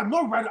requirement, he ain't got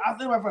no right to ask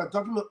anybody for a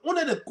document.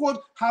 Only the court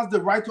has the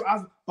right to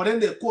ask. But then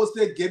the court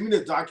said, give me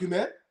the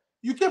document.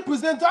 You can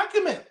present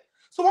document.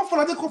 So what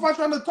Fanati Kofa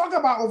trying to talk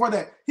about over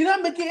there? He's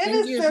not making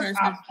any sense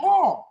at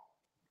all.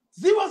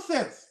 0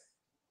 sense.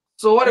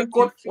 So what a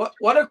court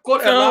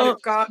allowed the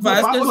car?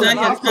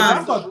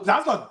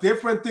 That's a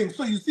different thing.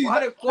 So you see,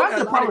 that's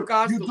the problem.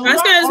 You do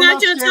not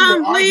understand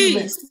the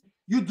argument.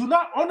 You do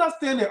not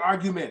understand the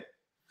argument.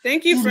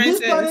 Thank you,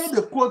 Francis. Initially,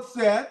 the court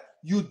said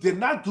you did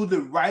not do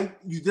the right,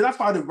 you did not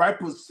follow the right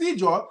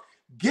procedure.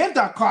 Give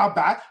that car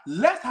back.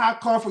 Let's have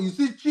comfort. You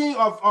see, chain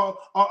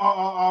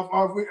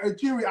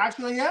chain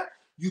reaction here.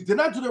 You did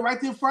not do the right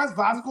thing first,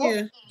 Vasco.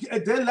 And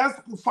then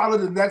let's follow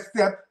the next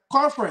step.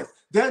 Conference.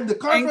 Then the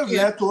conference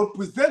led to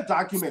present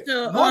document.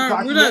 So, no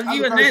document.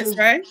 You next,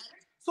 right?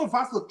 So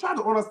Vasco, try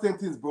to understand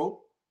things,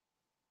 bro.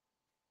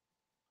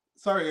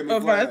 Sorry, Amy.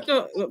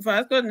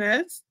 Vasco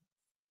next.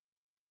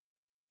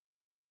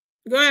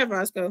 Go ahead,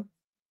 Vasco.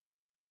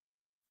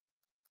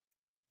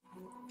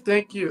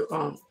 Thank you.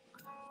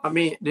 I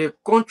mean, the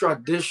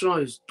contradiction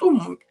is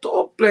too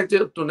plenty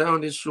tonight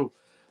on this show.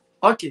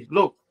 Okay,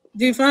 look.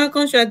 Define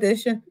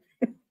contradiction.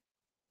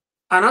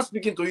 I'm not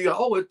speaking to you. I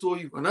always told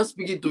you. I'm not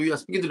speaking to you. I'm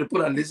speaking to the people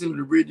that listen to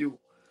the radio.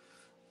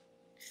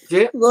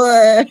 Okay? Go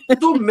ahead.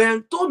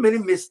 Too many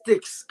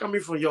mistakes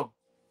coming from you.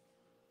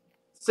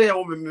 Say I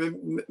want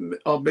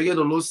to make it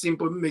a little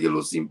simple. Make it a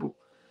little simple.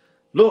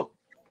 Look.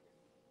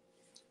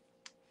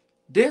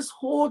 This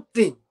whole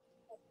thing,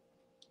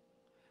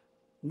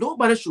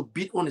 nobody should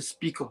beat on the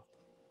speaker.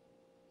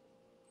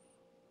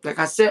 Like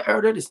I said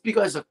earlier, the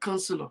speaker is a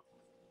counselor.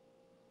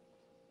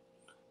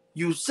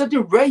 You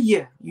sitting right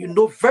here, you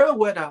know very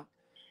well that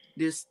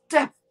the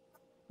step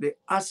the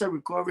asset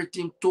recovery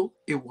team took,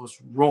 it was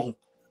wrong.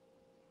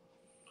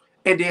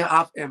 And they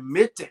have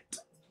admitted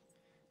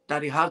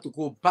that they have to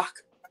go back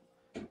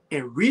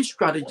and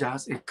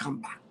re-strategize and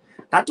come back.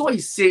 That's what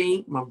he's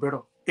saying, my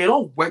brother. It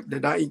don't work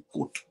that in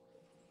court.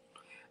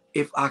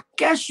 If I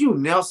catch you,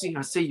 Nelson,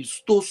 and say you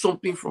stole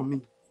something from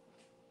me,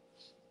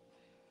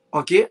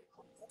 okay,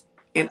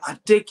 and I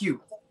take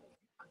you,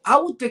 I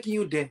will take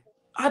you there.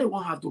 I don't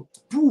want to have to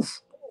prove.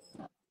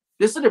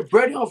 This is the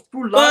burden of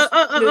proof.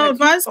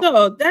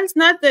 Vasco, that's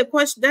not the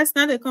question. That's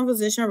not the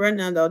conversation right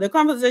now, though. The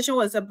conversation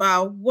was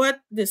about what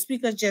the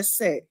speaker just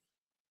said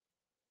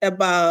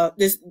about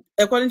this,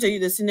 according to you,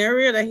 the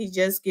scenario that he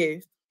just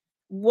gave.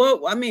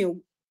 What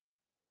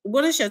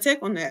is your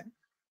take on that?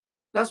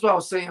 That's what I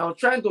was saying. I was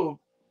trying to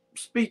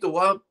speak to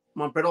what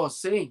my brother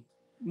was saying.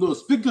 No,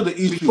 speak to the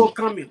issue. Before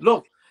coming,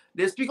 look,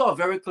 the speaker was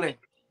very clear.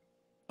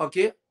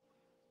 Okay,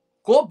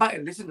 go back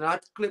and listen to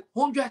that clip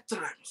 100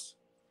 times.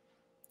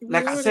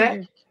 Like I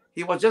said,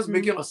 he was just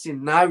making a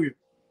scenario,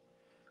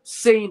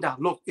 saying that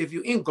look, if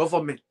you're in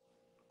government,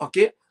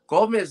 okay,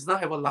 government is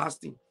not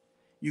everlasting.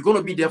 You're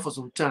gonna be there for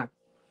some time.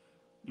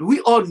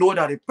 We all know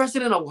that the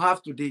president that we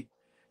have today,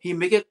 he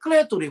make it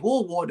clear to the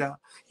whole world that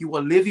he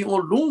was living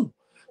on loan.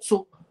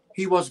 So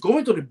he was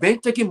going to the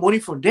bank taking money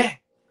from there.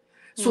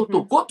 So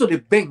to go to the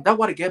bank, that's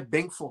what they get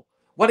bank for.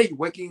 Whether you're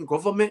working in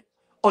government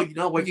or you're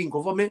not working in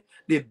government,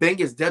 the bank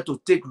is there to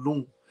take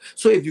loan.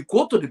 So if you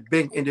go to the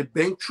bank and the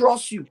bank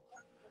trusts you,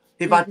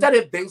 if I tell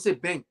the bank, say,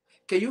 bank,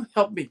 can you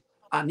help me?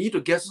 I need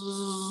to get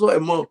so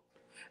amount.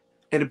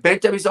 And the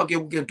bank tell me, okay,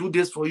 we can do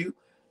this for you.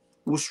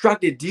 We'll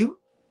strike the deal.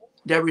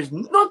 There is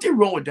nothing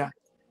wrong with that.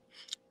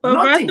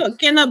 But Vasco,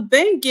 can a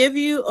bank give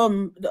you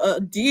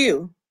a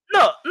deal?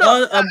 No,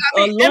 a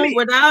loan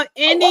without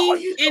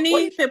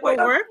any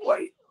paperwork?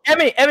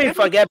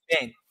 Forget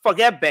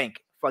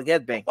bank.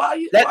 Forget bank.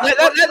 Let's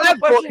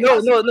go.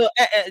 No.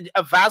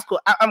 Vasco,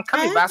 I'm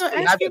coming. Vasco,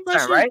 have your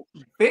turn, right?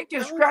 Bank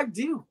can strike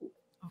deal.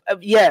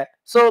 Yeah.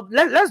 So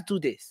let's do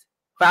this,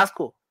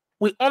 Vasco.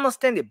 We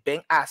understand the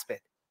bank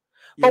aspect,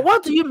 but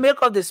what do you make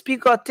of the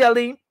speaker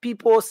telling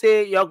people,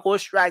 say, you're go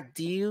strike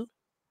deal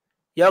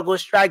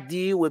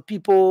with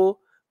people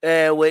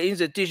with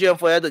institution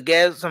for you to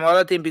get some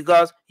other thing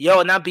because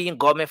you're not being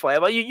government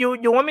forever.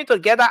 You want me to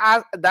get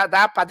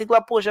that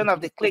particular portion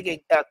of the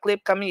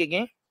clip coming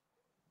again?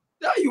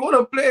 Yeah, you want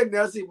to play it,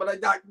 Nelson, but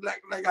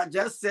like I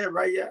just said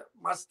right here,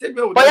 my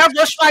statement. But you have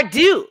to strike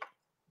deal.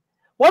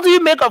 What do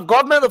you make of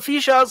government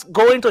officials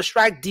going to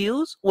strike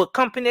deals with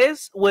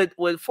companies, with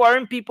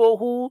foreign people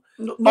who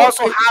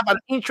also have an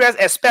interest,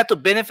 expect to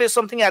benefit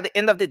something at the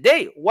end of the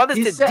day? What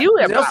is the deal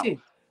about?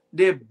 Nelson,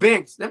 the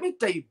banks, let me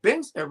tell you,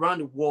 banks around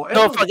the world.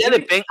 No, forget the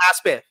bank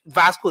aspect.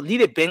 Vasco,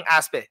 leave the bank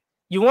aspect.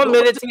 You want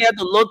military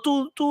to look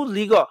too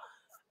legal.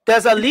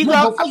 There's a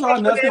legal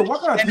component,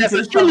 and there's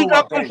a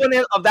illegal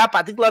component of that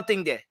particular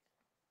thing there.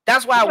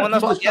 That's why I want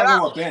us to get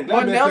out.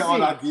 But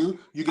Nelson,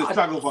 you can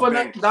struggle for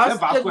bank. That's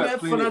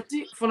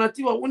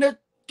when they're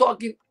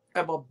talking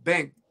about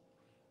bank.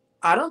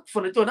 I'm not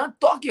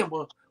talking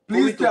about.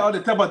 Please tell all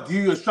the type of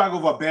deal you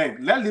struggle for bank.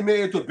 Let me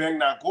make it to bank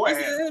now. Go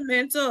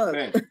ahead.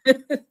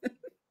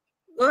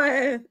 Go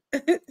ahead.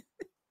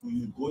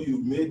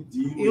 You made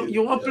deal.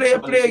 You want to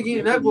play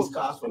again? Let's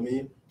go. For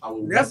me,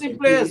 let's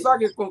play so I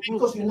can conclude.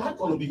 Because you're not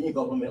going to be in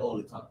government all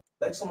the time.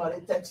 Like somebody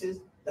in Texas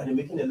that they're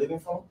making a living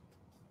from.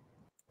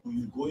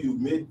 You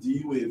made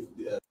deal with.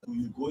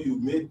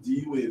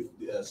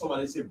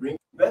 Somebody say bring.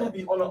 Better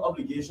be on an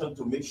obligation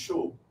to make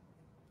sure,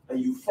 and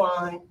you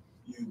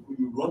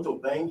run to a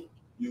bank.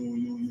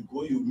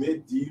 You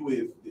made deal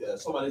with.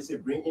 Somebody say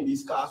bring in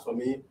these cars for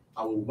me.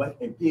 I will work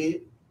and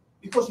pay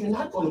because you're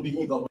not going to be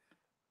in government.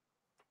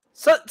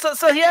 So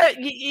here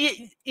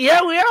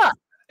we are.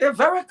 It's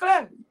very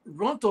clear.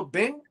 Run to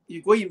bank,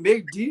 you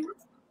make deal.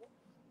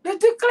 They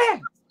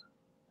declare.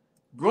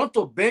 Run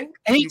to bank,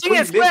 anything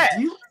is clear.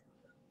 Deal.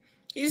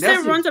 You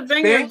said run to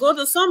bank and go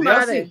to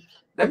somebody.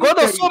 Go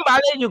to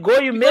somebody, you make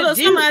deal. Go to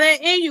somebody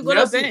and you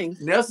go to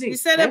bank. Nelson, you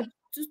said it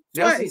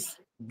twice.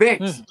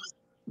 Banks,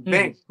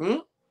 bank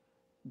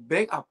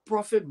are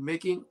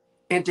profit-making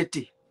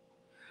entity.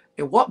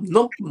 And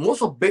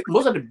most of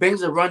the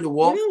banks around the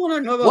world, you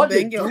want to know about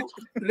bank,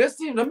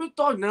 listen, let me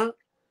talk now.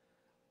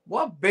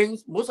 What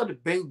most of the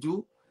banks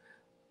do,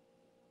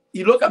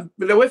 you look at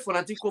the way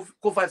Fanati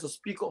Kofa is a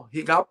speaker,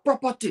 he got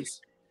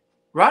properties,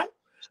 right?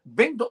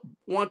 Bank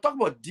when I talk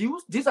about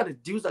deals, these are the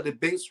deals that the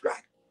banks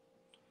strike.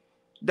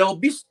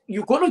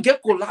 You're going to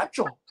get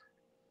collateral,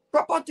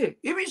 property.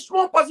 Even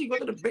small person, you go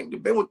to the bank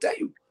will tell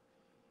you.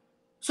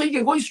 So you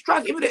can go and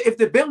strike, even if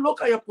the bank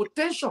look at your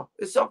potential,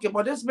 they say, okay,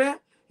 but this man,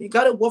 he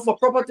got to work for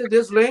property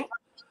this land.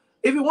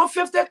 If you want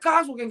 50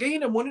 cars, we can get you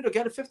the money to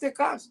get the 50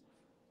 cars.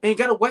 And you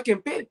got to work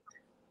and pay.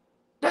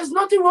 There's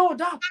nothing wrong with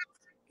that.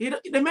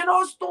 The man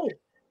all stole.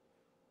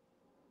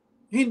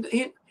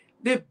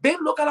 The bank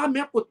look at that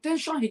man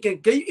potential, he can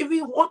get you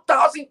even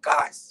 1,000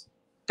 cars.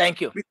 Thank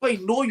you. Because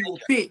he know you will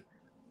pay.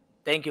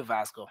 Thank you,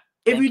 Vasco.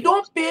 If you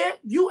don't pay,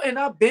 you and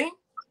that bank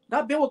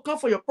will come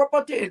for your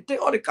property and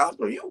take all the cars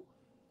from you.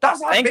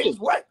 That's how banks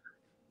work.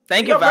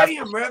 Thank you, Vasco.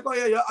 In America,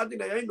 I think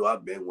that you know how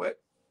banks work.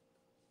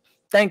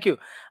 Thank you.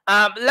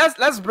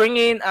 Let's bring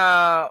in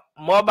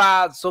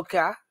Mobile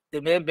Zoka. They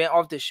may have been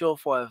off the show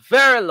for a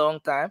very long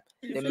time.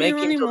 They make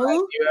it to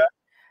Liberia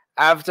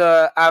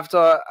after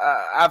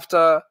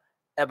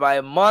about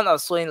a month or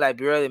so in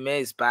Liberia. The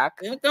man is back.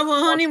 Come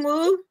on,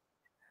 honeymoon.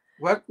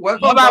 Welcome to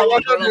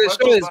the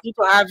show. It's good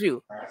to have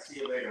you.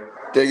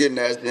 Thank you,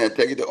 Nasty, and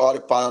thank you to all the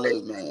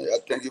panelists, man.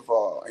 Thank you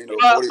for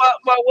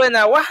But wait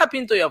now, what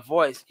happened to your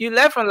voice? You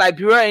left from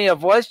Liberia and your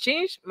voice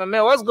changed, my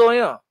man. What's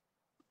going on?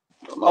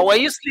 Or were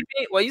you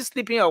sleeping? Were you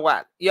sleeping or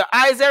what? Your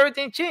eyes,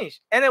 everything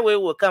changed. Anyway,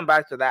 we'll come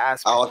back to that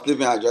aspect. I was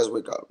sleeping. I just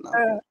wake up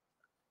now.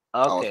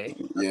 Okay.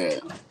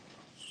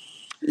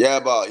 Yeah,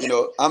 but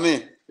I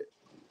mean,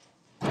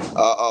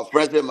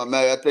 friends, my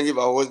man. Thank you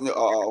for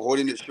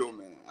holding the show,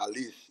 man. At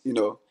least,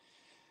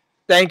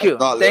 Thank you.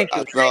 Thank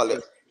you.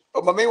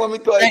 Oh, my man, want me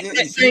to talk again?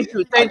 Thank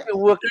you.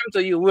 We'll come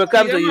to you.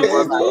 Welcome to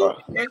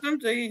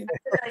you.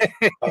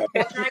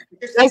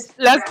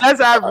 Let's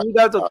have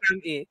Rita to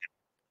come in.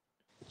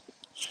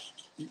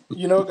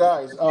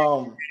 Guys,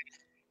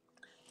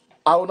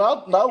 I would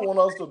not want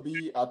us to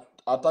be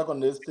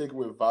antagonistic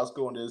with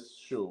Vasco on this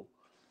show.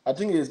 I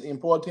think it's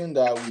important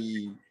that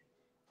we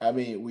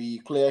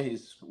clear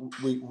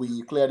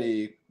we clear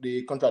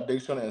the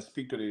contradiction and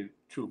speak to the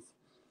truth.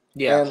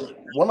 Yeah. And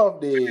one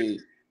of the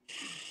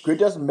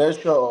greatest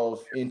measure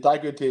of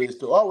integrity is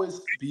to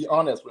always be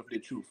honest with the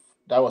truth.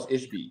 That was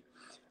HB.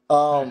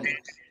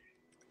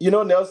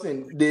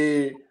 Nelson,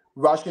 the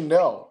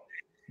rationale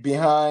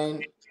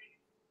behind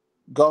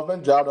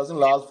government job doesn't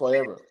last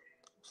forever.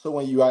 So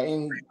when you are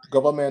in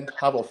government,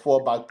 have a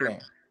fallback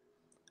plan.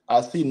 I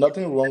see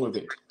nothing wrong with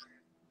it.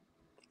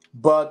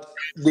 But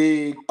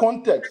the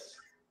context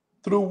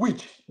through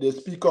which the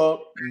speaker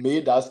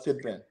made that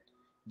statement,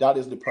 that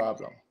is the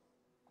problem.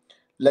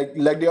 Like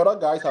the other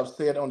guys have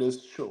said on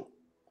this show,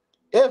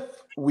 if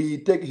we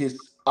take his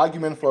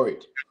argument for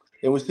it,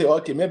 and we say,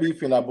 okay, maybe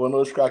Fina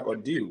Bono struck a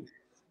deal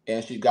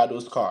and she got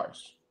those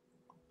cars,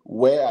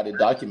 where are the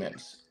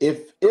documents?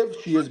 If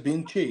she is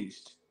being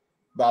chased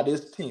by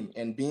this team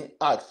and being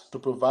asked to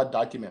provide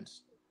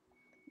documents,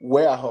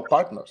 where are her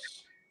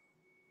partners?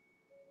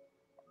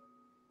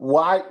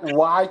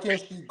 Why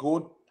can't she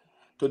go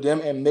to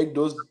them and make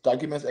those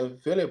documents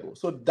available?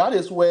 So that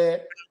is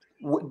where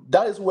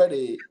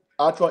the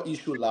actual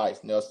issue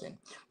lies, Nelson.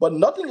 But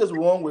nothing is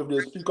wrong with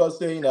the speaker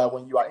saying that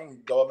when you are in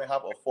government,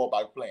 have a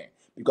fallback plan,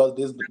 because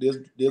this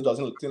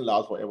doesn't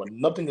last forever.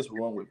 Nothing is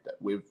wrong with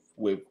that. With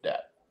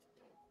that.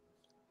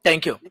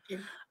 Thank you.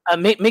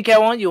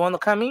 Mikael, you want to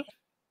come in?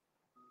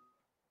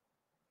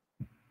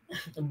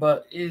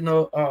 But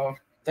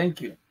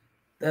thank you.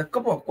 There are a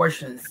couple of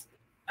questions,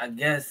 I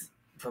guess,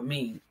 for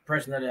me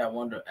personally, I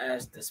want to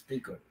ask the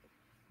speaker.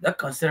 That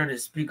consider the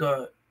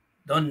speaker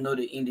don't know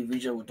the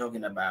individual we're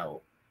talking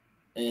about,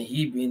 and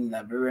he being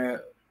Liberian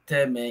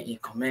third man in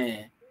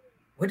command.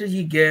 Where did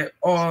he get,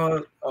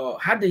 or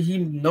how did he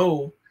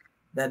know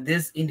that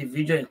this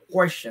individual in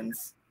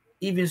questions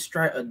even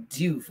strike a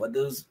deal for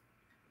those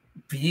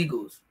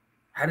vehicles?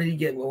 How did he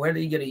get? Where did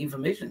he get the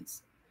information?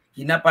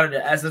 He's not part of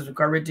the assets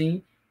recovery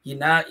team. He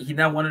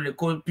not one of the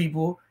code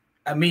people.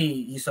 I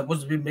mean, he's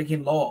supposed to be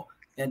making law,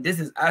 and this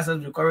is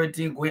assets recovery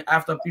team going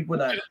after people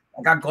that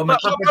got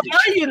government property.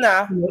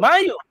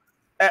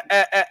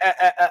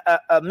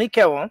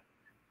 Mikael,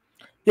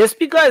 the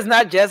speaker is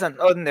not just an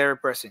ordinary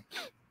person.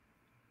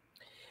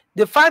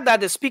 The fact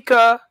that the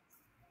speaker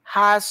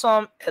has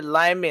some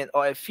alignment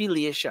or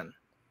affiliation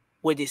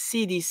with the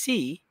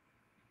CDC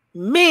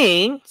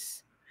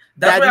means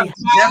that's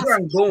where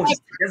I'm going.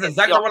 That's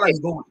exactly where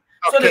I'm going.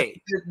 So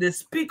the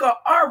speaker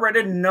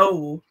already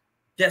know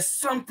there's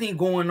something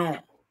going on.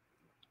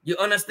 You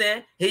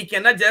understand? He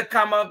cannot just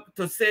come up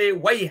to say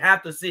what he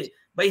have to say,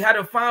 but he had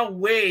to find a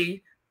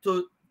way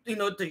to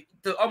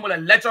to almost like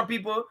lecture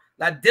people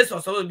like this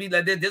was supposed to be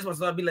like this, this was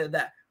supposed to be like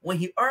that. When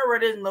he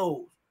already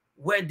knows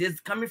where this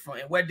coming from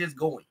and where this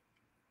going,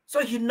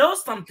 so he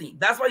knows something.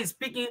 That's why he's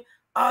speaking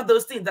all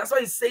those things. That's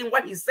why he's saying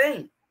what he's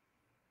saying.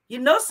 He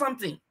knows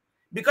something.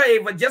 Because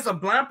if it's just a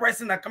blind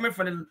person that coming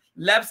from the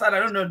left side, I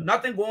don't know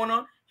nothing going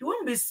on, he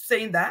wouldn't be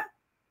saying that.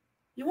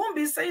 He won't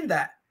be saying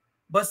that.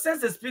 But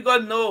since the speaker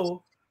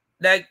know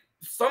that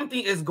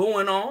something is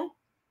going on,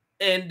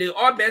 and they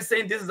all been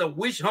saying this is a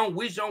witch hunt,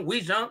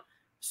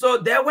 so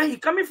that where he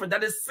coming from,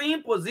 that the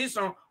same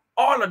position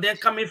all of them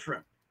coming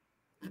from,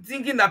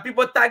 thinking that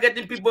people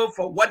targeting people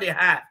for what they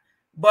have.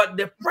 But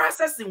the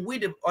process in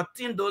which they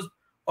obtain those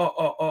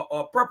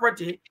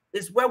property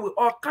is where we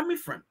all coming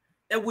from.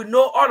 And we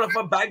know all of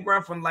our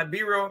background from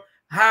Liberia,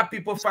 how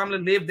people family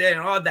live there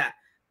and all that.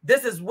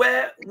 This is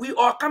where we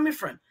are coming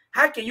from.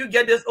 How can you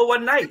get this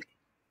overnight?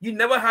 You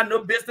never had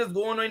no business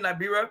going on in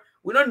Liberia.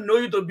 We don't know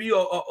you to be,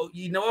 or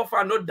you never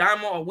found no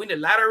diamond or win the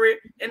lottery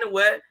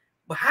anywhere.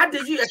 But how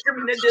did you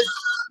accumulate this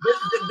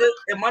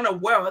amount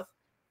of wealth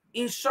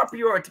in short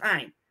period of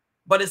time?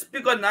 But the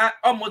speaker now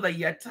almost like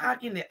you're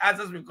attacking the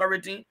assets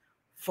recovery team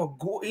for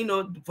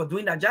for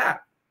doing that job.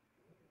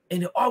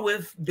 And they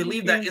always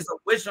believe that it's a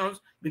questions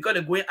because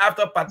they're going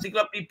after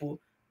particular people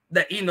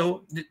that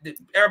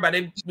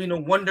everybody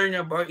wondering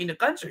about in the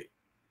country.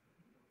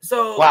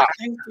 So wow.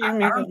 I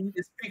don't think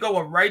the speaker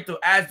was right to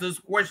ask those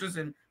questions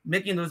and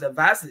making those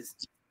advances.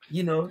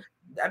 I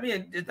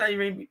mean, it's not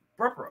even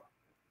proper.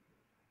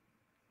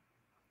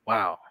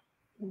 Wow.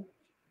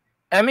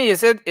 I mean,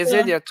 is it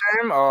your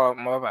term or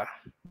Mova?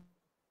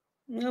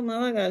 No,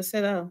 Mova gotta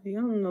sit out. You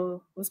don't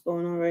know what's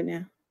going on right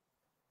now.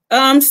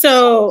 I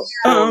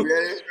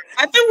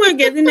think we're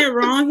getting it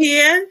wrong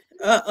here.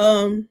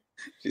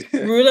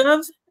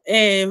 Rudolph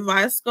and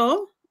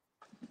Vasco.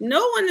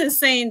 No one is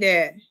saying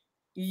that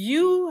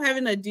you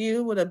having a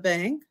deal with a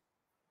bank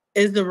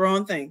is the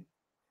wrong thing.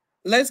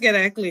 Let's get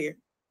that clear.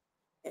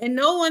 And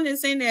no one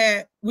is saying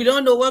that we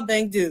don't know what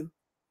bank do.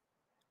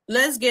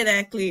 Let's get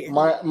that clear.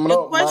 My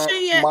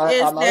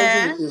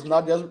analysis is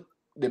not just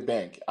the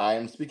bank. I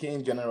am speaking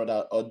in general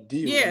that a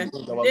deal. Yeah,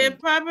 the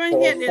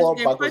problem here is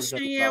the question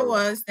here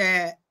was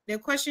that the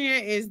question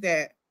here is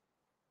that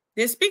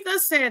the speaker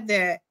said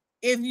that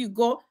if you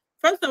go,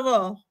 first of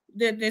all,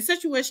 the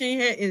situation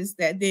here is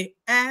that they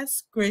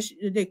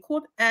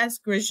could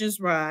ask Gracious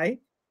Ride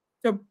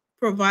to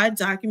provide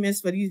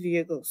documents for these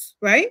vehicles,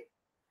 right?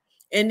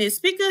 And the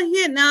speaker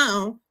here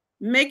now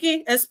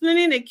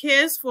explaining the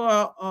case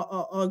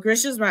for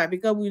Gracious Ride,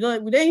 because we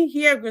didn't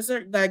hear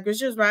that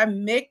Gracious Ride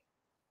make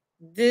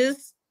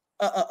this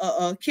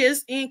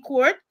case in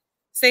court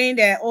saying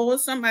that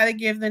somebody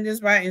gave them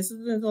this right and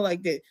something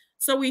like that.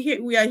 So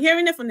we are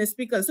hearing it from the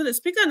speaker. So the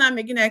speaker not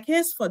making that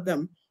case for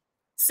them,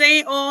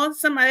 saying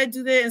somebody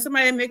do that and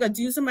somebody make a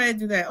deal, somebody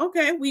do that.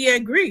 Okay, we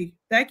agree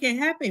that can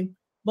happen,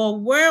 but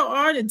where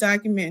are the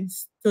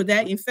documents to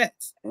that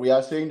effect? We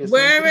are saying the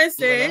where is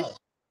it?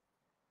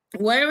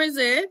 Where is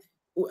it?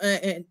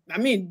 I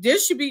mean, you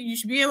should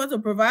be able to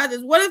provide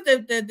this. What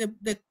if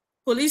the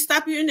police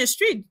stop you in the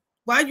street?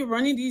 Why are you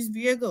running these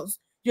vehicles?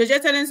 You're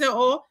just telling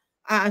them,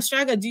 I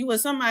strike a deal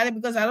with somebody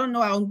because I don't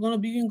know I'm going to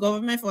be in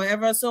government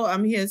forever, so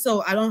I'm here.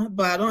 So I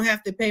don't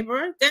have the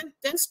paper.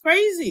 That's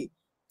crazy.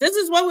 This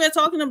is what we're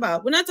talking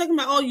about. We're not talking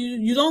about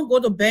you don't go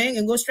to bank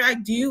and go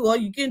strike deal, or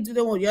you can't do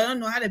that. You don't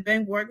know how the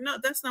bank work. No,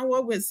 that's not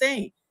what we're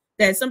saying.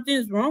 that something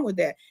is wrong with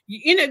that.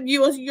 You're in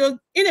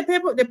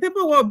the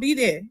paper will be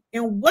there.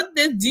 And what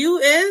the due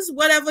is,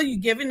 whatever you're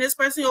giving this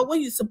person or what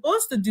you're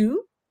supposed to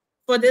do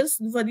for these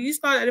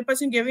cars that the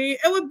person giving you,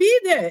 it will be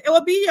there. It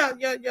will be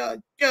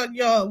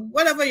your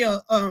whatever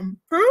your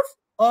proof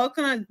or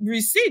kind of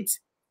receipt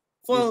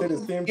for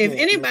if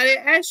anybody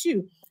asks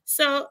you.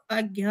 So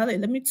I got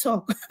it. Let me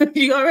talk.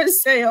 You already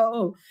say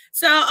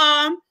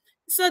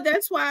so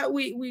that's why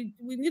we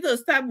need to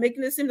stop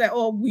making it seem like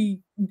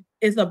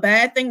it's a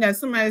bad thing that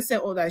somebody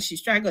said that she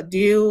strike a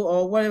deal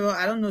or whatever.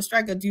 I don't know,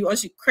 strike a deal or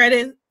she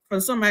credit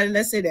from somebody.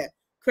 Let's say that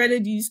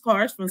credit these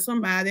cars from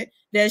somebody.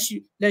 There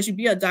should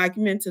be a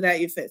document to that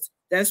effect.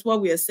 That's what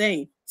we are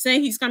saying.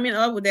 Saying he's coming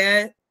up with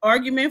that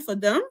argument for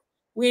them.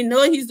 We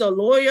know he's a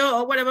lawyer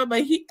or whatever,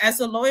 but he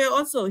as a lawyer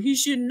also he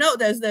should know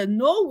there's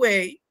no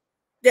way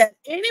that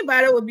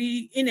anybody would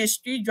be in the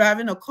street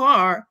driving a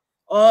car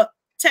or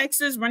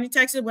running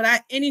taxes without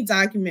any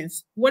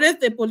documents. What if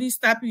the police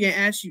stop you and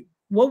ask you?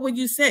 What would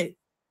you say?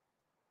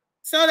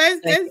 So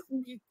that's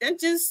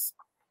just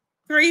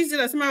crazy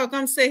that somebody will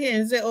come sit here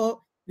and say,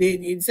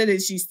 they said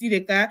that she steal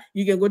the car.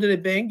 You can go to the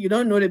bank. You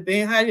don't know the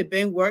bank, how the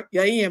bank work.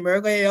 You're in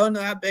America. You don't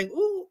know how bank.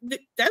 Ooh,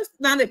 that's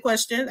not a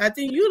question. I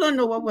think you don't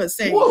know what we're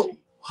saying. Whoa.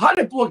 How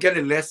do people get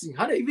a lesson?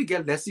 How do you even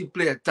get a lesson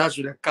play attached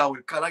to the car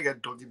with car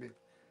get document?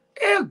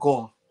 Hey,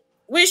 God.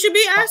 We should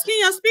be asking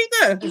your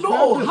speaker.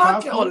 No,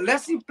 how can a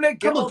lesson play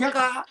get on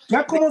car?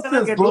 Get common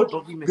sense, bro.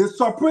 The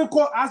Supreme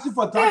Court asked you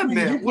for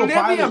documents. Who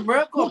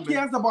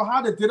cares about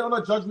how they did it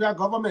under George Weah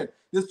government?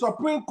 The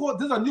Supreme Court,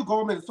 this is a new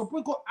government. The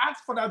Supreme Court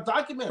asked for that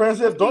document.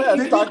 President, don't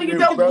attack me. You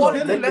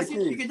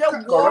can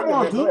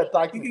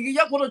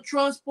just go to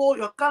transport.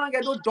 Your car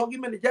get no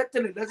document. You just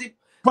tell it.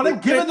 But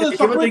then give it to the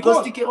Supreme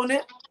Court.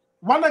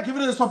 Why not give it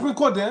to the Supreme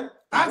Court then?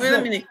 Wait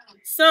a minute.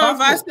 So,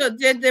 Vasco,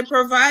 did they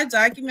provide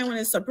document when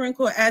the Supreme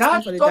Court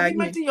asked for the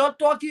document? You're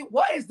talking.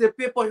 What is the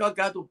paper you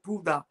got to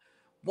prove that?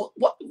 What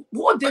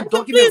the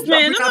document? Please,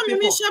 man, don't make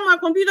me shut my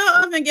computer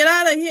off and get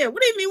out of here.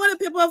 What do you mean? What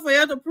the paper for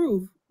you to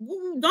prove?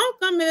 Don't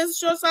come in this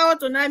show sour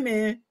tonight,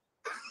 man.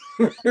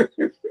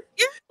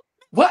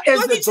 What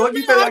is the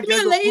document I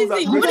get to prove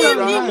that? What do you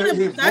mean? What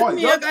the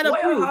document you got to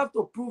prove? Why have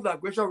to prove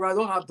that Gretchen Wright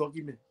don't have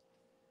document?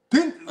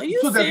 Are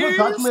you serious?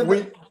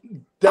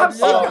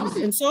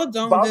 I'm so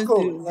done with this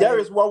dude. There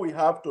is what we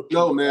have to.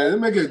 Yo, man,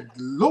 make it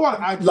lower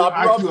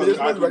IQ.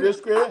 Business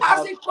registry.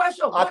 Ask the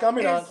question. I come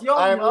in.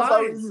 I am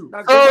answering you.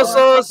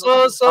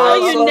 So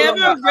you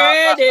never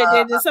read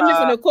it? There's something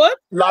from the court.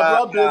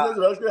 Labrador Business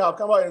Registry have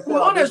come out and said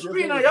on the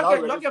screen.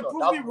 You can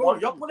prove me wrong.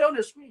 You put it on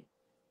the screen.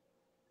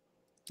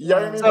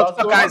 So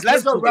guys,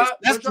 let's do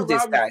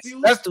this, guys.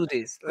 Let's do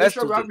this.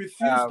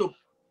 Refuse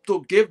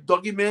to give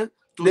document.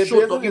 The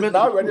business is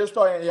not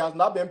registered and he has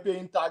not been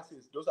paying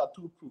taxes. Those are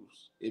two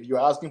proofs. If you're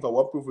asking for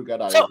what proof we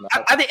got, so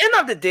at the end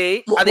of the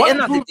day,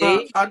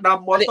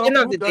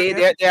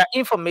 there are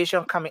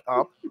information coming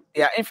up.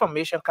 There are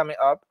information coming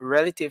up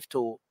relative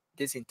to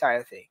this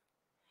entire thing.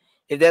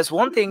 If there's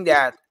one thing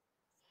that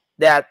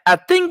I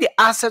think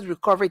the asset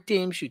recovery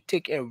team should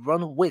take and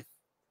run with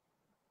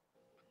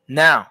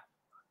now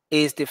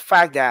is the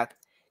fact that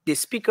the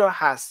speaker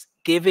has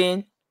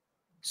given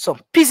some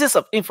pieces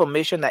of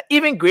information that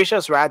even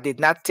Gracious Wright did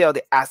not tell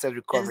the asset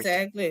recovery.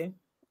 Exactly.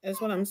 That's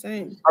what I'm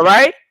saying. All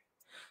right.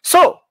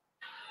 So,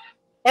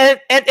 and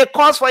it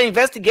calls for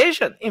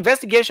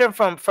investigation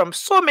from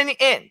so many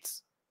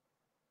ends.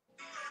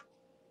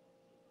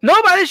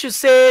 Nobody should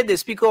say the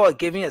speaker was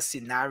giving a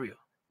scenario.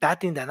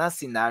 That thing, they're not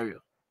scenario.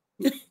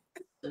 They're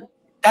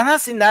not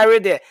scenario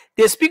there.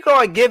 The speaker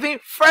was giving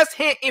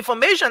first-hand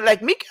information.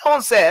 Like Mickey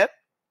said,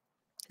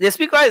 the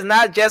speaker is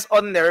not just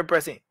ordinary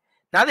person.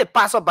 Now they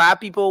pass by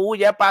people who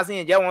just passing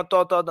and just want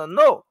to talk.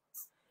 No,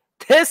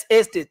 this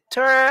is the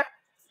third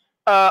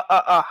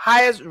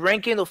highest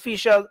ranking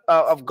official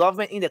of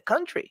government in the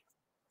country.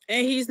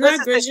 And he's not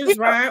Gracious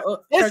Wright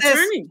This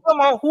is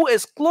someone who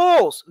is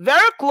close,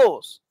 very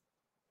close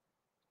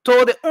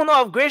to the owner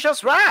of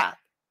Gracious Wright.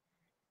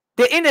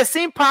 They're in the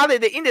same party,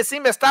 they're in the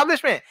same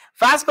establishment.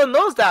 Vasco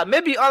knows that.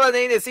 Maybe all of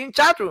them in the same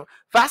chat room.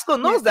 Vasco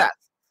knows that.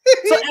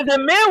 So if the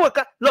man will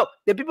come, look,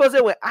 the people say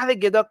when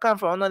alligator come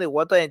from under the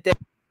water and take.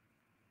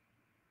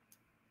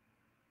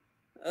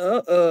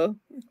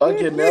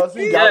 Okay,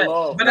 Nelson got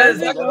long. But that's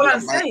exactly what I'm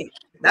saying.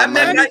 That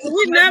man,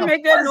 we not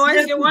make that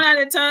noise one at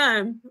a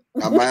time.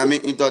 Miami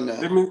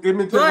internet. Go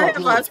ahead,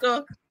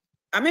 Vasco.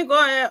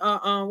 Go ahead.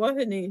 What's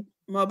his name?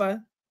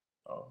 Mobile.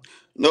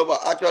 No,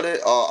 but actually,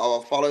 I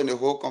was following the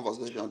whole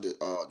conversation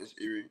this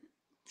evening.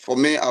 For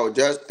me, I would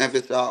just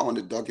emphasize on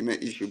the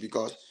document issue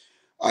because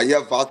I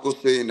hear Vasco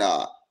saying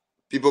that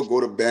people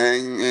go to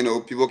bank,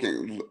 people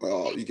can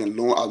you can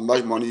loan as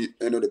much money,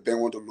 the bank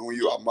want to loan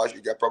you, how much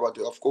you get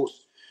property, of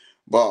course.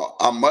 But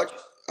how much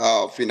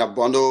Fina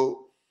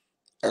Bundle,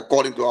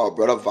 according to our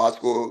brother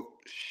Vasco,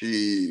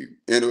 she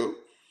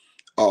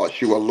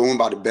she was loaned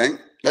by the bank.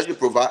 That she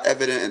provide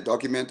evidence and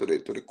document to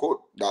the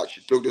court that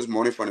she took this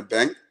money from the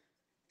bank,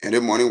 and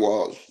the money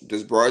was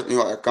disbursed in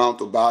her account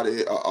to buy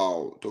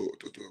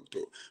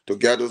to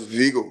get those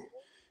vehicle.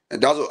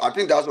 And I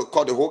think that's what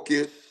caught the whole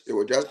case. It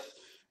was just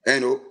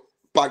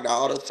park the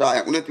other side.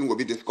 And only thing we'll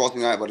be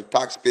discussing about the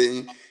tax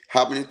paying,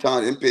 how many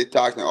times they pay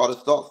tax and other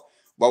stuff.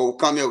 But we'll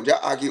come here, we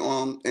just argue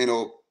on,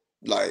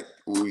 like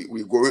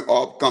we going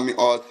up, coming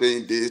up,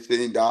 saying this,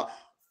 saying that.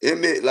 It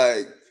may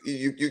like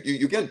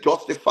you can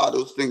justify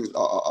those things,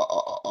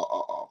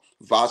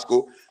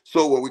 Vasco.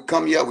 So when we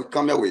come here with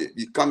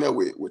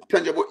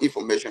tangible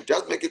information.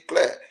 Just make it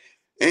clear.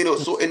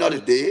 So end of the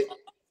day,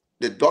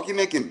 the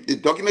document can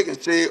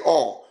say it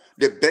all.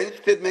 The bank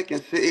statement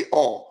can say it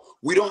all.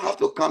 We don't have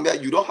to come here.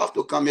 You don't have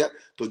to come here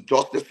to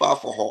justify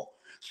for her.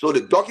 So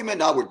the document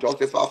now will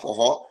justify for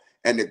her,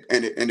 and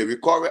the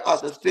recovery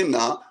assets team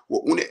now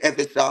will only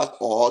emphasize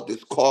or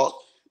discuss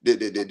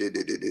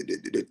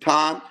the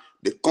time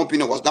the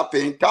company was not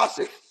paying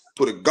taxes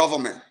to the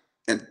government,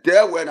 and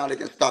there where now they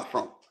can start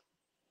from.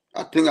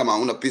 I think I'm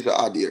on a piece of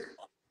idea.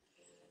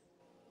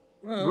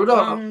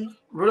 Brother,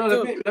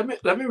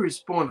 let me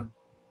respond.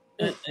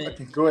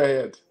 Go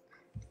ahead.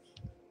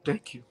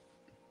 Thank you,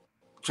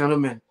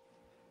 gentlemen,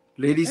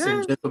 ladies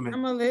and gentlemen.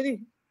 I'm a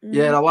lady.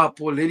 Yeah, I want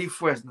to put lady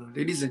first now.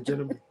 Ladies and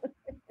gentlemen,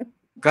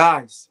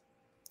 guys.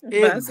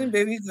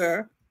 Baby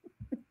girl.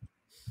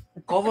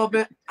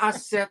 Government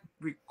asset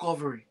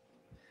recovery.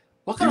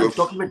 What kind of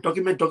document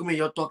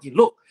you're talking?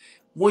 Look,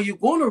 when you're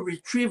going to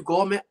retrieve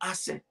government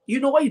asset, you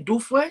know what you do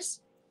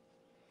first?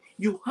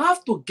 You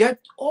have to get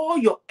all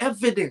your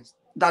evidence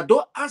that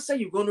those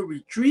assets you're going to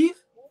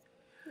retrieve,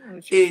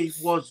 it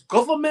was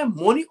government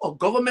money or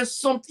government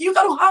something. You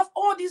got to have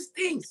all these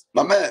things.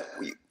 My man.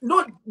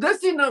 No,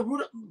 that's in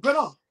the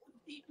brother.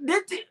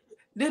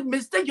 The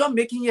mistake you're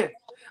making here.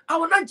 I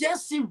will not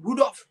just see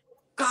Rudolph.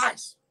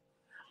 Guys,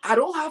 I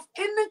don't have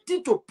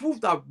anything to prove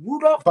that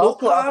Rudolph,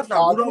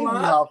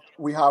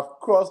 we have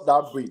crossed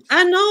that bridge.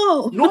 I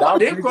know. No,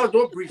 they crossed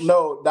no bridge.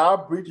 No,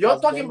 that bridge. You're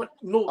talking about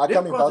they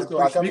crossed the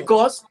bridge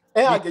because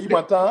I get you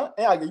my time.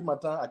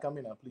 I come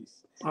in,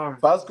 please.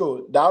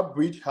 Vasco, that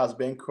bridge has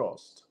been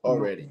crossed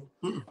already.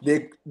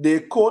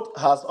 The court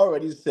has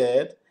already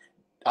said.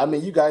 I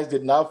mean, you guys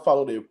did not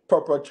follow the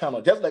proper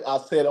channel, just like I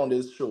said on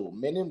this show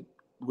many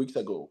weeks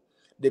ago.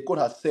 The court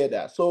has said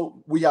that,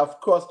 so we have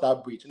crossed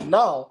that bridge.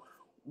 Now,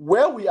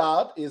 where we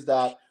are is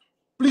that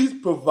please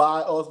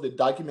provide us the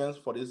documents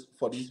for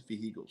these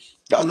vehicles.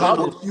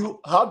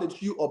 How did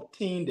you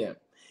obtain them?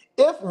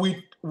 If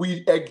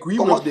we agree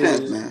with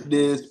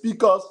the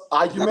speaker's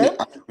argument,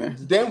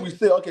 then we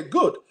say, okay,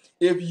 good.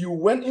 If you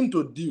went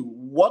into deal,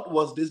 what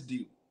was this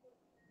deal?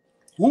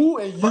 Who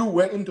and you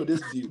went into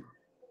this deal?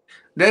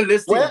 Then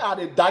listen. Where are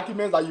the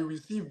documents that you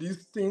received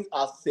these things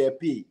as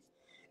CP?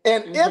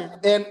 And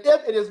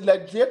if it is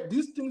legit,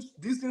 these things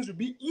should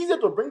be easier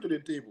to bring to the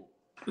table.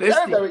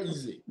 Very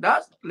easy.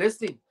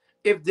 Listen.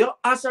 If the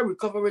asset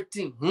recovery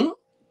team,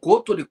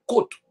 go to the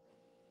court.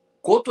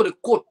 Go to the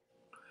court.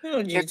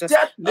 Oh, Jesus.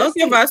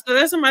 Okay, Vasco,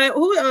 there's somebody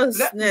who else?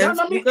 Because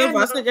you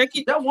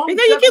keep going over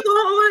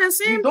the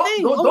same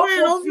thing over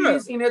and over.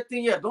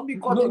 Anything yet. Don't be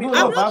caught. No,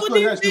 Vasco,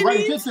 yes, you're right.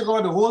 You can't take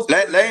over the whole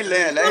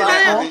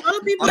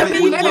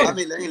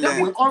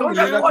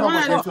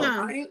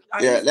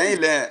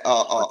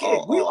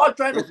Okay, we are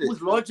trying to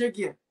push logic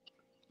here.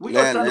 We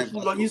are trying to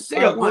push logic. You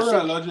say your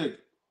logic.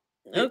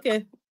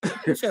 Okay.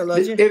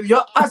 If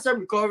your asset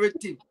recovery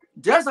team,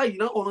 just like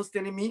you're not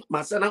understanding me,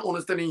 myself not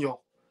understanding you.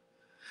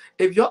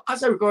 If your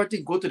asset recovery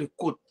team go to the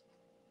court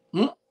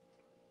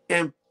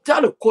and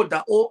tell the court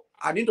that, oh,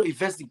 I need to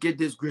investigate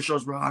this,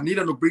 gracious bro, I need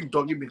them to bring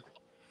document.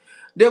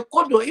 The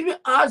court don't even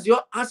ask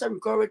your asset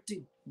recovery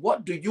team,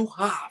 what do you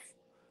have?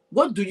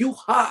 What do you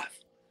have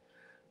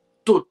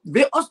to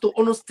make us to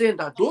understand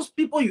that those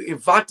people you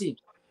inviting,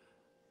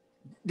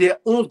 they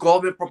own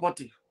government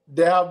property?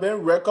 There have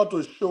been records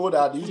to show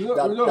that this it's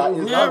not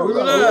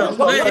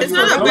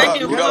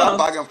a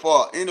back and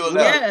forth. What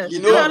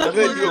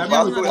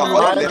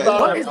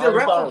is the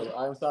record?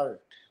 I'm sorry.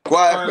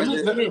 Quiet.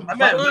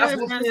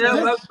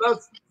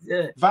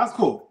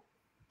 Vasco.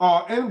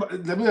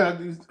 Let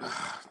me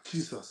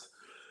Jesus.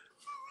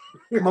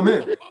 My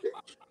man.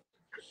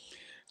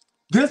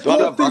 This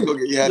whole thing.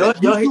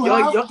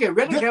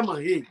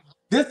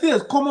 This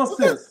is common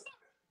sense.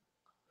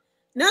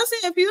 Now,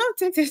 see, if you don't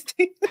take this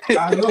thing,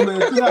 I know, man.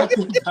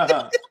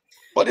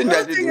 What did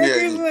that do here?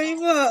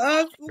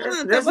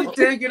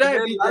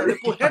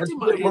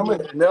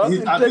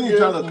 I think he's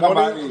trying to come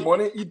out.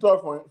 Money eat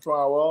off from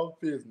our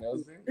face,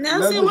 Nelson.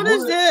 Nelson, what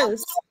is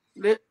this?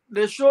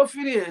 The show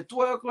finished at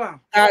 12 o'clock.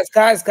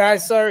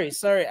 Guys, sorry.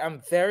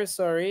 I'm very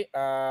sorry.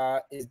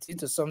 It's due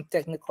to some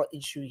technical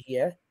issue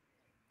here.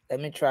 Let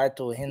me try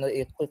to handle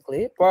it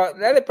quickly. But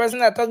let the person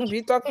that talking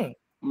be talking.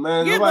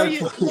 Man, yeah, but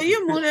you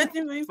move that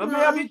thing. But me,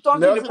 I be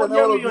talking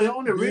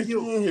on the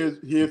radio.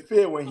 He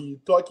fail when he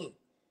talking.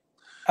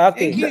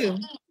 Okay.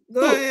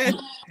 Go ahead.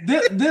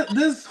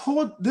 This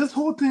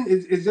whole thing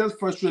is just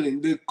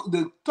frustrating. The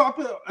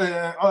topic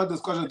our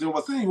discussion today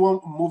was saying you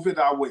want to move it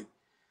that way.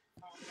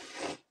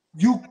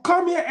 You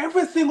come here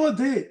every single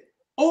day.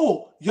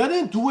 Oh, you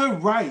didn't do it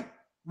right.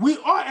 We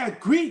all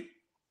agree.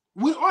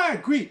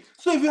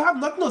 So if you have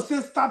nothing to say,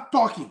 start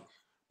talking.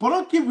 But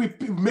don't keep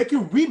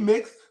making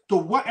remix to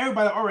what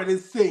everybody already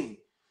is saying.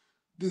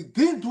 they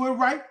didn't do it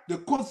right. The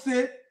court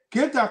said,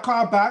 give that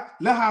car back,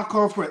 let her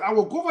conference. I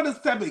will go over the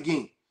step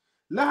again.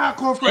 Let her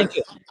conference.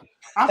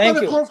 After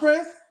the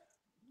conference,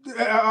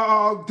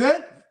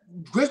 then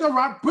Grayson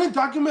Rock bring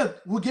document.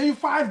 We'll give you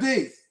 5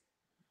 days.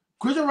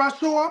 Grayson Rock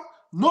show up,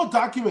 no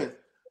document.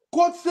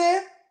 Court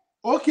say,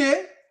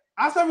 okay,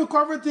 after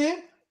recovery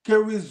team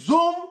can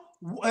resume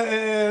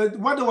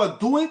what they were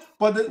doing,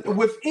 but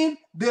within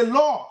the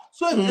law.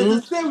 So if they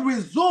say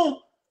resume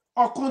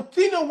or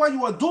continue what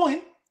you are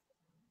doing,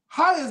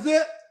 how is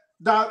it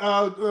that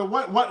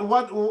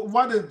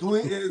what they're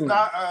doing is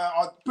not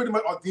pretty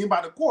much ordained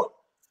by the court?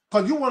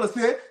 Because you want to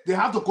say they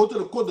have to go to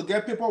the court to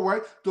get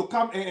paperwork to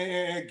come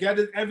and get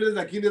this evidence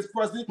against this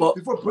person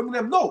before bringing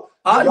them. No.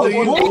 Thank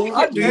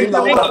you,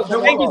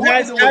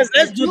 guys.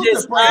 Let's do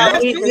this. We have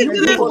to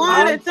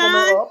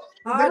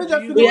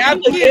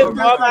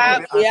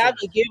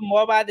give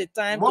Moba the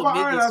time to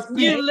make this.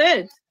 You're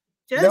late.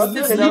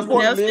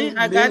 Nelson,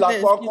 I got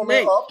this. You're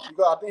late.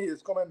 Because I think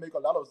his comment make a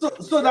lot of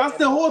sense. So that's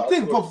the whole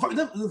thing. But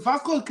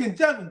Vasco can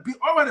just be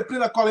already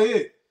playing a call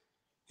here.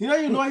 You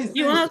know he's.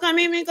 You want to come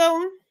in,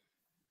 Miko?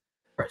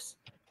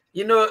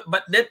 You know,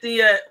 but that thing,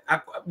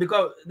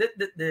 because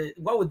the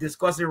what we're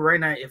discussing right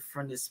now is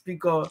from the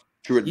speaker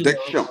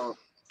jurisdiction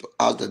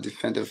as the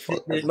defendant for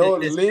the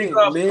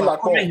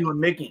comment he was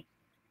making.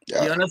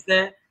 Yeah. You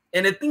understand?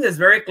 And the thing is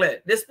very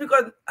clear. The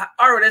speaker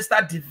already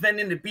start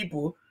defending the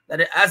people that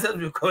the assets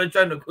we're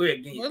trying to go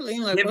against. Well,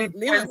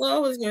 Leon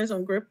always giving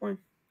some great point.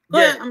 Go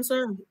ahead, I'm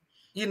sorry.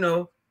 You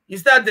know, you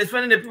start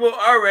defending the people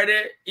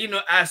already, you know,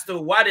 as to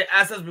why the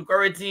assets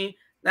recovery team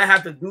not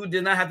have to do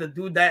this, not have to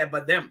do that,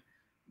 but them.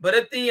 But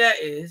the thing here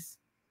is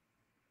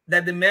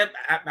that the man,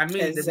 I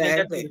mean, the man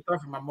gets to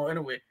talk from my mouth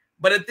anyway.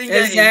 But the thing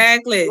is,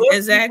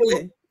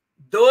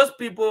 those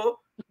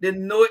people, they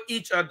know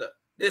each other.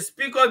 The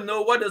speaker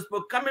know what the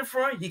speaker coming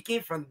from. He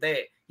came from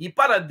there. He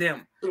part of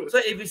them. So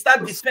if you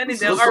start defending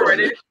them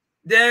already,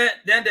 then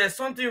there's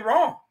something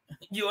wrong.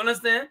 You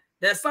understand?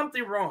 There's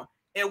something wrong,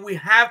 and we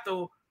have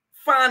to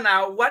find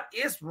out what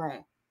is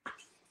wrong.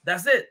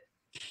 That's it.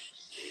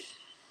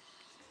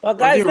 Well,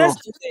 guys,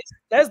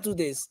 let's do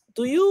this.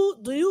 Do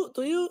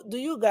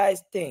you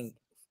guys think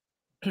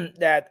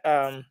that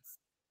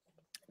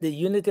the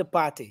Unity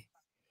Party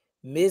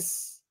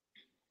miss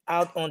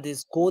out on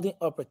this golden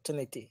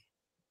opportunity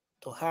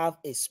to have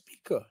a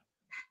speaker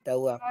that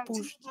will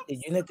push the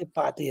Unity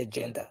Party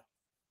agenda?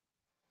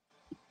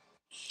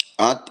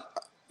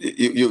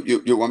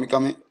 You want me to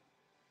come in?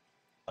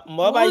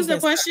 What was the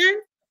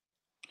question?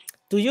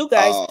 Do you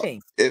guys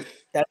think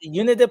that the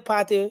Unity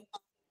Party,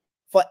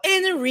 for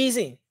any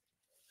reason,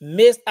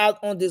 missed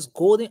out on this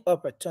golden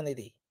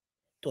opportunity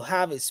to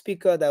have a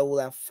speaker that would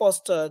have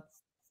fostered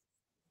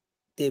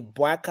the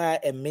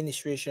Boakai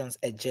administration's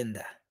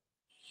agenda?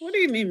 What do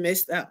you mean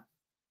missed out?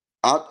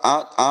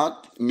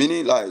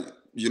 Meaning like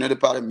United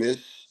Party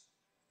missed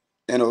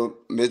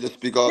the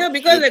speaker. Yeah,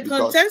 because they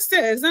contested.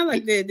 It's not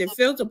like they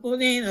failed to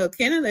put in a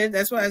candidate.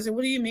 That's why I said,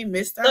 what do you mean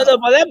missed out? No,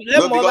 because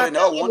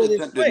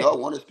they don't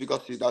want the speaker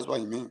seat. That's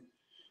what you mean.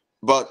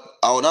 But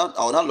I will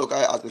not look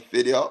at it as a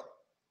failure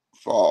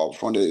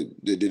from the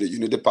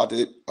Unity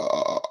Party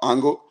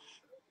angle.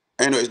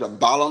 It's a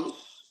balanced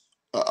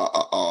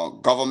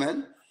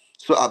government.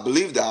 So I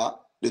believe that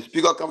the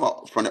speaker come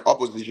up from the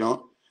opposition,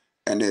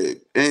 and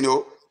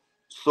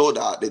so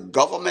that the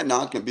government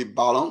now can be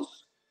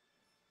balanced.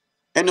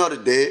 End of the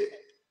day,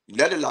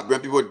 let the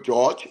Liberian people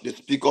judge the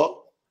speaker,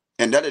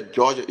 and let it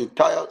judge the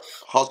entire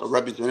House of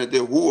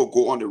Representatives who will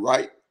go on the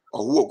right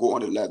or who will go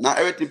on the left. Now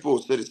everything people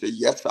will say, they say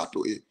yes sir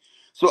to it.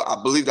 So I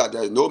believe that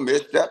there is no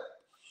misstep.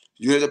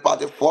 Unity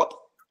Party fought,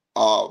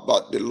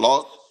 but they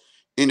lost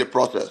in the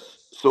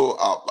process. So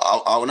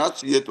I will not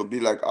see it to be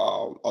like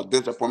a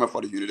disappointment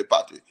for the Unity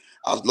Party.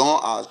 As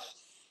long as,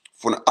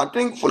 I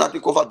think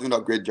Funati Kofa doing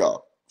a great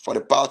job. For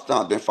the past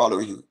time I've been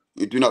following him.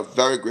 He's doing a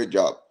very great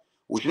job.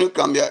 We shouldn't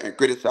come here and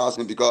criticize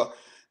him because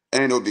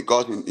he's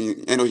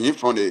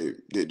from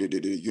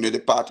the Unity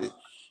Party.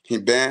 He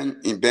been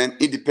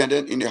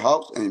independent in the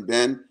House, and he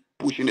been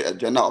pushing the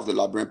agenda of the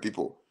Liberian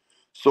people.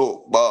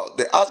 So, but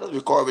the assets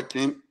recovery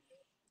team,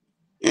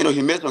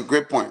 he made some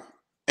great point.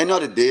 End of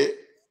the day,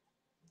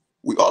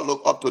 we all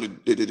look up to the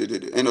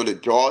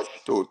judge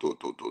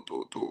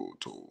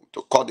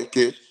to cut the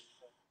case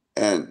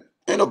and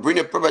bring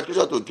the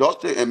perpetrator to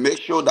justice and make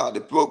sure that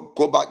the people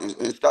go back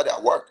and start their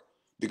work,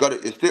 because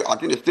it's still, I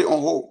think, it's still on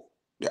hold.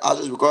 The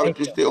assets recovery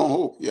is still on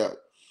hold. Yeah.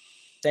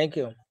 Thank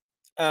you.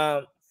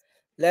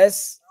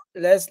 Let's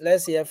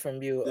hear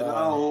from you.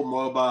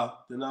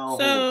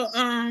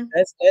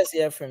 Let's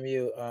hear from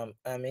you,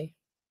 Ami.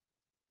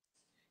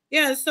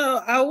 Yeah,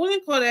 so I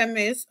wouldn't call that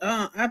miss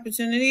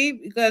opportunity,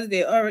 because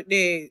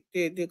they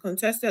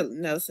contested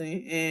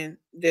Nelson and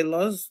they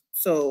lost.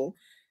 So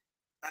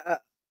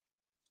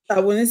I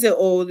wouldn't say,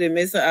 oh, they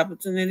missed an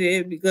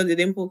opportunity because they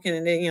didn't put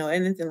candidate,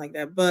 anything like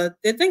that. But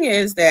the thing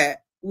is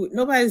that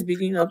nobody's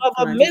beating up.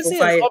 But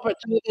missing an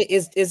opportunity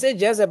is it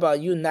just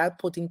about you not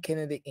putting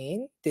candidate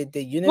in? The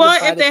Unity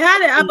Party, if they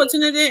had an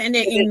opportunity and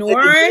they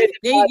ignore it,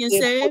 then you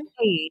can say.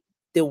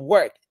 the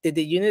work. Did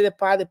the Unity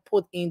Party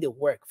put in the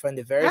work from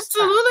the very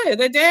start? Absolutely,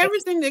 they did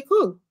everything they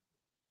could,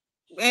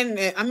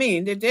 and I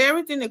mean, they did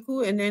everything they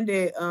could, and then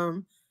they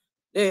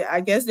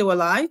I guess they were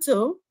lied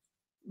to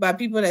by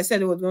people that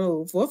said they were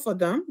going to vote for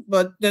them,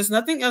 but there's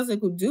nothing else they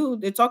could do.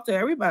 They talked to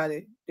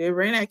everybody. They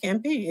ran a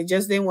campaign. It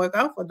just didn't work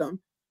out for them.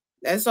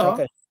 That's all.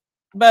 Okay.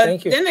 But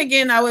Thank you. then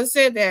again, I would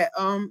say that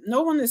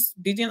no one is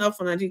beating up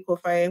for Nandi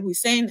Kofaye. We're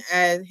saying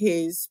at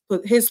his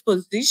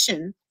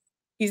position,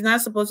 he's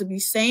not supposed to be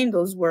saying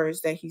those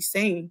words that he's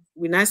saying.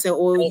 We're not saying,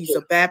 oh, he's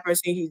a bad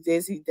person, he's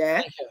this, he's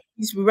that.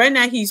 He's right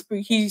now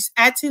he's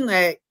acting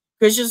like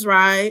Gracious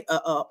Rai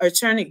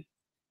attorney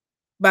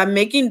by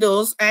making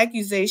those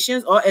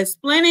accusations or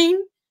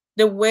explaining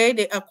the way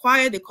they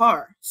acquired the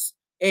cars,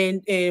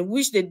 and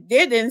which they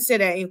didn't say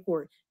that in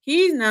court.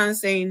 He's not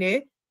saying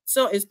it.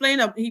 So he's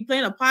playing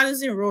a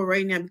partisan role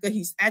right now because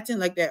he's acting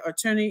like that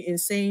attorney and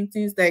saying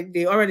things like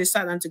they already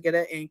sat down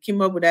together and came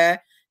up with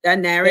that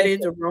narrative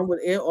to run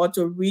with it or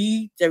to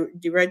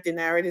redirect the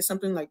narrative,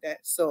 something like that.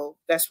 So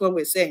that's what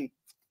we're saying.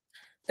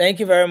 Thank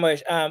you very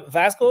much.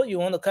 Vasco, you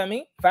want to come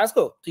in?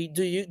 Vasco,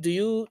 do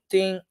you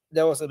think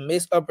there was a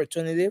missed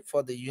opportunity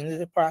for the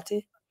Unity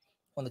Party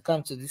when it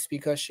comes to the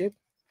speakership?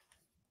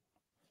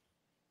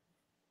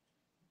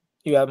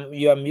 You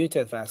are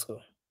muted,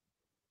 Vasco.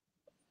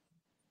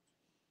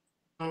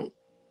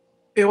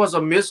 It was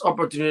a missed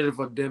opportunity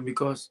for them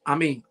because, I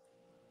mean,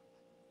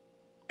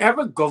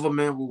 every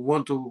government will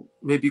want to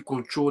maybe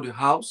control the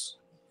House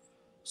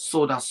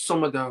so that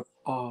some of the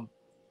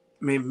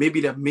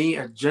maybe the main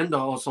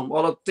agenda or some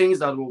other things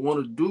that we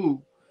want to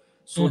do,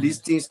 so these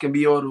things can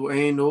be able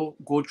to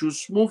go through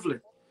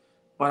smoothly.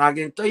 But I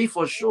can tell you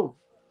for sure,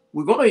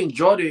 we're gonna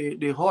enjoy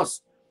the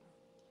House,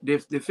 the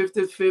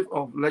 55th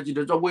of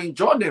legislature. We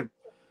enjoy them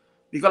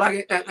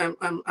because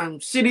and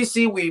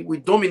CDC we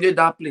dominate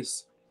that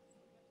place.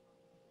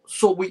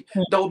 So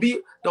there will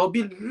be a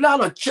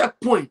lot of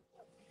checkpoint.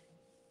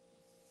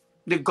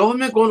 The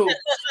government going to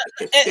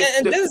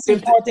and this is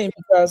important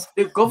because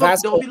the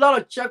government there will be a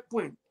lot of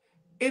checkpoint.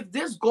 If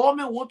this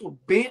government want to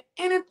ban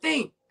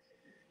anything,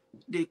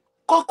 the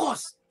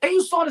caucus, and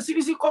you saw the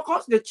CDC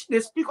caucus,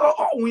 the speaker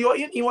when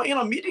you were in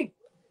a meeting.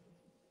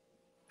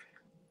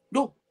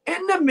 No,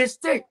 any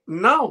mistake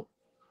now,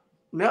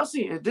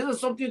 Nelson, and this is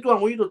something I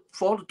want you to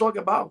talk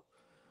about.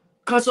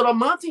 Councilor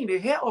Martin, the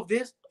head of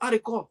this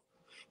article,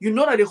 you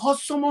know that they hold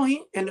someone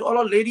here and the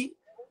other lady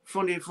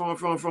from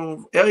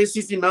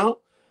LACC now.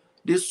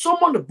 They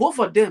summon the both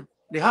of them.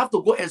 They have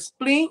to go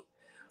explain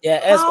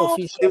how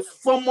the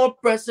former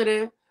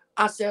president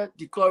asset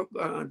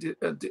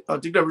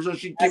declaration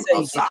she came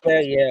outside.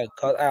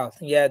 Cut out.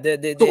 Yeah,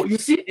 so you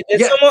see,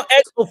 there's some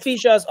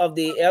ex-officials of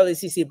the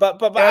LACC,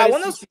 but I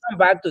want us to come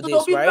back to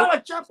this, right?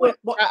 I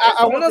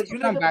want us to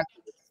come back.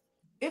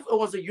 If it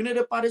was a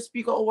Unity Party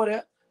speaker over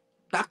there,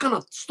 that kind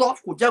of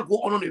stuff could just go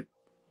on the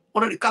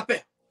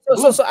carpet.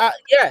 So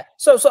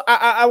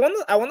I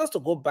want us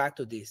to go back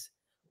to this.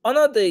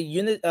 Under the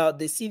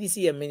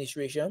CDC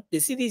administration, the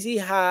CDC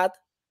had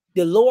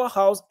the lower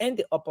house and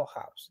the upper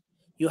house.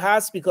 You had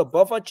Speaker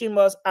Buffer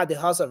Chambers at the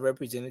House of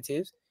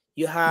Representatives.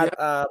 You had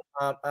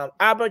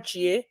Albert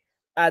Chie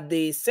at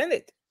the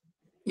Senate.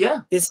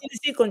 Yeah, the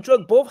CDC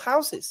controlled both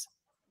houses.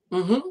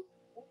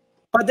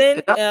 But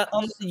then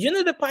on the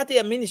Unity Party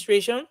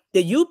administration,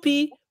 the UP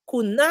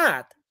could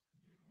not.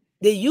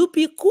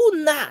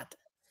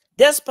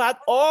 Despite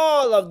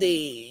all of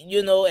the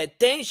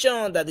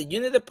attention that the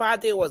Unity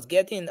Party was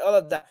getting, all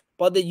of that,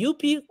 but the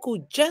UP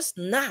could just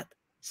not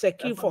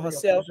secure for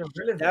herself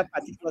that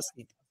particular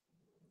seat.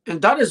 And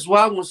that is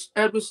why when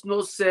Edwin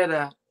Snow said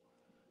that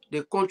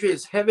the country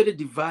is heavily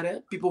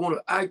divided, people want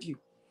to argue.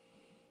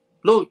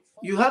 Look,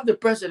 you have the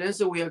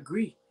presidency, we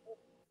agree.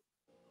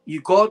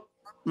 You got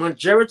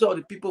majority of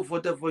the people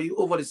voted for you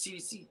over the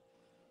CDC.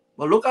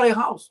 But look at the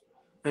House.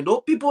 And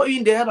those people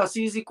in there that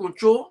CDC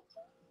control,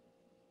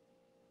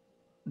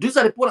 these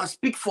are the people that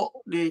speak for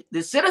the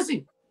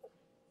citizen.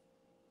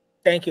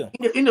 Thank you.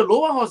 In the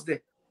lower house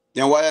there.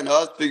 Then why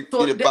not speak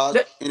in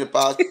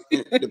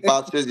the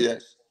past 6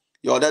 years?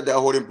 You're there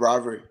holding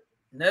bravery.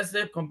 That's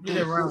it,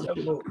 completely wrong. I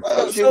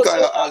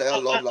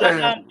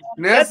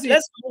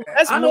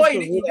know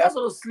he just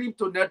want to sleep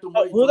tonight.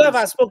 Rudolph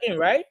has spoken,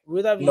 right?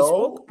 Rudolph, you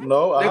spoke?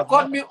 No. They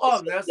cut me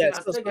off. Let's hear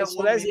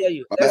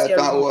you. Let's hear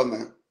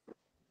you.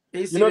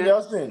 You know,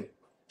 Nelson.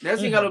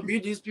 Nelson got to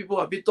beat these people.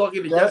 I've been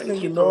talking to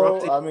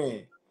Nelson, I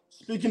mean,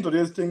 speaking to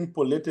this thing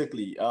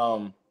politically,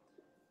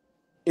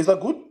 it's a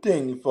good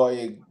thing for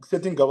a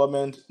sitting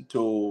government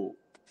to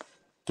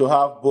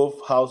have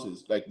both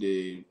houses, like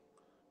the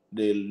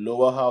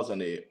lower house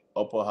and the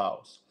upper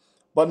house.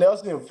 But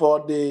Nelson,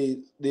 for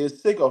the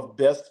sake of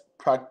best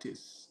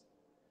practice,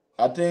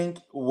 I think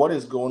what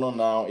is going on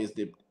now is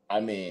it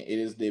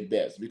is the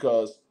best,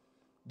 because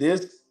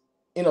this,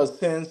 in a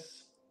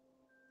sense,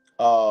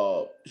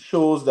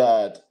 shows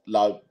that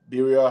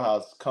Liberia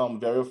has come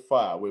very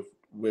far with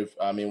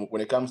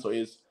when it comes to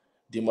its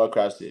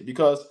democracy.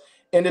 Because,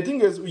 and the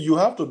thing is, you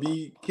have to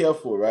be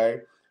careful,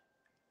 right?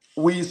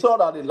 We saw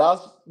that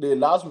the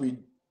last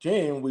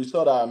Jane, we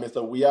saw that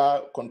Mr.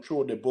 Weah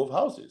controlled the both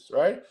houses,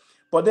 right?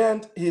 But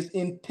then his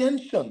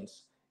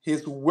intentions,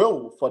 his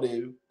will for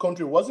the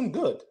country wasn't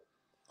good.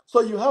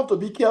 So you have to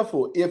be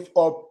careful. You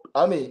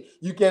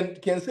can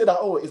say that,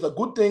 oh, it's a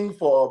good thing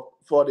for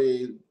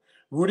the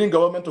ruling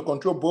government to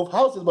control both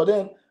houses, but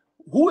then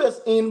who is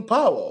in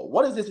power?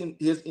 What is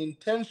his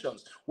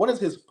intentions? What is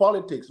his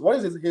politics? What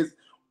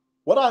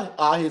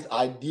are his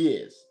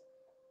ideas?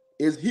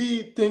 Is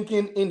he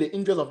thinking in the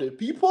interest of the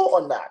people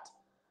or not?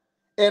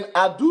 And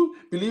I do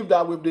believe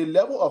that with the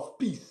level of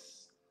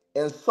peace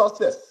and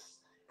success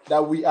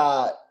that we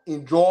are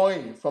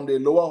enjoying from the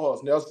lower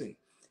house, Nelson,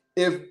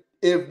 if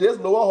this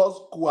lower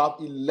house could have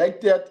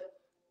elected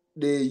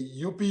the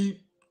UP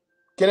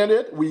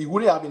candidate, we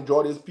wouldn't have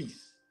enjoyed this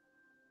peace.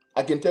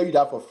 I can tell you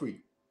that for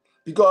free.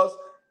 Because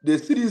the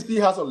CDC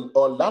has a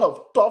lot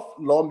of tough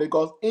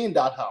lawmakers in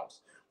that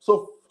house.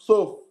 So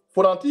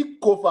Fonanti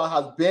Kofa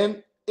has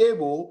been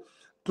able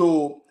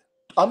to,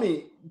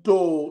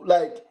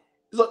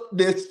 so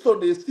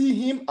they see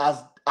him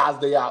as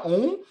their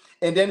own,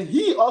 and then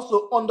he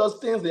also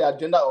understands the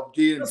agenda of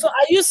JMB. So are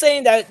you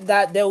saying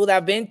that there would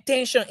have been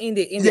tension in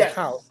the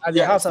house, at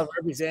the House of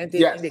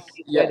Representatives, in the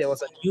case where there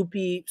was a UP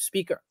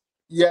speaker?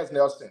 Yes,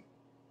 Nelson.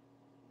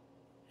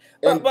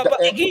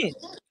 But again,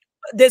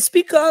 the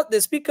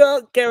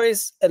speaker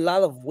carries a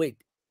lot of weight,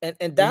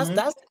 and that's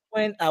the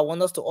point I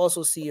want us to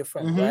also see it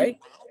from, right?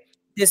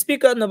 The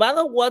speaker, no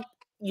matter what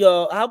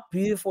how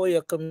beautiful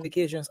your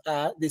communications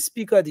are, the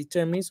speaker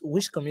determines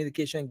which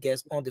communication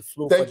gets on the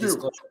floor for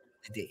discussion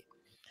today.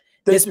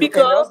 The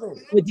speaker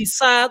will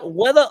decide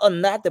whether or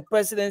not the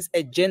president's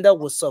agenda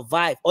will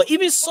survive or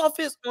even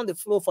surface on the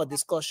floor for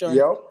discussion.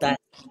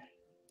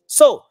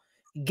 So,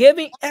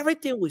 given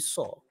everything we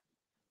saw,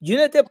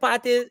 Unity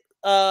Party,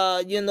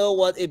 a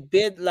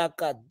bit like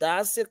a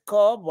dancing,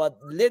 but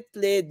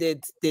lately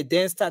they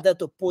then started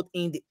to put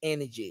in the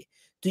energy.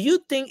 Do you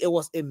think it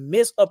was a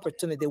missed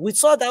opportunity? We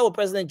saw that with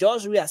President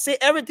George Weah. Say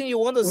everything you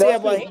want to say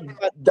about him,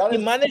 but he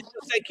managed to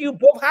secure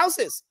both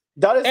houses.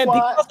 That is why,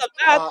 because of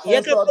that,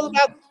 he can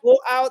go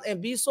out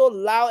and be so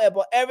loud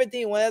about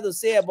everything he wanted to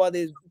say about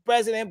the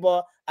president.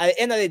 But at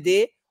the end of the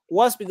day,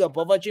 what Speaker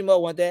Bova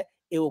Chima wanted,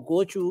 it will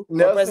go through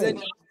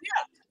President.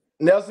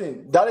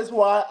 Nelson, that is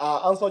why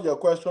I answered your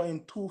question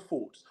in two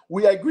folds.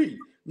 We agree,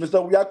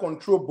 Mr. Weah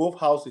control both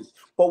houses,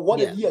 but what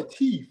did he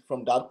achieve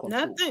from that control?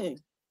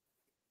 Nothing.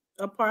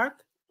 A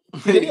park.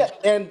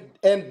 And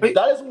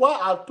that is why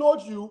I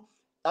told you.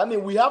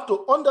 We have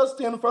to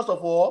understand first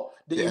of all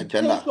the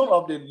intention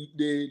of the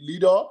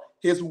leader,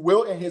 his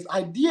will and his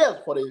ideas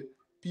for the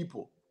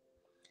people.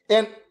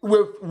 And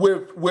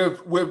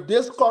with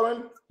this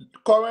current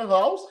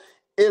house,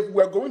 if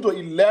we're going to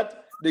elect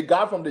the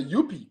guy from the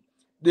UP,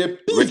 the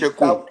peace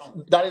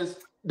that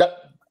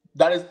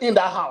is in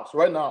that house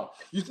right now.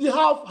 You see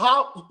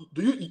how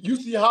you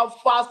see how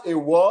fast it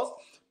was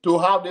to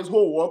have this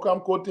whole welcome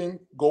quoting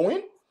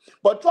going?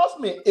 But trust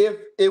me,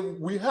 if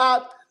we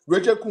had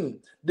Rachel Kuhn,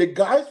 the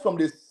guys from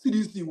the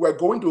CDC were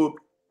going to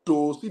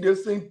see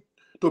this thing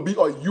to be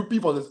a UP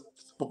for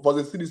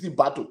the CDC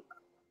battle.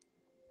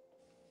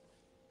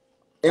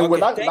 And we're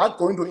not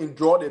going to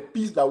enjoy the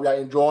peace that we are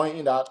enjoying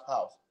in that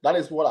house. That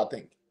is what I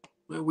think.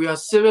 We are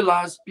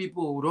civilized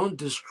people who don't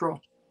destroy.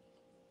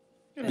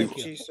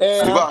 Everything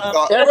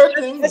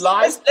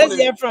lies. Let's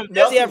hear from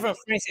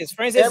Francis.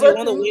 Francis, you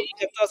want to weigh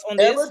your thoughts on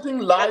this? Everything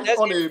lies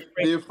on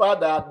the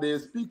fact that the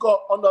speaker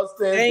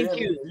understands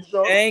JMB's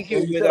vision. Thank you.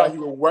 And he said that he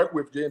will work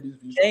with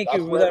JMB's vision. Thank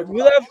you,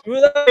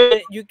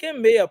 Rudolph. You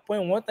can make a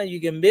point one time.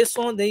 You can make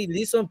some, then you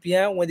listen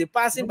piano. When they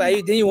passing by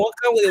you, then you won't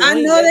come with it. I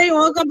know they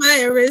won't come by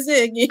and raise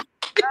it again.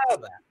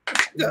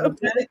 Then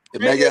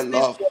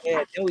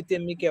we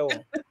take Mikael.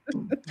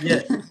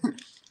 Yeah.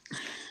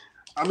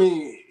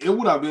 It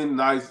would have been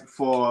nice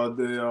for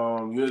the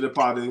Unity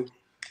Party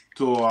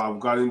to have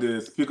gotten the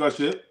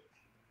speakership,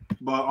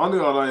 but on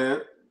the other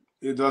hand,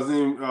 it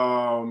doesn't.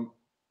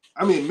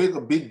 Make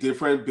a big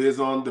difference based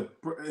on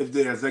if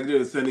the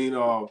executive is sending,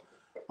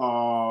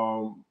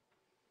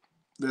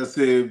 let's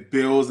say,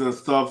 bills and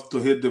stuff to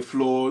hit the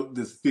floor.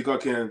 The speaker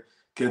can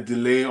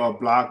delay or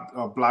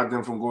block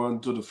them from going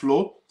to the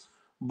floor.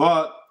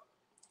 But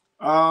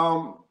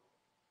as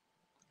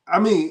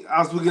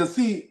we can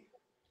see,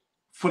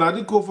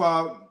 Fonanti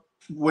Kofa,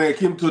 when it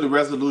came to the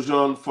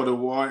resolution for the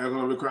War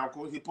Economic Crime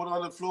Code, he put it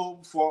on the floor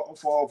for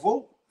a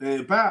vote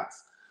and it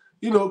passed.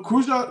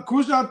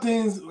 Crucial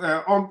things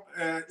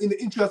in the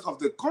interest of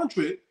the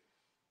country,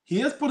 he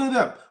has put it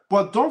up.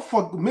 But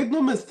make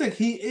no mistake,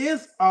 he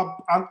is an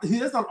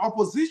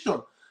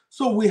opposition.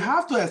 So we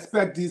have to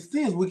expect these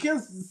things. We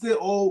can't say,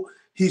 oh,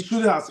 he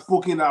shouldn't have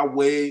spoken that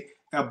way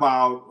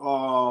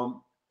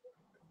about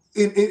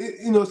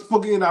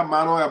spoken in that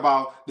manner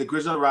about the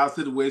Christian rights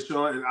situation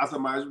and as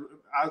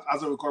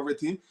a recovery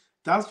team.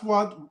 That's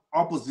what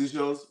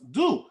oppositions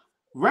do.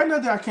 Right now,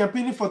 they are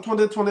campaigning for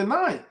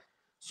 2029.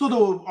 So they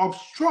will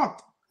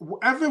obstruct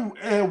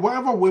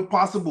whatever way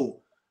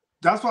possible.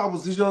 That's what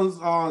oppositions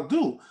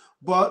do.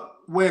 But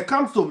when it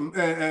comes to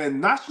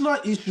national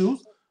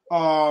issues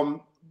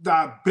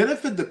that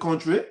benefit the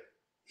country,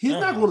 He's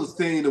not going to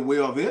stay in the way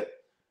of it.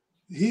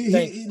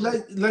 He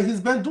like he's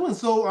been doing.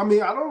 So I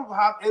mean, I don't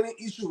have any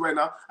issue right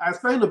now. I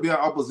expect him to be an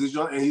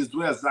opposition, and he's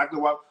doing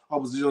exactly what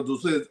opposition do.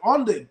 So it's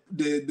on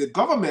the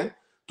government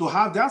to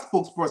have their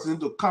spokesperson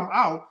to come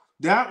out,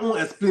 their own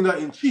explainer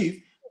in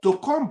chief, to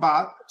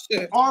combat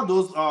all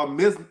those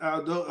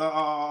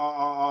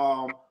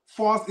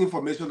false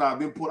information that have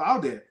been put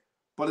out there.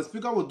 But the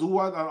speaker will do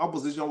what an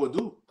opposition will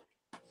do.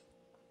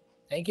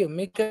 Thank you,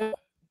 Mika.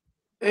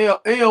 Hey,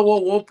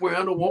 one point,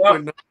 I know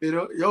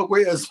 1.9. Y'all go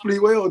and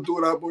split. Where you do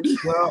that, buddy?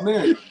 Well,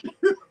 man,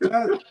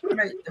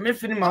 let me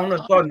finish my own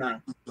thought now.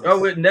 Oh,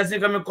 wait, next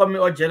thing come call me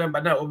or Jalen,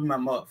 but not open my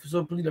mouth.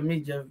 So please let me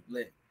just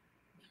let.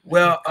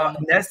 Well,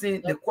 next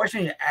thing, the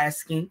question you're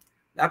asking,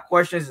 that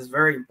question is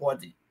very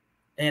important,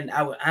 and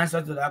I will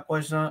answer to that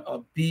question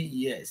or be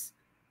yes.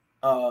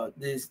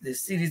 The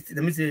CDC,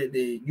 let me say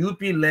the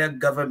UP-led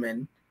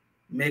government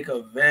make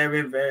a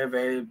very, very,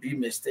 very big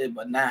mistake,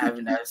 but not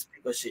having that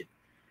speakership.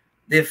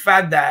 The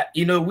fact that,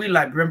 you know, we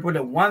like Brentford,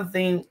 the one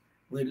thing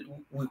we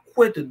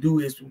quit to do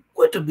is we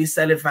quit to be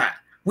certified.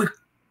 We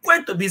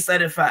quit to be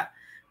certified.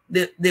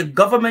 The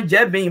government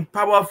just being in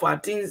power for I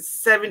think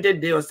 70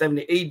 days or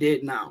 78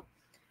 days now.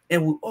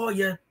 And we all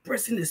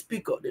pressing the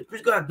speaker. The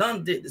speaker has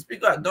done this, the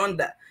speaker has done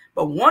that.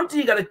 But one thing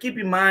you gotta keep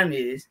in mind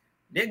is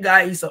the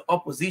guy is an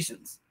opposition.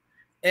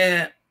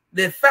 And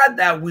the fact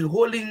that we're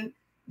holding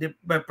the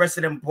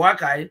President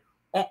Boakai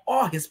on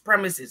all his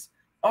premises,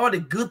 all the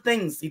good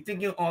things he's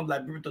thinking of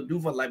Liberia to do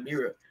for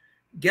Liberia.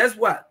 Guess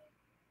what?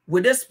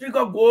 Will this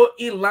speaker go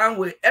in line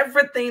with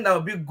everything that will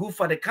be good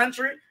for the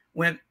country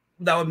when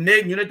that will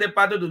make United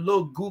Party to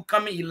look good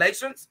coming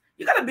elections?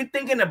 You gotta be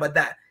thinking about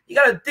that. You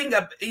gotta think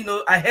of, you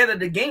know, ahead of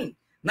the game.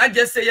 Not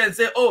just say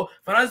oh,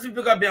 finance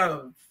speaker be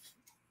a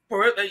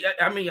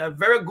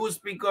very good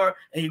speaker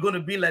and you're gonna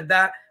be like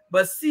that.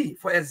 But see,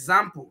 for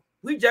example,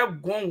 we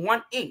just gone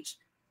 1 inch.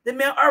 The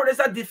man already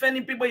start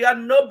defending people you have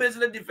no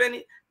business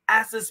defending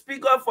as a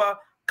speaker for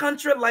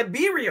country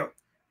Liberia.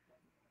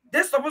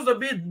 They're supposed to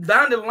be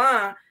down the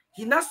line.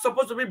 He's not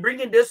supposed to be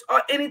bringing this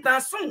up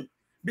anytime soon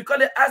because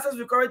the access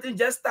recording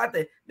just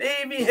started. They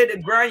even hit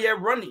the ground yet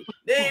running.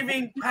 They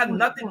even had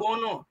nothing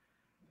going on.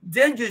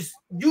 Then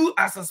you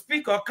as a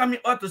speaker coming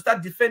up to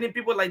start defending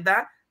people like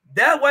that,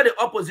 that's why the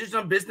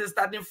opposition business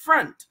started in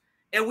front.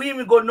 And we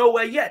even go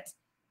nowhere yet.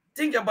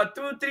 Think about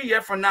 2 or 3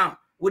 years from now.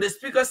 Will the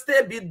speaker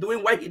still be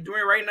doing what he's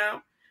doing right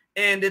now?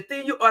 And the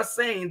thing you are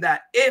saying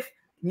that if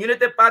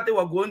United Party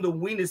were going to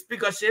win the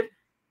speakership,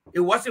 it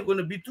wasn't going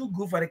to be too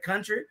good for the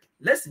country.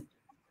 Listen,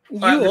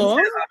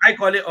 I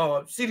call it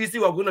CDC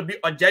were going to be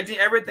objecting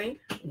everything.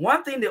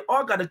 One thing they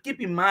all got to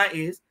keep in mind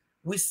is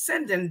we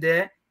send them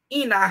there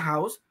in our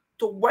house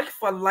to work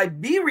for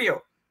Liberia,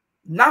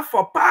 not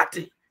for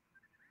party.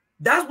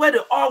 That's where they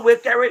all will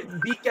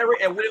be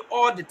carried away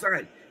all the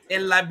time.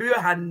 And Liberia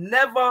had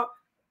never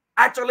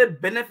actually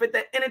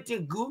benefited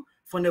anything good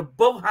from the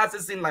both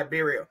houses in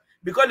Liberia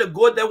because they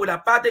go there with a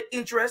party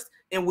interest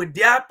and with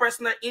their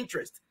personal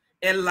interest.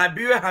 And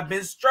Liberia have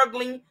been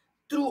struggling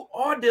through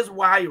all this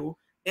while,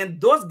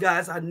 and those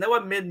guys have never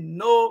made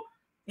no,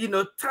 you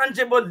know,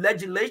 tangible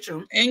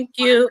legislation. Thank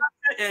you.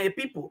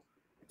 People.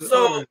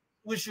 So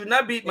we should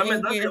not be. All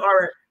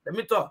right, let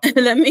me talk.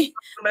 let me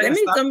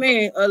come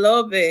in a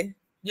little bit.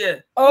 Yeah.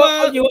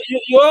 Oh, you want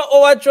to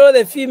overthrow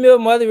the female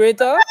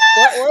moderator?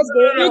 What's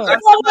going on? I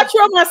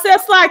overthrow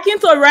myself so I came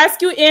to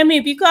rescue Amy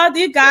because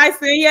these guys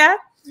say, yeah,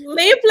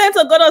 they plan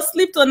to go to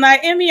sleep tonight.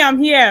 Amy, I'm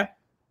here.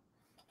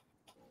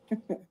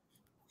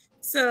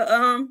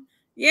 So,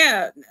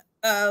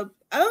 I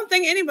don't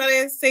think anybody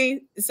is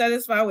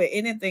satisfied with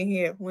anything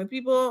here.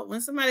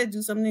 When somebody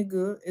do something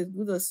good, it's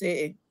good to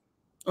say it.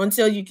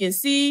 Until you can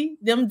see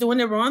them doing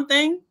the wrong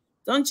thing,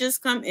 don't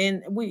just come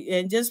in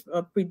and just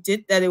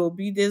predict that it will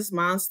be this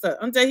monster.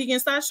 Until he can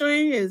start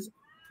showing his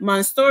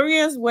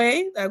monstrous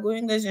way that go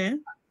English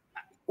in,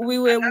 we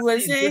will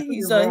say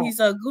he's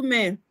a good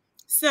man.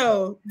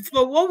 So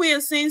for what we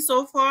have seen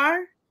so far,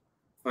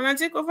 when I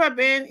take over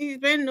he's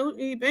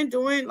been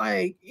doing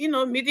like, you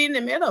know, meeting in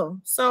the middle.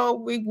 So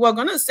we're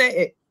gonna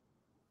say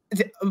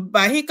it.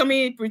 By he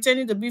coming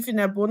pretending to be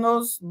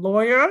Finabono's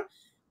lawyer,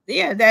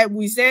 that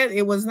we said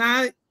it was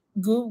not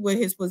good with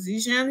his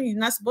position. He's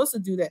not supposed to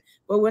do that.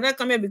 But we're not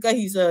coming because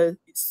he's a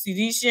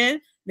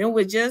sedition. Then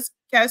we just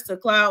cast a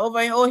cloud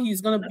over him. Oh,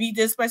 he's gonna beat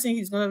this person.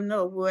 He's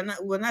gonna we'll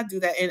not do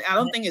that. And I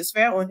don't think it's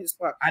fair on his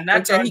part.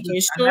 Until he can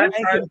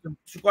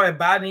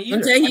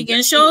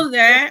show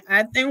that,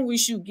 I think we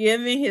should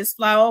give him his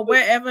flower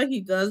wherever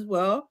he does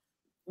well,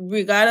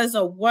 regardless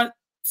of what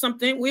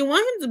something. We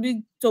want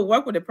him to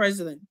work with the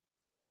president.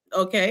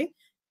 Okay,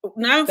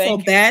 not for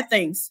bad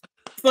things,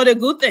 for the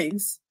good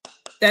things.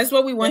 That's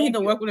what we want him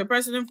to work with the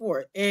president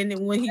for.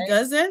 And when he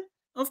does it,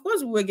 of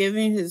course, we're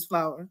giving his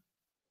flower.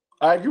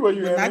 I agree with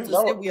you. We're not to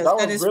say we are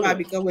satisfied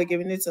because we're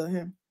giving it to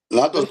him.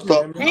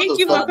 Thank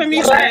you for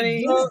coming,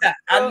 Shadi.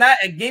 I'm not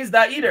against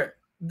that either.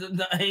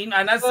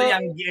 I'm not saying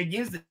I'm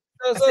against it.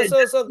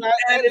 So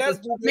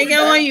Make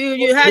it one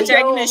you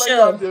hijacking the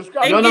show.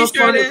 You're not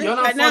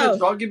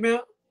funny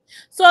argument.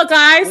 So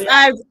guys,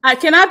 I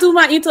cannot do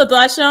my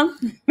introduction.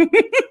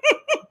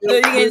 So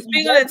you can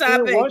speak on the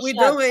topic. We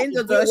done with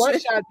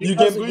introduction. You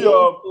can do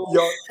your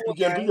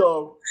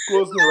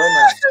closing right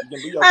now. You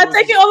can do your I'm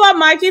closing. taking over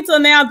Mikey to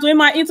now. I'm doing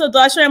my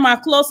introduction and my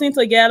closing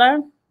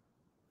together.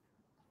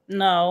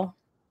 No.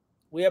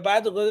 We're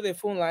about to go to the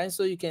phone line,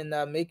 so you can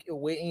make your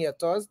way in your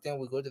thoughts. Then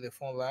we go to the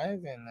phone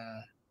lines and.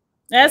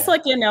 That's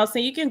okay,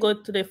 Nelson. You can go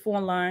to the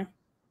phone line.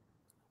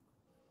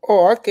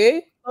 Oh,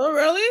 okay. Oh,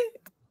 really?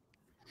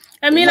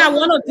 I mean, I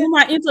want to do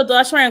my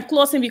introduction and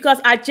closing because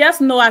I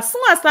just know as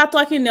soon as I start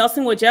talking,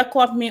 Nelson will just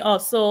cut me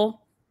off. So,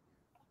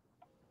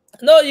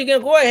 no, you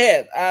can go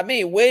ahead. I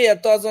mean, weigh your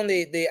thoughts on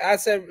the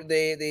asset,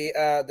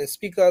 the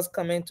speakers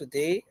coming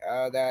today.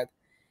 That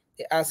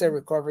the asset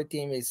recovery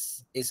team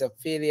is a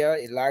failure.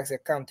 It lacks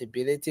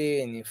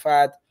accountability, and in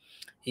fact,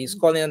 he's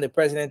calling on the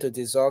president to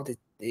dissolve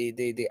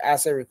the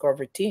asset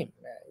recovery team.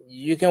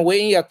 You can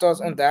weigh in your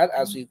thoughts on that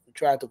as we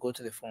try to go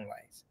to the phone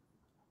lines.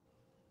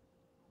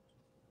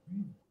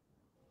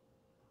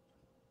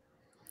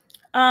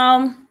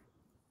 I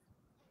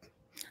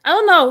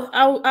don't know.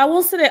 I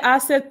won't say the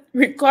asset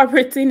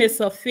recovery thing is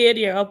a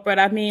failure, but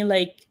I mean,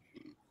 like,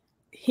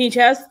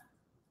 I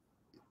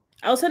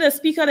would say the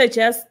speaker is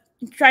just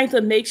trying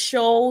to make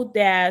sure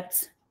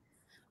that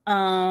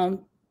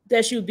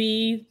there should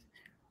be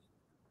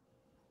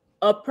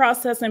a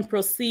process and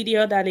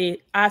procedure that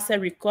the asset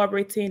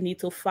recovery team need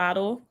to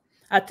follow.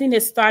 I think they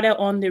started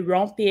on the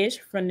wrong page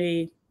from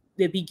the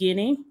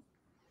beginning.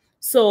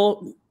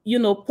 So,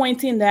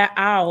 pointing that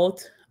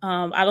out,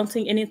 I don't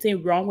think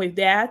anything wrong with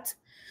that.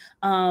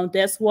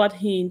 That's what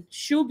he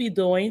should be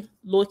doing,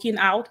 looking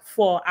out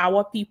for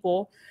our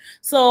people.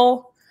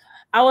 So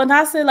I will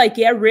not say like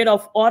get rid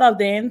of all of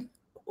them.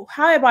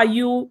 How about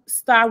you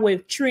start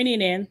with training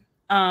them,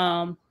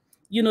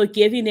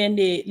 giving them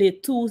the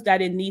tools that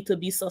they need to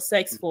be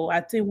successful.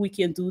 I think we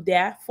can do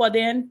that for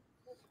them.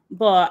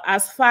 But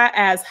as far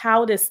as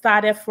how they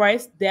started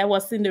first, that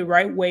wasn't the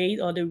right way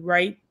or the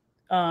right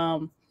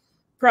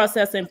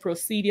process and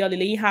procedure.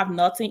 They have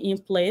nothing in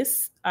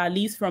place, at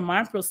least from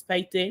my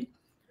perspective.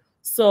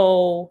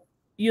 So,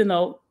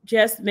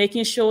 just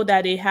making sure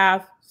that they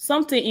have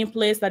something in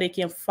place that they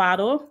can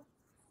follow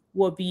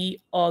will be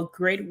a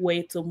great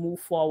way to move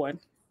forward.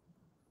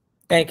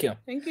 Thank you.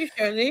 Thank you,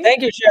 Shirley.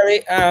 Thank you,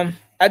 Sherry. I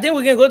think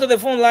we can go to the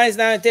phone lines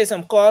now and take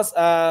some calls.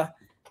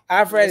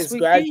 Alfred is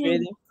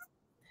graduating.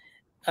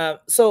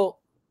 So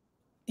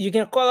you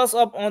can call us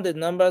up on the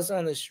numbers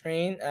on the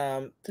screen.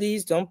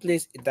 Please don't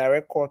place a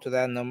direct call to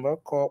that number.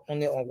 Call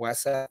only on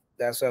WhatsApp.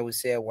 That's why we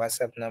say a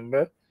WhatsApp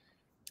number.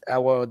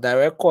 Our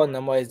direct call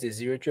number is the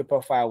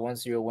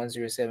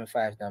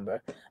 0555101075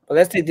 number. But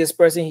let's take this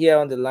person here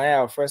on the line,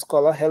 our first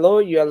caller. Hello,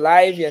 you're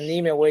live, your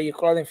name and where you're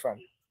calling from.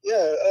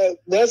 Yeah,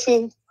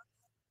 Nelson,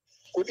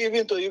 good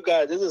evening to you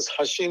guys. This is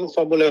Hashim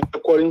Fabula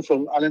calling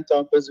from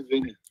Allentown,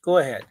 Pennsylvania. Go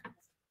ahead.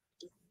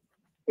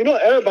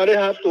 Everybody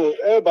have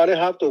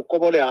to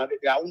cover their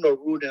own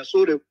rule, and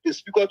so the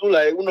speaker to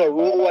like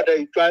rule what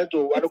they trying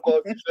to what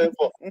call defend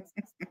for.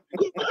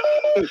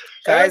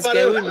 Guys,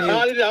 can we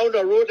mute?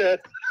 The road.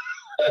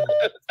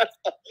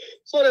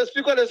 So the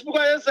speaker is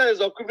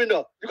a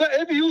criminal. Because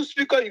if you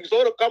speaker, you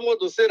sort of come out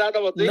to say that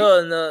about thing.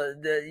 No,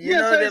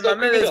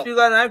 the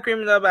speaker not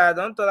criminal, but I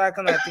don't thought that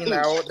kind of thing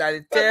that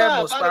the term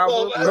most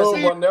powerful. No,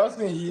 but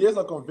Nelson, he is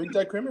a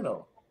convicted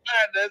criminal.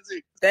 That's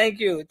it. Thank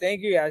you,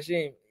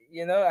 Hashim.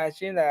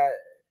 Hashim,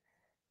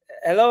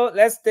 hello,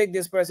 let's take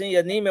this person.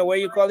 Your name and where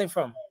you calling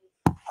from?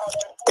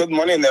 Good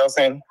morning,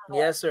 Nelson.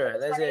 Yes, sir.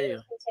 Let's hear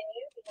you.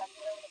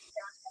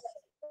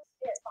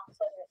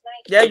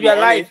 Yeah, you are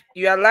live.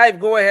 You are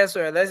live. Go ahead,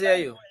 sir. Let's hear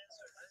you.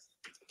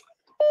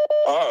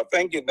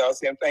 Thank you,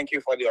 Nelson. Thank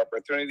you for the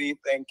opportunity.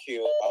 Thank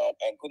you.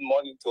 And good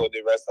morning to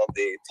the rest of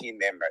the team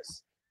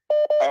members.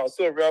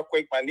 So real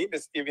quick, my name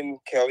is Stephen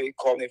Kelly,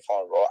 calling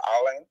from Rhode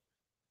Island.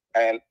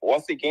 And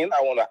once again,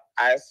 I want to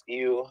ask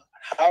you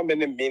how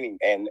many minutes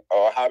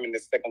or how many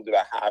seconds do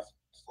I have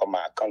for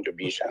my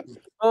contribution?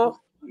 Oh,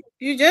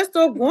 you just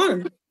took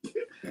one.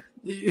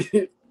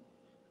 You're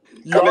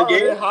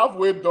already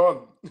halfway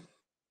done.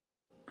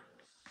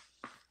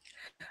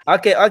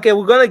 Okay,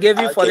 we're gonna give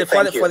you for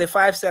the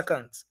 5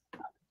 seconds.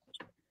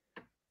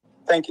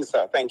 Thank you,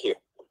 sir. Thank you.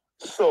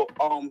 So,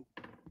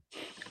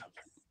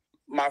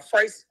 my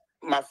first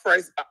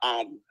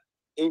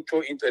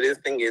intro into this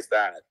thing is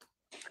that,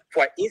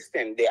 for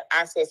instance, the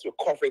asset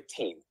recovery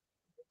team.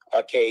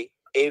 Okay,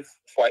 if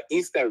for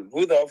instance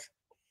Rudolph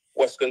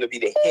was going to be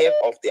the head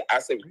of the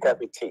asset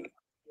recovery team,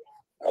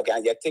 okay,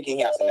 and you're taking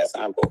him as an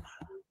example,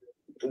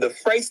 the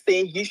first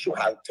thing he should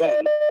have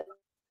done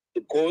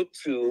to go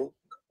to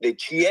the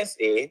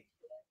GSA,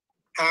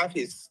 have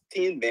his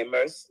team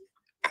members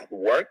at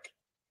work,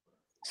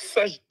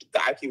 such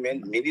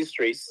document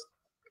ministries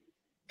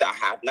that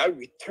have not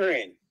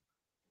returned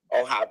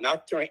or have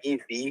not turned in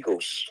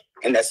vehicles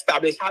and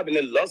establish how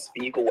many lost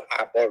vehicles we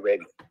have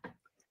already.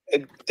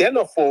 And then,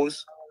 of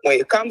course, when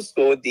it comes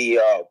to the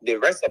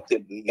rest of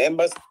the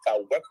members that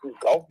work with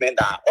government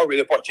that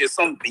already purchased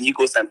some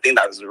vehicles and things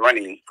that is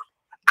running,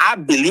 I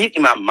believe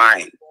in my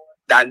mind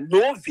that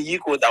no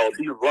vehicle that will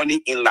be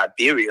running in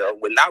Liberia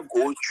will not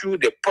go through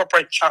the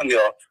proper channel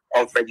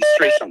of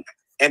registration.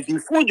 And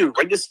before you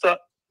register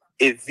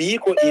a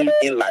vehicle in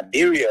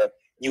Liberia,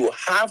 you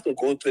have to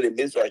go to the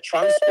Ministry of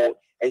Transport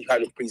and you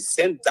have to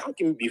present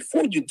documents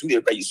before you do the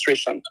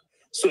registration.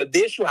 So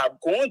they should have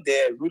gone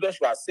there, Rudolph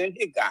should have sent,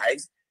 hey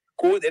guys,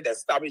 go there to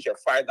establish a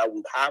file that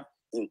would have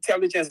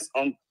intelligence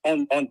on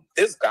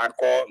this guy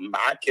called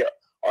Michael.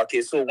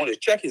 Okay, so want to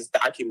check his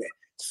document.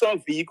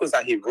 Some vehicles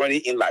that he's running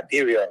in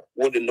Liberia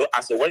wouldn't know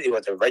as to what it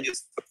was to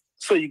register.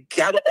 So you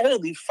gather all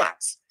these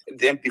facts,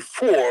 then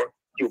before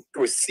you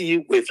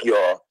proceed with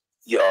your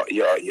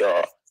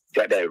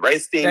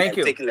arresting and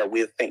taking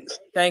away things.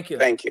 Thank you.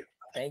 Thank you.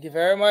 Thank you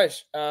very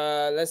much.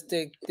 Let's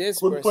take this.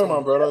 Good point,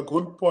 my brother.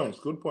 Good points.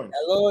 Good points.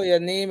 Hello, your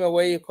name and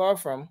where you call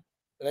from.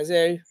 Let's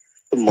hear you.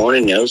 Good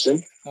morning,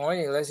 Nelson.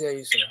 Morning. Let's hear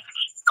you, sir.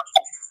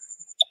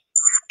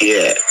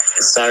 Yeah,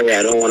 sorry,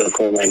 I don't want to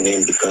call my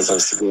name because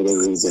of security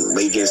reason,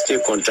 but you can still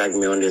contact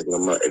me on this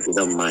number if you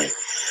don't mind.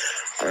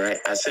 All right,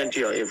 I sent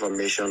you your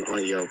information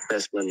on your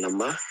personal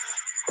number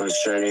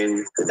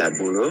concerning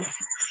Dabulo.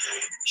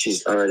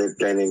 She's already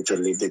planning to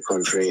leave the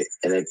country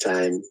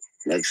anytime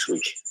next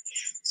week.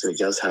 So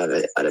just have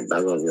it at the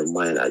back of your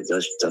mind. I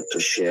just thought to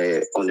share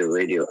it on the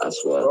radio as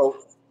well. Well,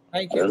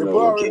 thank you. People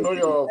already know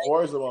your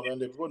voice, man.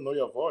 The people know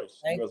your voice.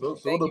 So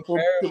the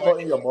people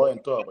in your more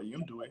and talk, but you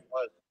do it.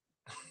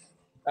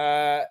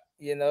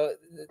 You know,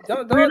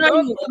 don't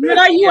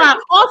you are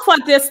off for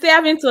the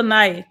stabbing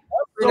tonight.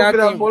 No,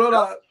 I'm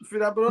about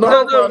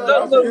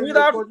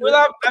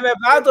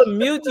to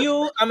mute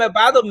you. I'm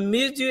about to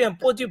mute you and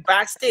put you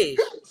backstage.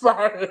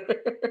 Sorry.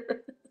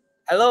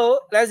 Hello,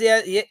 let's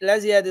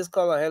hear this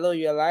caller. Hello,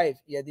 you're live.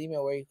 Yeah,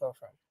 Demon, where you come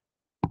from?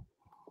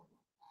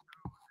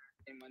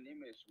 Hey, my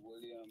name is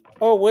William.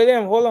 Oh,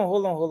 William, hold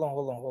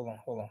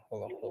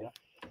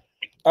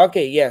on.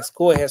 Okay, yes,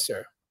 go ahead,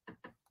 sir.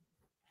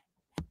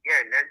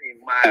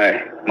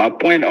 Yeah, my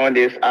point on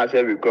this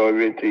asset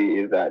recovery thing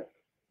is that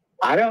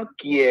I don't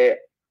care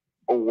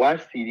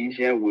what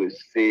citizen will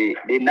say.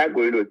 They're not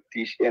going to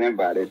teach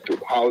anybody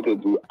how to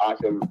do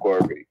asset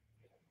recovery.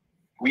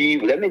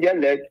 Let me just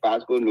let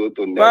Pasco know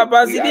to know.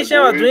 But citizen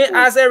was doing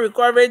asset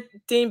recovery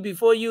thing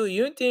before you.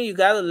 You think you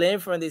got to learn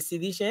from the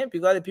citizen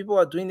because the people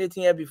are doing the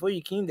thing here before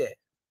you came there.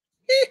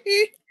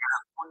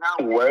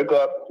 Work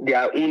up, they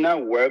are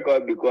work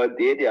up because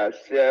they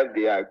themselves,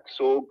 they are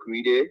so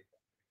greedy.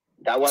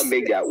 That will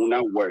make their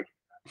own work.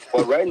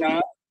 But right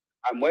now,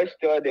 I must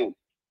tell them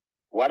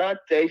what I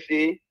tell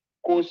you,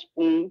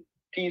 co-spoon,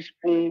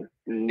 teaspoon,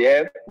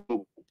 never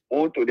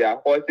go to their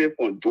horses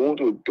from door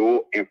to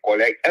door and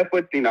collect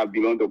everything that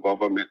belongs to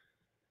government.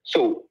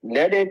 So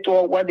let them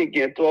talk what they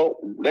can talk,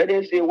 let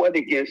them say what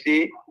they can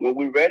say. When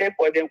we're ready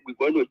for them, we're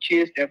going to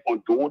chase them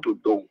from door to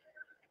door.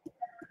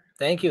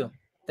 Thank you.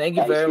 Thank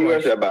you very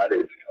much. About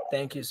it.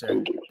 Thank you,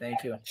 sir.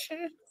 Thank you.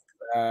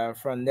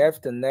 From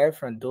left to left,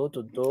 from door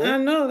to door. I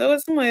know there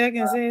was somebody I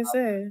can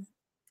say.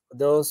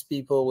 Those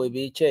people will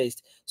be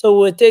chased. So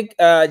we'll take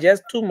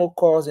just 2 more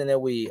calls and then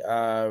we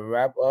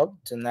wrap up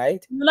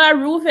tonight. That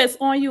roof is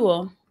on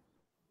you.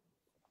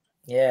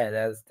 Yeah,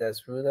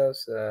 that's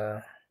Rudolph's.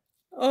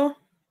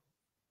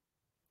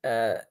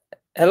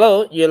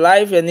 Hello, you're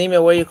live. Your name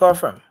and where you call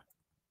from?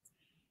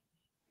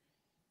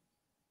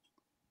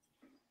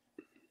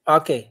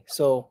 Okay,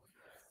 so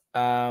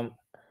I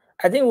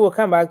think we'll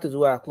come back to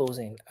do our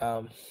closing.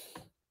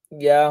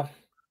 Yeah.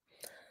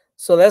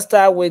 So let's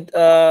start with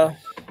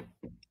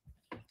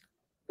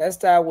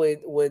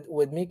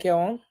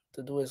Mikael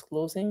to do his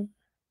closing.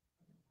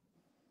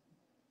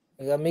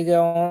 We got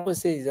Mikael on, who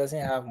says he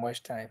doesn't have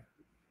much time.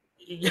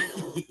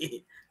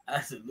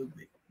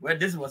 Absolutely. Well,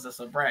 this was a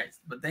surprise,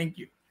 but thank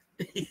you.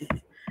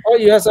 Oh,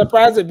 you're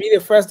surprised to be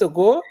the first to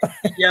go?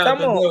 Yeah,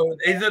 come on.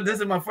 This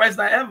is my first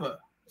time ever.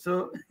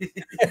 So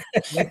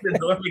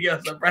don't forget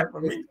a surprise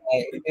for me.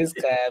 It's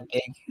kind of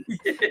big.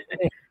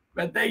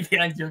 But thank you,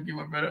 I'm joking,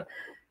 my brother.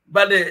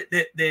 But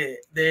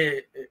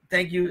the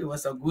thank you. It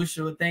was a good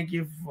show. Thank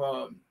you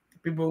for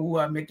people who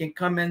are making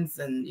comments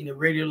and in the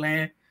radio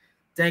land.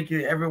 Thank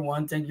you,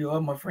 everyone. Thank you,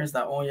 all my friends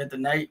that are on here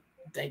tonight.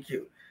 Thank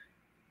you.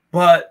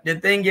 But the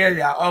thing is,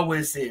 I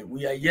always say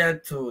we are here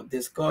to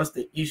discuss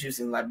the issues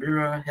in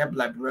Liberia, help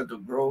Liberia to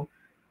grow.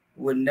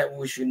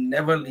 We should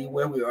never leave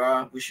where we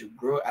are. We should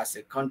grow as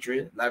a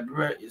country.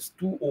 Liberia is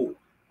too old,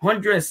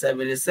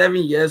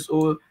 177 years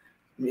old.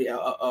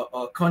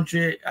 A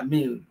country. I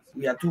mean,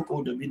 we are too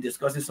old to be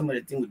discussing some of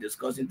the things we're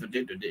discussing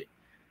today.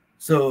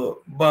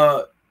 So,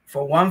 but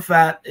for one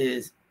fact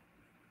is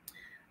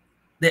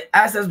the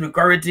assets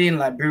recovery in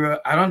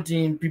Liberia. I don't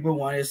think people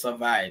want to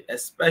survive,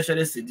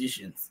 especially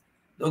seditions.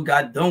 Those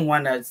guys don't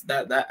want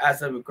that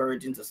asset recovery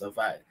to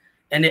survive.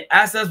 And the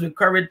assets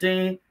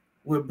recovery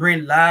will bring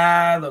a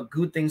lot of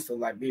good things to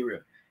Liberia.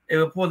 It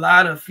will put a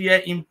lot of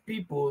fear in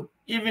people,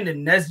 even the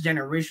next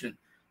generation,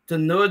 to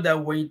know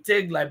that when you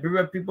take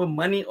Liberia people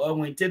money or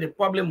when you take the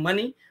public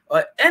money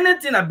or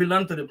anything that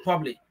belongs to the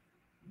public,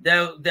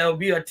 there will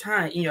be a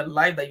time in your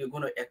life that you're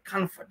going to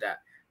account for that.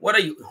 Whether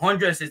you're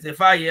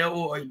 165 years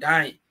old or you're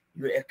dying,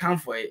 you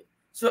account for it.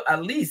 So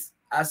at least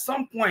at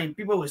some point,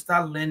 people will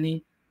start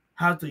learning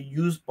how to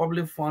use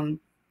public fund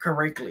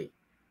correctly.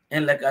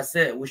 And like I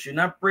said, we should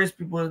not praise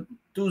people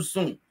too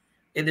soon.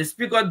 If the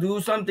speaker do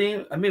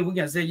something, I mean, we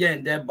can say yeah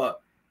and there,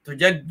 but to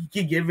just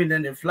keep giving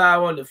them the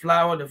flower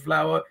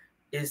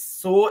is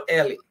so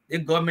early. The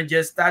government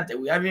just started.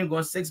 We haven't even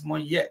gone 6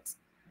 months yet.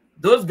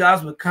 Those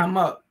guys will come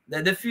up.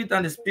 That the few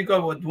times the speaker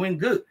was doing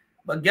good.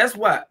 But guess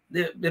what?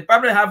 They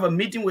probably have a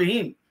meeting with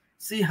him.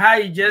 See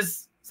how he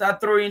just start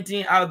throwing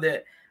things out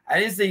there. I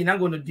didn't say he's not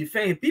going to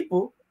defend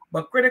people,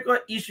 but critical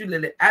issue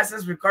like the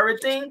access recovery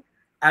thing,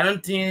 I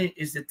don't think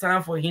it's the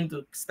time for him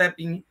to step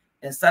in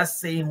and start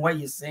saying what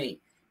he's saying.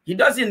 He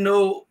doesn't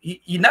know.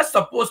 He's not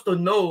supposed to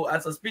know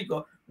as a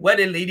speaker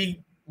whether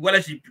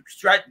she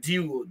tried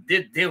to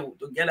did deal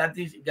to get that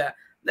thing she got.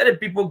 Let the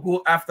people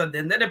go after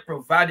them. Let them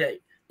provide the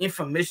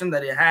information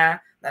that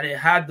they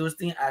had those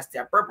things as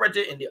their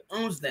property and they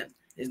owns them.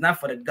 It's not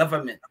for the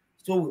government.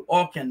 So we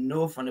all can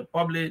know from the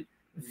public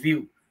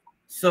view.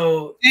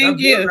 So thank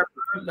you.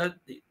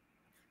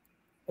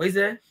 What is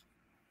that?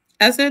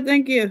 I said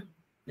thank you.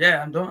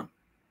 Yeah, I'm done.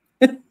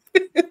 I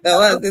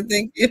said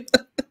thank you.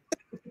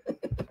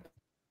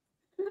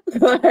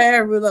 Go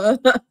ahead, Rudolph.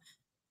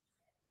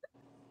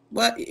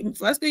 But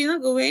Vasco, you're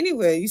not going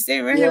anywhere. You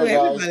staying right here with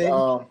everybody.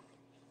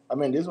 I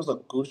mean, this was a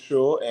good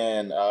show,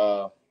 and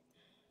I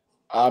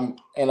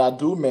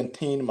do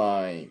maintain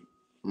my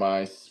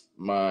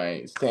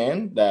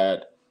stand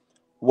that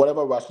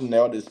whatever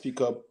rationale the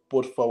speaker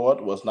put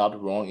forward was not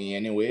wrong in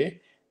any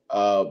way.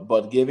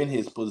 But given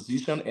his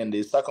position and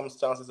the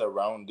circumstances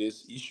around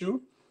this issue,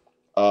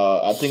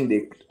 I think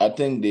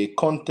the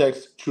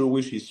context through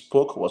which he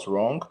spoke was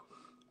wrong.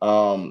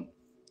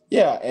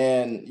 Yeah,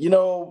 and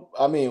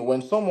I mean,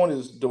 when someone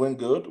is doing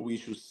good, we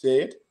should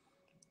say it.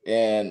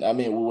 And I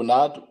mean, we will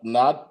not.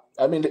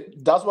 I mean,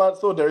 that's why.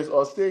 So there is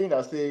a saying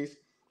that says,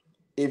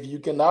 if you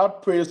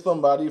cannot praise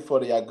somebody for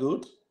their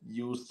good,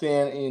 you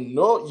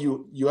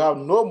have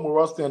no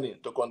moral standing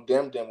to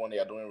condemn them when they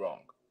are doing wrong.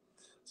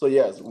 So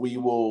yes, we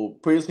will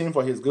praise him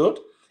for his good,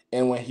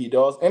 and when he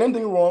does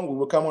anything wrong, we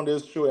will come on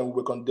this show and we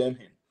will condemn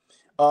him.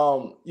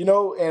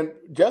 And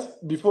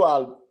just before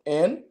I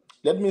end,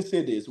 let me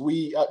say this: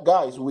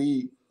 guys,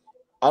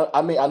 I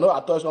mean, I know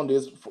I touched on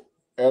this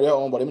earlier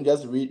on, but let me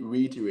just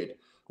reiterate: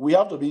 we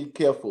have to be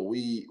careful.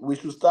 We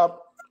should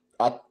stop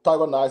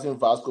antagonizing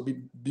Vasco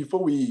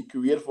before we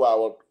create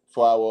for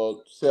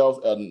ourselves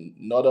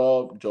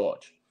another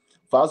George.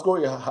 Vasco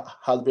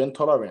has been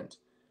tolerant.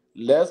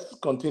 Let's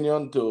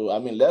continue to. I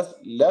mean, let's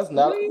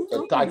not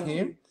attack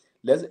him.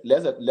 Let's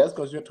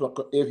continue to.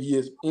 If he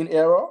is in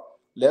error,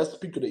 let's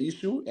speak to the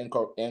issue and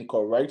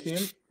correct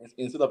him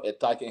instead of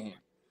attacking him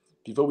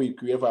before we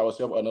create for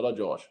ourselves another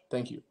George.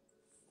 Thank you.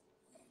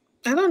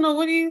 I don't know.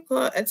 What do you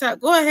call attack?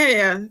 Go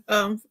ahead,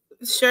 yeah.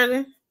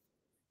 Shirley.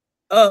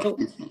 Oh,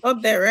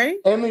 up there, right?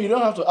 Amy, you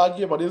don't have to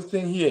argue about this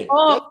thing here.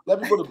 Oh.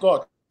 Let people to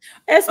talk.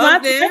 It's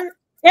not there.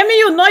 Amy,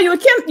 you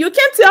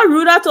can't tell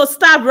Ruda to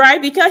stop, right?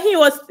 Because he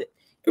was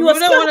don't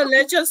want to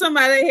lecture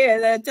somebody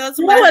here. Tell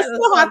somebody to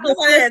stop. Don't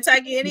want to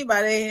attack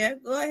anybody here.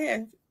 Go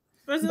ahead.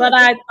 But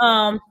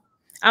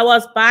I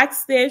was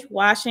backstage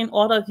watching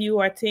all of you.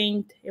 I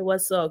think it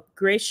was a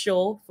great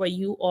show for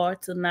you all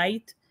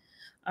tonight.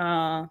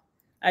 I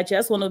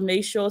just want to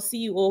make sure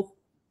CEO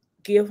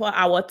give her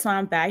our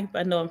time back,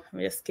 but no, I'm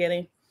just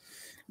kidding.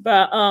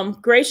 But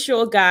great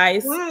show,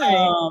 guys.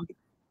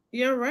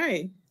 You're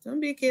right. Don't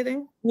be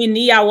kidding. We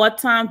need our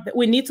time.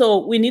 We need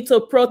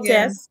to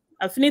protest.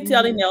 I finished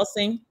telling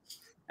Nelson.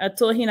 I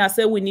told him, I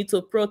said we need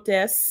to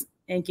protest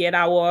and get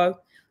our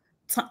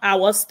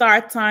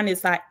start time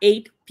is at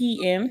 8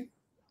 p.m.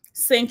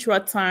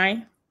 Central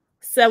Time,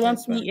 7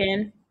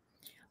 p.m.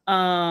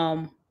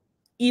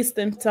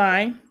 Eastern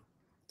Time.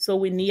 So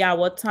we need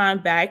our time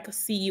back.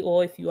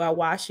 CEO, if you are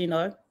watching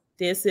us,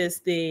 this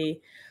is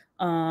the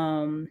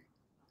Amy,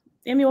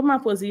 what's my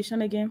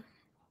position again?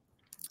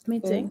 Let me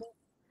think.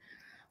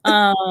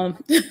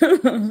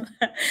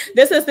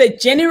 This is the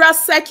General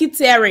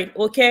Secretary,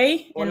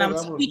 okay? And I'm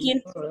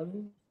speaking.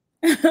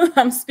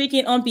 I'm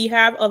speaking on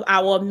behalf of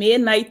our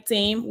midnight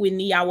team. We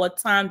need our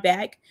time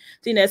back.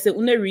 I think that's the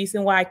only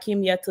reason why I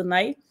came here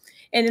tonight.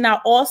 And then I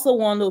also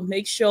want to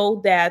make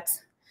sure that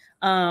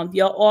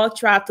you all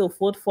try to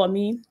vote for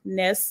me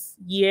next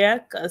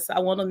year, because I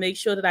want to make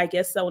sure that I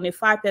get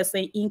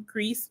 75%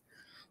 increase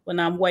when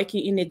I'm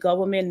working in the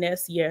government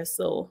next year.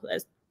 So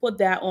let's put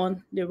that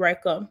on the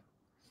record.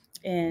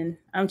 And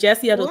I'm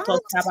just here to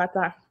talk about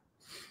that.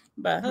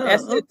 But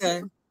that's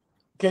it.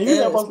 Can you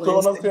help us to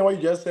understand what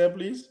you just said,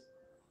 please?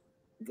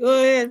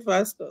 Go ahead,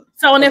 Vasco.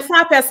 So on a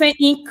 5%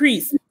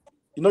 increase.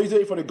 You know, you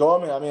say for the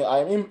government. I mean,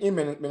 I'm in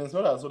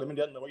Minnesota, so let me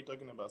just know what you're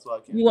talking about. So I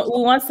can. We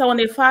want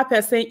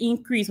 75%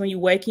 increase when you're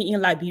working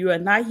in Liberia,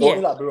 not here.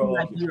 In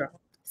Liberia.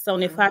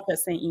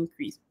 75%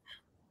 increase.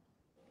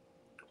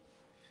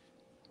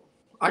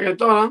 I can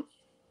talk.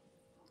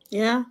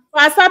 Yeah.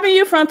 What's stopping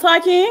you from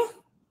talking?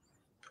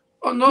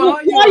 Oh no,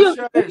 you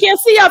can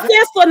see your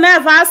face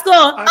tonight,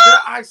 Vasco.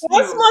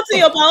 What's more to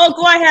you, but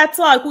go ahead,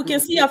 talk. We can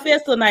see your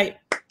face tonight.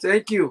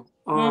 Thank you.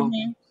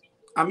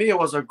 I mean, it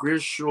was a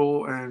great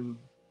show, and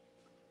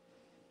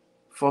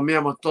for me,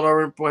 I'm a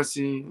tolerant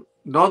person.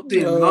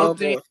 Nothing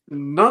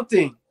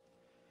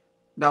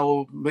that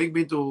will make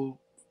me to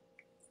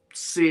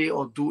say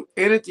or do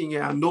anything.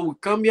 I know we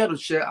come here to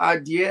share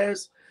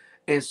ideas,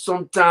 and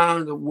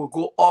sometimes we'll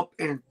go up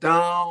and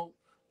down,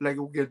 like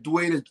we can do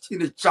it in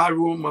the chat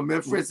room. My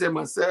man friends and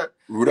myself.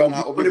 We don't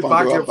have open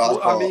back and pass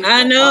forth. I mean,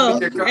 I know.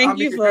 I Thank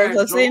you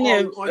for saying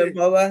it,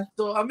 Baba.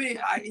 So I mean,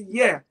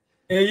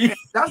 and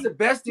that's the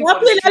best thing. Well,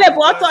 please let it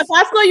all talk.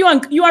 Pasco,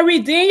 you are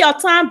redeeming your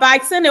time by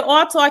saying it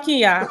all talking,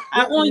 yeah.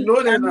 I want you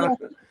know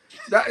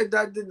that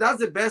that's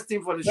the best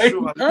thing for the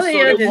show. Only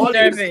you're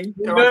disturbing.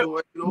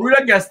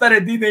 Ruda can start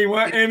a dinner. You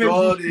want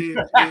energy.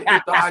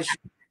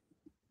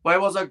 But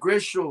it was a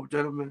great show,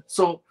 gentlemen.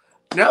 So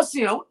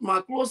Nelson,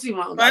 my closing.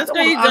 Pasco,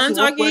 you done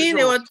talking?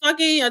 They were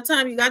talking your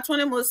time. You got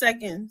 20 more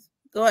seconds.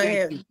 Go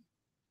ahead.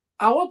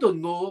 I want to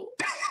know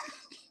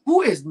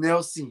who is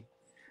Nelson.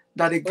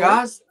 That the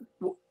guys,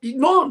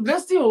 no,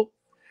 Nelson.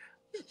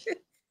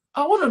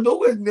 I want to know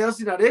who is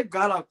Nelson. That they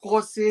got a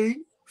call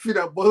saying,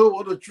 "Fina brother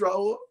want to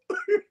travel."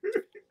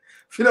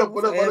 Fina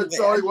brother want to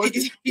travel.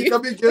 He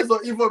want to get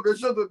some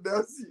information to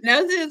Nelson.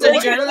 Nelson is a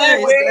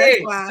journalist.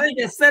 So you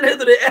can send it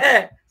to the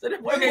air. So the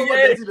boy can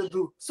hear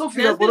it. So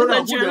Fina brother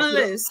is a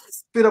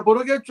journalist. Fina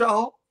brother get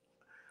travel.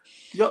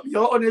 You're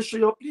on the show.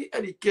 You please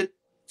educate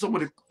some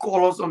of the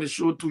callers on the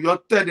show too.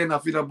 You're telling them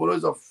Fina brother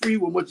is a free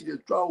woman. She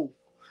can travel.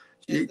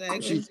 She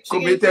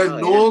committed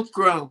no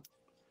crime.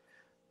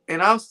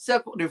 And I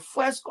said the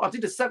first, I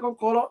think the second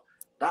caller,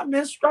 that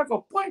man struck a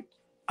point.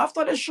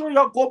 After the show,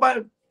 y'all go by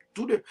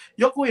to the,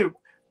 you're going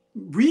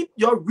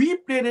you're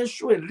replaying the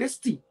show and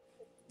listening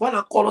what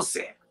the caller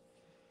said.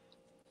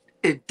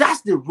 And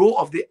that's the role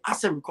of the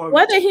asset recovery.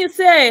 What did he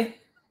say?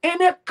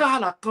 Any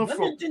car that come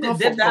from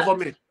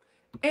government,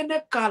 any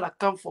car that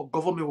come from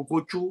government will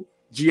go through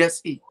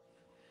GSA.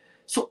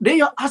 So they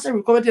your asset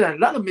recovery did a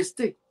lot of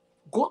mistake.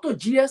 Go to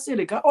GSA,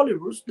 they got all the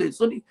rules there.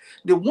 So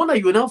the one that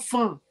you not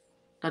found,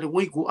 that the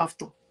one you go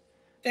after.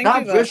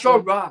 That virtual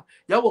ride,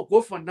 you will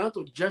go from now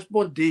to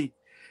Judgment Day.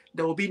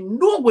 There will be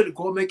no way the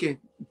government can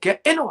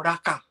get any of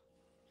that car.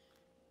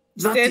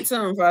 Stay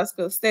tuned,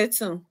 Vasco. Stay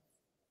tuned.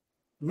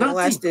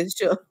 Watch this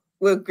show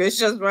with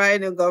Gracious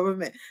Ryan and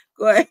government.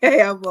 Go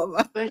ahead,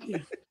 Mama. Thank you.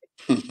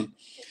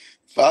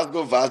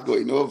 Vasco,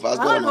 you know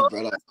Vasco, my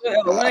brother.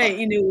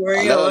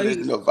 I never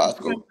listen to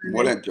Vasco.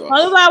 More than George.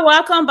 Oliver,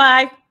 welcome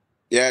back.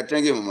 Yeah,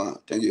 thank you, Mama.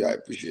 Thank you. I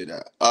appreciate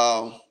that.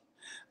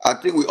 I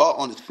think we all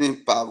on the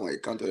same path when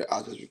it comes to the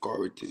access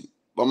recovery team.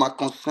 But my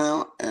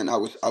concern, and I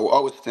will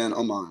always stand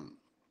on my,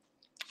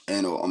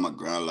 on my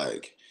ground,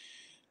 like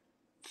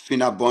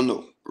Fina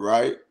Bono,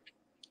 right?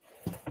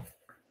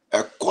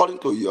 According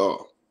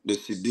to the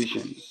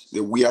seditions,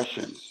 the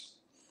reactions,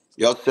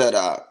 you said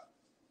that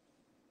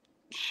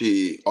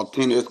she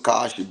obtained this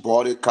car, she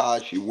bought a car,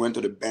 she went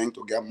to the bank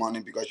to get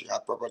money because she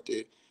had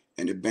property,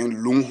 and the bank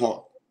loaned her.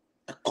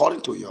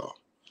 According to y'all,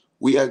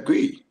 we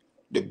agree.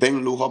 The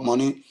bank loaned her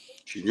money.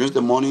 She used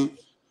the money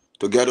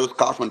to get those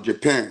cars from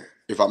Japan,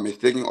 if I'm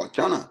mistaken, or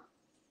China.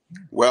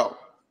 Well,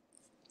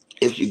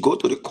 if you go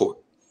to the court,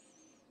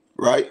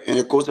 right, and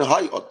the court says, how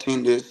you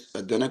obtain this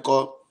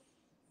identical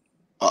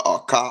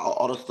car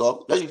or other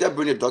stuff, let's just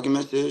bring the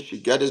documents in, she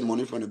get this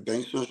money from the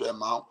bank, so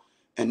amount,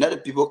 and then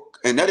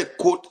the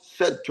court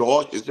said,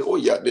 George, and say, oh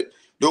yeah,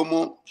 no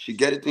more, she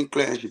get it in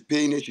clear and she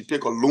paying it, she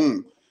take a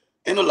loan.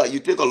 Like you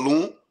take a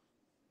loan,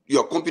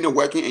 your company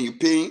working and you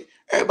paying,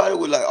 everybody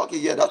will like, okay,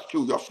 yeah, that's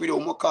true, you're free to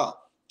own a car.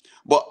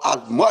 But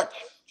as much,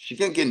 she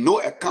can get no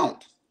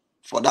account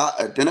for that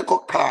identical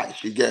car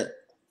she get.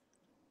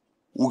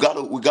 We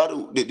gotta,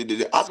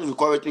 the asset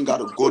recovery thing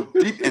gotta go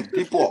deep and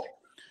deeper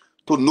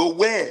to know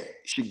where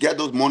she get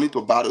those money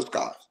to buy those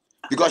cars.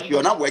 Because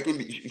you're not working,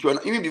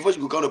 even before she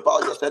could come to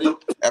power, you're setting,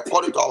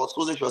 according to our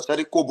sources, you're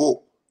setting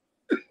Kobo.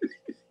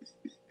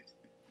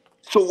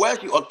 So where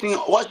she obtain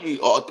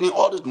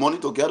all this money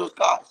to get those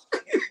cars?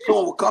 So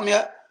when we come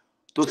here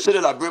to say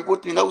the librarian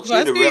thing, that we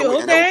see the railway,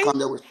 and then we come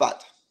there with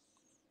fat.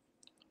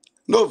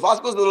 No,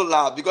 Vasco's a little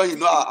loud because you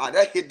know I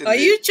hate the Are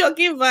you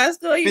choking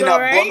Vasco? You Fina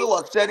alright? Bono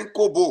was selling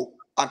Kobo.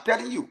 I'm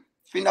telling you,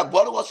 Fina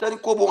Bono was selling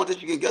Kobo until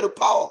she can get the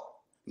power.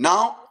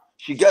 Now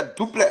she get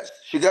duplex,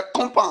 she get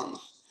compounds.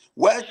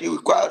 Where she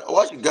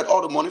get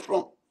all the money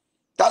from?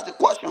 That's the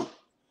question.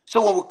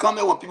 So when we come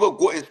here, when people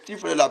go and steal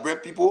from the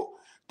librarian people,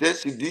 then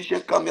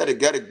sedition come here to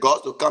get the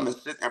guards to come and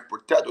sit and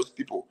protect those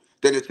people.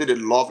 Then they say they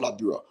love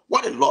Liberia.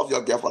 What they love you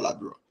get for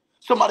Liberia?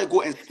 Somebody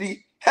go and steal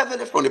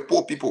heavily from the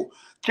poor people.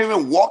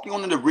 Children walking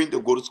on in the rain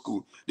to go to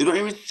school. They don't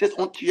even sit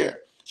on chair.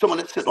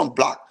 Somebody sit on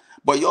block.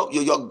 But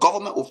your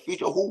government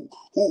official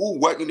who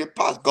work in the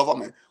past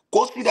government,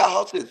 go see their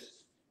houses.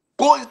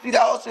 Go and see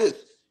their houses.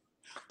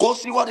 Go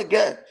see what they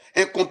get.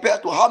 And compare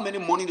to how many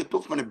money they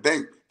took from the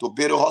bank to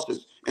build the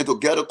houses and to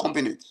get the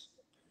companies.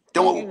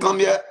 Then when we come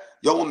here,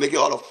 y'all won't make it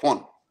all of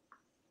fun.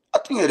 I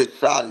think it is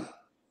sad.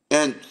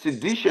 And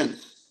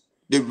seditions,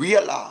 they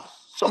realize,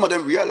 some of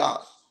them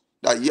realize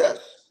that yes,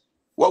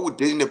 what we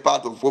did in the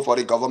past to vote for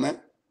the government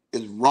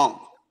is wrong.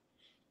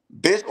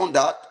 Based on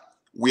that,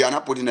 We are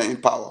not putting them in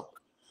power.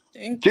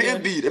 Thank you.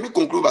 JMB, let me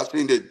conclude by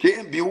saying that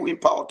JMB who in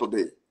power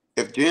today.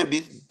 If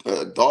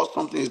JMB does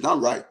something is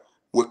not right,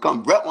 we'll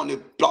come right on the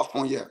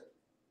platform here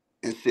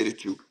and say the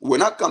truth. We're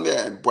not come here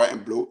and bright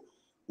and blow.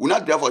 We're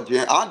not there for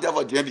JMB. I'm there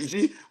for JMB. You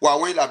see, while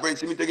when you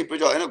see me taking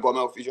picture of any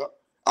government official,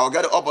 I'll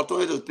get the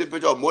opportunity to take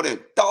picture of more than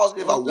 1,000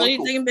 if I So want you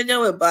to. taking picture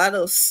with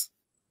bottles?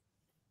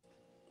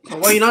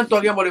 Why you not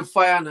talking about the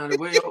fire now? The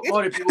way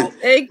all the people.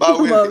 Hey, By way,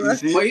 you Mama.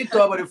 see, Why you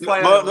talk about the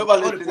fire? nobody all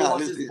the listen people now.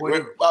 was Listen,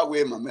 burning. by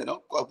way, my man,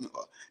 don't cut me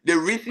off. The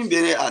reason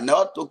being it, I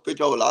never took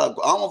picture of a lot of.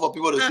 I don't want for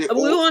people to say, We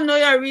 "Oh, won't know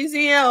your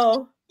reason,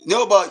 yo.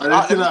 no," but let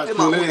me say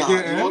my own now.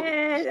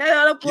 Yeah,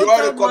 that's You all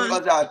already the come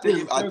man. because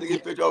I take a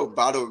picture of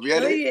battle. Oh,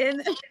 Really? yeah.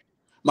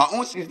 My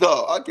own sister.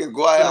 Okay,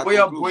 go ahead. So the way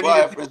you're Conclude. Go burning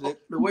ahead, the Francis.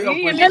 the way We you're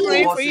ain't burning been the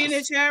waiting poor for you in the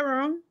houses. chat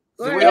room.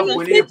 Go The way ahead. you're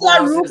burning Split the poor your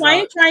houses. roof. Why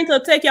you trying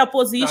to take your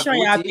position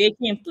you are Good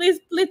taking? Please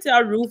split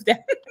your roof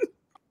then.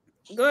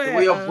 Go The ahead.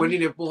 way you're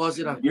burning the poor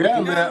houses. Yeah,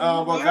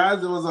 man. But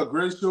guys, it was a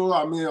great show.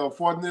 I mean,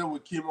 unfortunately, we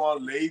came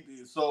on late,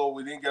 so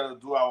we didn't get to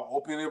do our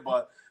opening.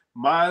 But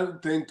my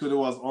thing today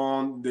was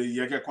on the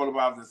Yeke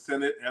Kolaba of the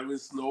Senate, Edwin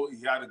Snow.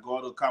 He had to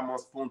go to come on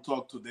Spoon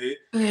Talk today.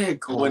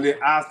 When they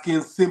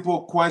asking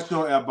simple question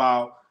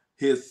about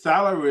his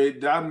salary,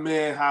 that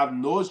man have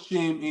no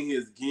shame in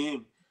his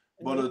game.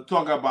 But to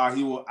talk about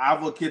he will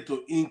advocate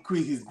to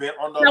increase his band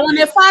on Now when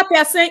a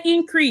 5%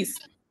 increase.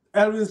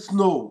 Edwin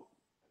Snow,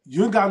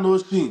 you ain't got no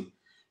shame.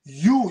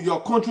 Your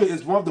country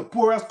is one of the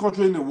poorest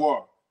countries in the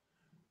world.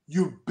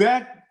 Your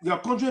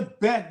country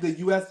beg the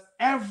US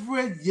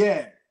every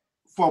year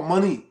for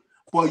money.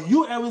 But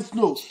you, Edwin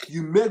Snow,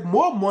 you make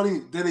more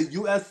money than a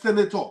US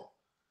senator.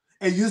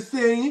 And you're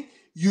saying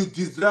you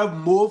deserve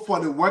more for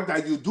the work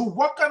that you do.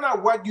 What kind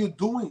of work you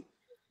doing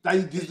that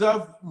you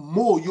deserve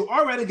more? You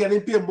already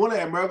getting paid more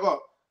than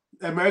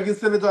American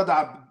senator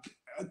that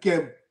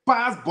can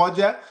pass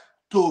budget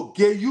to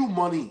give you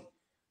money.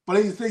 But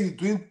then you say you're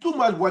doing too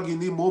much work, you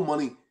need more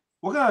money.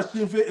 What kind of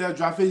shameful air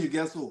traffic you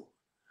get so?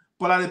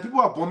 But like the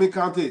people of Bombay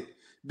County,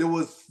 they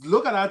will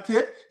look at that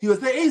tape. He will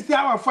say, hey, see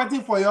how I'm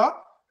fighting for you?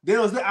 They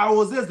will say, I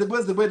was this,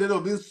 the way they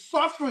will be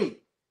suffering.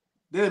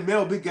 Then the man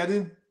will be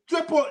getting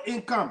triple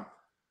income.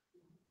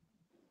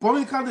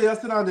 Bombay County, you're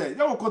sitting down there. You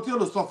will continue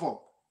to suffer.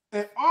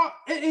 And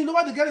you know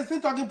what? They get the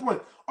same talking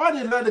point. All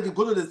they learn, they can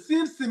go to the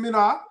same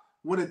seminar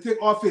when they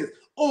take office.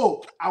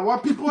 Oh, I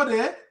want people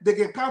there. They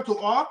can come to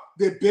us.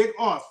 They beg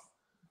us.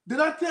 They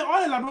don't tell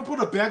all the people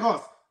to beg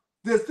us.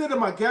 They say they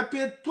might get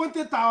paid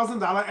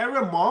 $20,000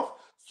 every month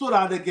so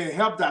that they can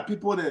help that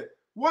people there.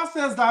 What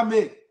sense that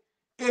make?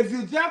 If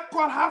you just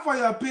cut half of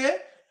your pay,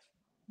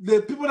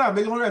 the people that are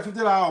making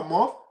 $150 a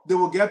month, they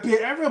will get paid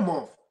every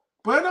month.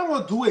 But they don't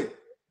want to do it.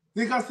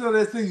 They can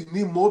say you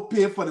need more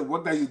pay for the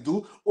work that you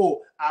do.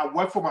 Oh, I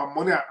work for my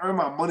money, I earn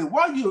my money.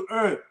 What you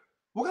earn?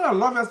 What kind of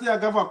love I say I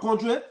got for a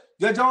country?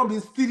 Your job be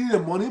stealing the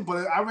money,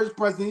 but the average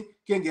person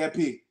can't get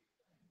paid.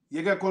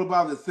 You get called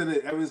by the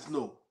Senate, Edwin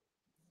Snow.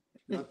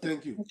 No,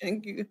 thank you.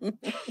 Thank you.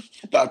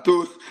 That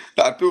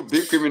two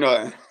big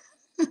criminal.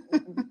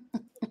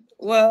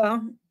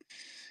 Well,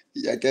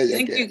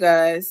 Thank you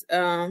guys.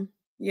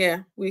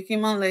 Yeah, we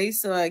came on late,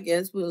 so I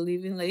guess we're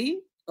leaving late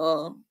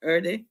or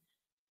early.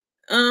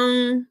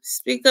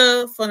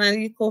 Speaker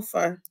Fonani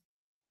Kofar.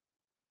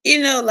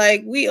 You know,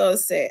 like we all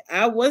said,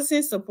 I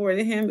wasn't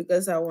supporting him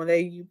because I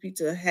wanted UP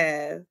to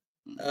have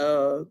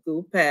a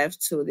good path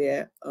to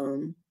their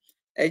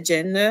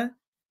agenda.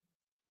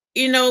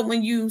 You know,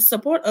 when you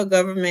support a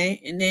government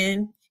and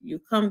then you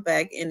come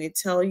back and they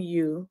tell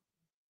you,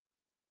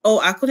 oh,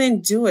 I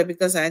couldn't do it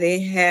because I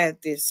didn't have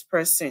this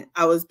person.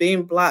 I was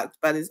being blocked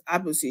by this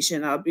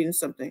opposition. I was being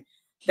something.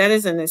 That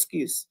is an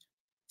excuse.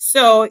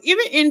 So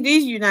even in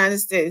these United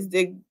States,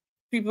 the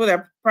people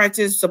that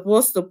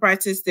supposed to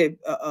practice the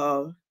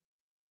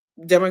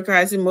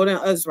democracy more than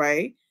us,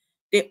 right?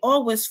 They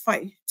always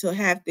fight to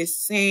have the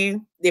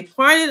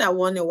party that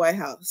won the White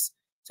House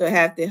to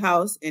have the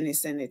House and the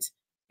Senate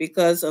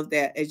because of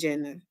their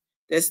agenda.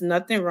 There's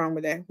nothing wrong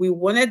with that. We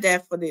wanted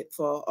that for the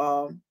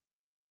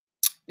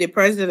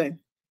president,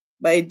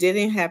 but it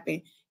didn't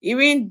happen.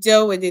 Even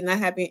though it did not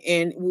happen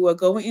and we were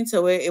going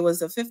into it, it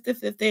was a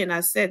 50-50, and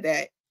I said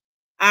that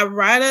I'd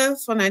rather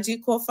for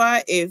Najib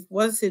Kofa if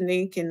what's his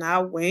name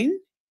cannot win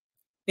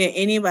than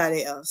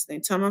anybody else,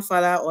 than Tama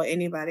Fala or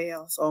anybody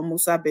else, or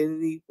Musa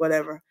Belli,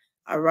 whatever.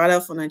 I'd rather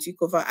for Najib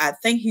Kofa. I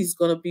think he's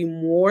going to be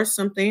more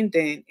something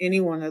than any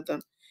one of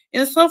them.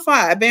 And so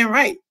far, I've been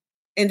right.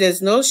 And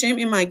there's no shame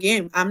in my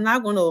game. I'm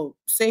not going to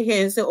sit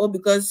here and say, oh,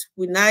 because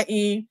we're not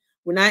on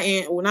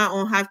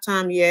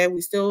halftime yet.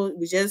 We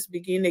just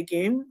begin the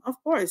game.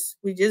 Of course,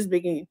 we just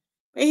begin.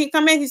 When he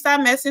come in, he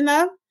start messing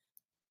up.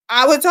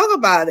 I would talk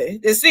about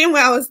it. The same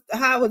way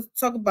I would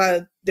talk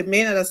about the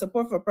men that I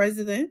support for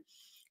president.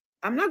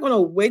 I'm not going to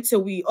wait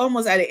till we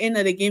almost at the end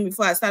of the game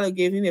before I start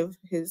giving him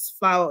his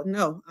flower.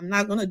 No, I'm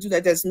not going to do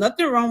that. There's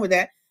nothing wrong with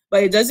that.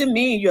 But it doesn't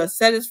mean you're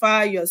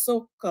satisfied. You're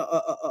so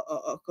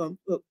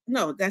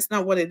no, that's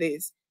not what it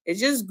is. It's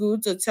just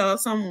good to tell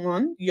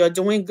someone you're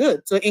doing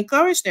good, to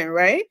encourage them,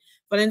 right?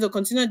 For them to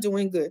continue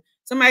doing good.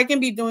 Somebody can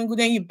be doing good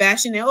and you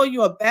bashing it. Oh,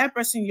 you're a bad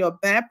person. You're a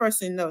bad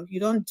person. No, you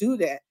don't do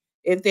that.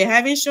 If they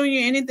haven't shown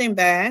you anything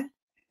bad,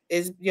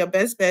 is your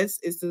best bet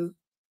is to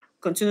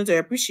continue to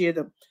appreciate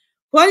them.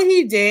 What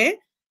he did,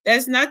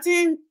 there's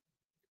nothing.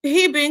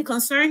 He been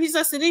concerned. He's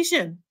a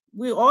sedition.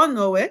 We all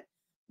know it.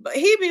 But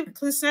he been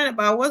concerned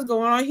about what's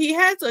going on. He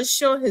had to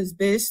show his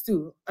best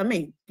too. I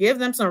mean, give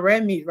them some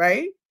red meat,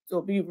 right?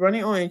 So be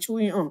running on and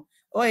chewing on.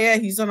 Oh yeah,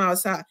 he's on our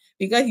side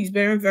because he's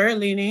very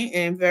lenient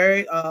and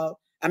very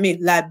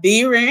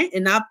Liberian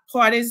and not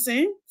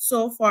partisan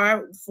so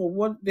far for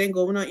what been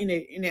going on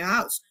in the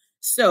house.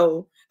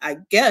 So I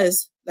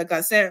guess, like I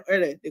said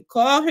earlier, they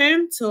called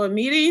him to a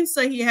meeting,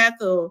 so he had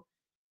to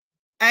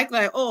act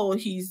like, oh,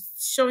 he's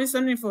showing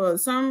something for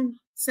some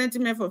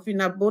sentiment for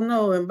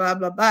Finabono and blah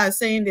blah blah,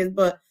 saying this,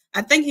 but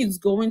I think he's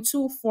going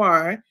too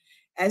far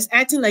as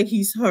acting like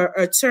he's her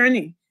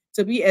attorney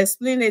to be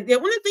explaining. The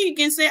only thing you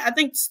can say, I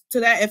think,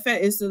 to that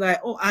effect is to like,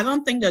 oh, I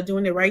don't think they're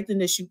doing the right thing.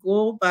 They should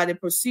go by the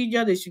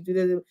procedure. They should do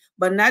that,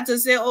 but not to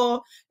say,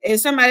 oh, if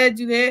somebody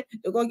do that,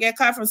 they'll go get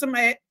caught from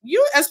somebody.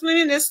 You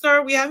explaining this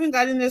story. We haven't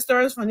gotten the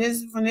stories from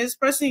this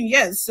person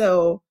yet.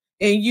 So,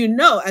 and you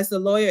know, as a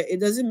lawyer, it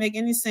doesn't make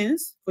any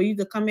sense for you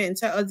to come in and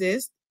tell us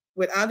this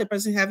without the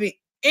person having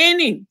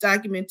any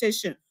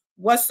documentation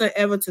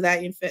whatsoever to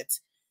that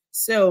effect.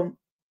 So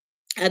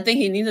I think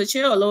he needs to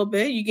chill a little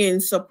bit. You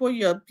can support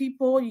your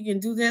people. You can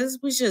do this,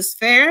 which is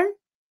fair.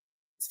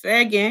 It's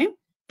fair game.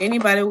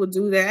 Anybody will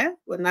do that.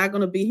 We're not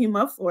going to beat him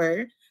up for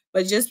it.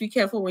 But just be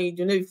careful when you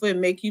do it before it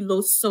make you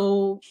look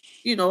so,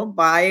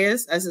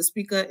 biased as a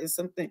speaker or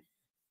something.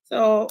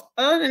 So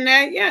other than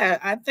that, yeah,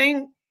 I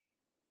think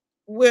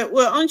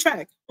we're on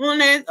track.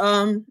 On it,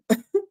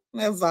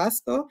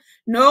 Vasco.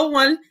 No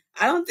one.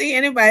 I don't think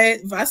anybody,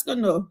 Vasco,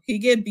 no, he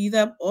get beat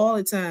up all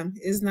the time.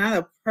 It's not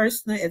a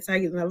personal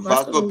attack. It's not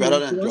Vasco better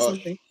than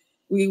Josh.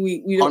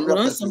 We don't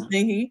learn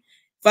something.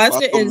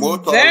 Vasco is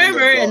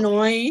very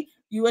annoying.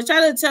 You were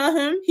trying to tell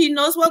him he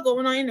knows what's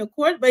going on in the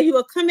court, but he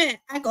will come in and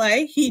act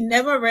like he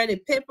never read a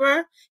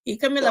paper. He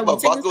come in like we're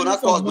taking something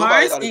from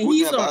Mars and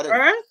he's on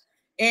Earth,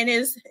 and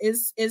it's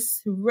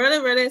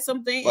really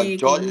something. But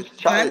George is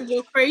childish.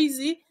 Go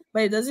crazy.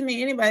 But it doesn't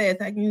mean anybody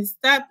attacking you.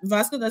 Stop.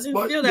 Vasco doesn't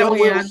feel that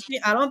way.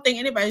 I don't think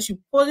anybody should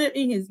put it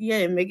in his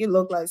ear and make it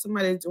look like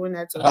somebody's doing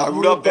that to him. Why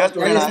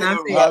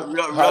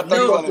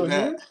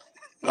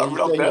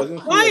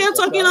are you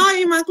talking all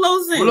in my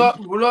closing?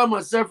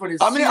 Myself for the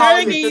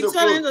you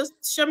telling to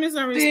show me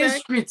some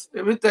respect? Street.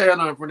 Let me tell you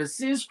now, for the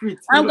C Street.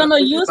 I'm gonna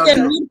use the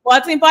mute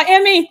button, but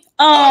Emmy,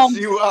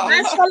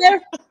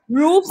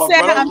 Rube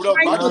said I'm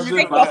trying to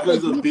make up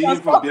you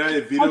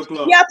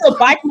have to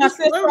bite my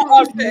sister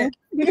up there.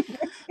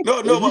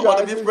 No, but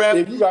want to be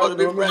friends.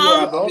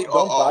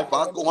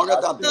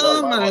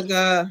 Oh my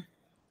God.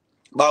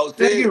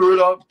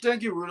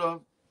 Thank you,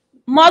 Rudolph.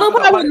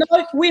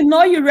 Madupa, we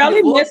know you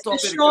really missed the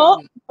show,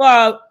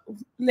 but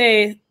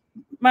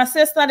my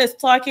sister is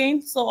talking,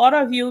 so all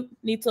of you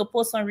need to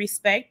put some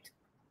respect.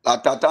 We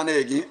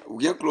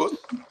get close.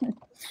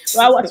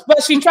 Well,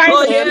 but she trying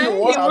to get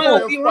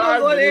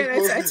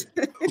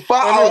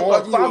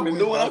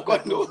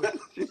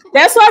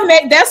That's what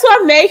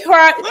make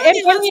her.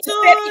 Emily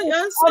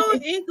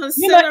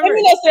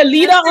is the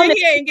leader on the.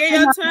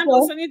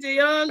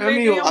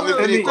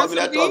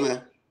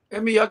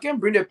 Emmy, you can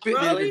bring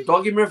the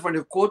document from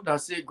the court that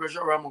say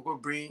Gresham Ram will go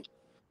bring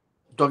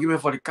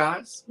document for the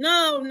cars.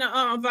 No,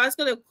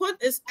 Vasco, the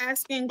court is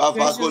asking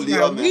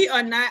Gresham. We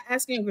are not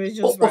asking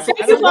Gresham. Where is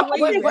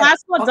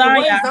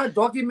that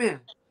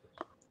document?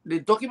 The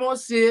document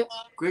say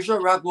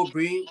Gresham Ram will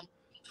bring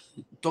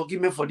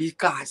document for these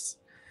cars.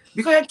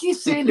 Because I keep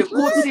saying the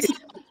court say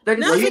that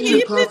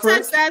the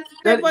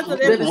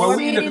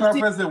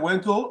conference they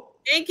went to.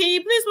 And can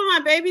you please put my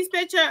baby's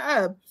picture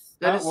up?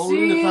 That's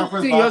somebody's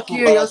birthday.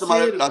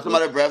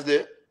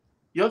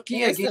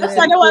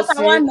 Sunday was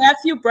our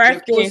nephew's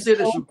birthday.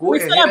 We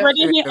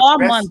celebrating here all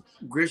month.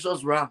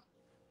 Gracious Ram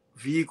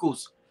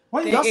vehicles.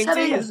 What you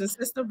saying?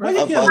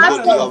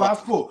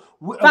 Vasco,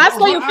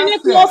 you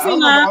finish closing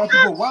now.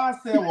 What I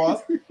said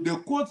was the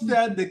court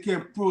said they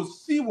can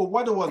proceed with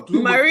what they were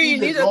doing. Marie, you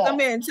need to come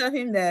in and tell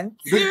him that.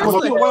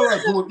 What we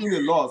were doing in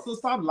the law. So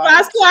stop lying.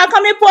 Vasco, I'm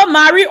coming put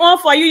Marie on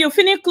for you. You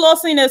finish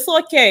closing, it's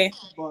okay.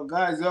 But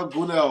guys, you're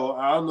good now.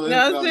 I don't know if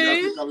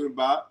you're coming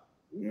back.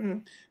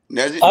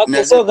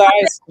 Okay, so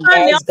guys,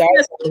 I'm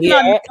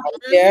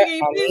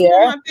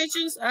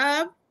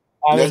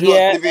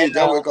here.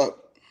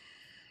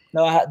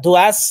 No, do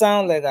I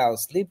sound like I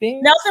was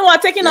sleeping? Nelson was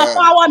taking a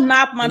power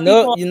nap, man.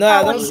 No,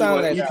 I don't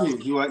sound like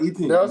that. You are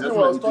eating. Nelson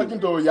was talking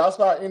to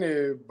Yasa in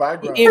the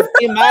background.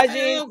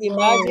 Imagine.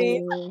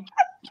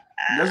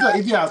 That's what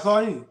eating. I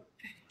saw him.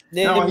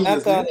 They been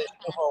knocked out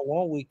for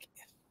 1 week.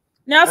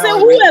 Nelson,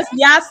 who is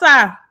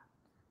Yasa?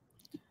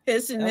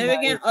 His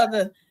significant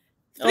other.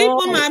 Please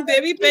put my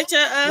baby picture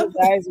up.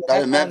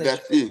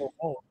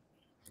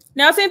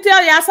 Nelson,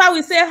 tell Yasa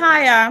we say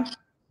hi.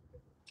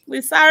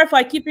 We're sorry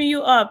for keeping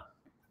you up.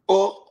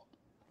 Oh,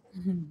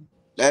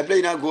 I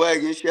play now. Go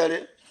again, share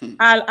it.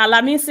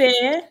 Let me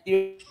say.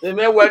 The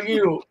man working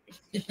you.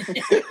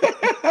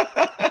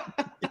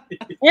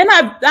 And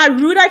that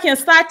Ruda can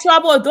start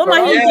trouble. Don't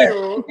mind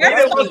him.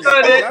 Happy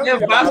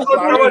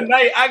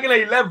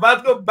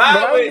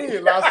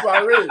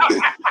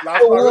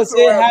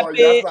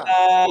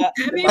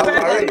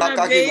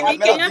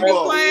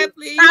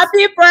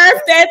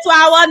birthday to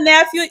our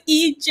nephew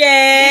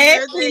EJ.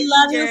 We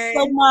love you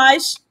so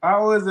much.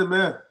 How old is it,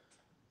 man?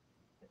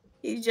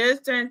 He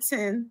just turned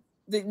 10.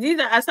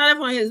 I started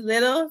from his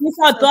little. He's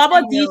a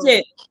double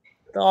DJ.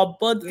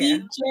 Double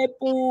DJ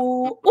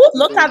boo. Ooh,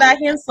 look at that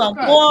handsome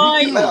boy.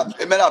 He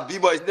made a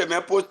B-boy. Is the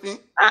man posting?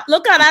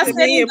 Look at that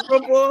city.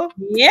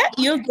 Yeah,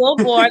 you go,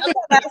 boy. Look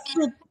at that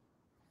suit.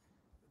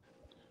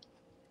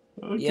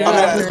 Okay. Yeah.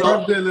 Happy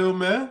birthday, little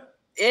man.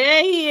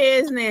 Yeah, he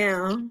is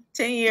now.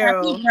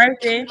 10-year-old. Happy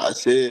birthday. I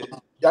see.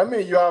 I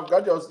mean, you have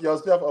got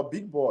yourself a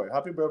big boy.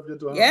 Happy birthday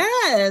to him.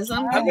 Yes,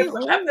 I'm happy.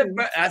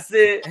 I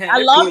say, I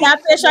love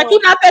that picture.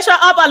 Keep that picture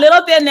up a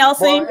little bit,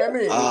 Nelson. But,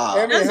 Emmy,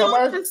 That's how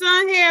what much? the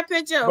son hair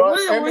picture. But,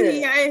 When Emmy,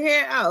 he had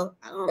hair out.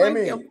 I don't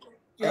Emmy, like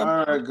your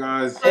All right,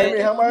 guys. Emmy,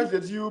 how much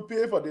did you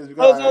pay for this?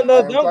 Because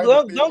No,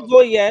 don't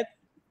go yet.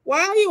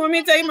 Why you want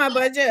me to tell you my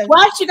budget?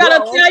 Why she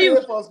gotta tell you?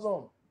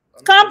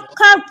 Come,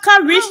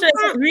 reach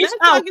out.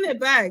 Talking it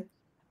back.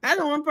 I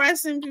don't want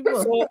pricing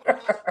people.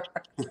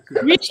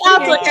 Reach out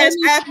to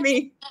at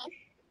me.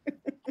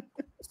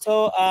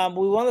 So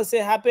we want to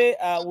say we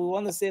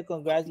want to say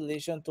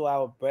congratulations to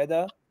our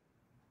brother.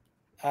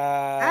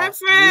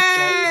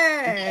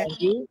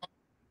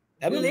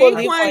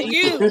 Everybody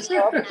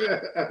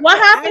What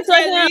happened to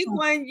him? Lee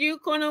Kuan Yew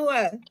corner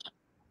what?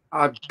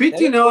 I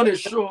beating her on the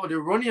show. They're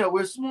running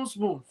away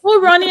smooth.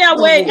 Who running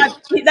away?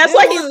 That's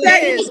what he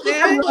said.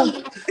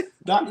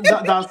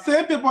 That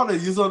same people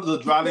that use on the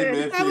Drally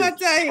man. I'm gonna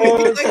tell you.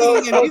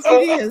 So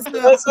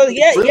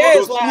yeah,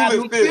 it's what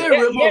happened.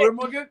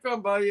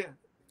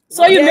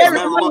 So you made him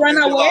run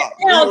away?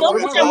 Hell, don't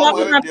put your mouth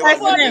on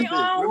president.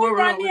 Who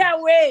running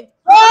away?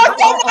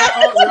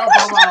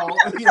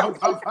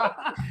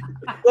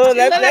 So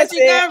let's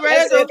say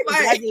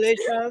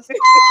congratulations. Let's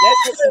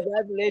say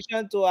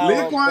congratulations to our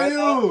Lee Kuan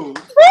Yew.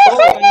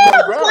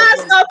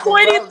 Class of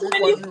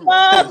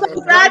 2024.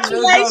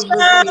 Congratulations.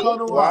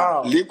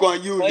 Wow. Lee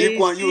Kuan Yew.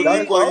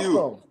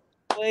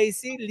 When you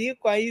see Lee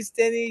Kuan Yew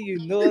standing, you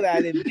know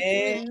that the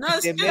man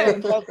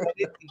got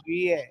the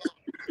degree.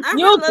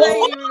 You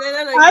go.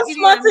 That's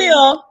funny,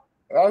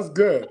 That's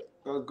good.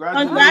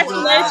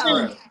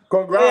 Congratulations.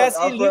 Congrats.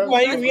 Lee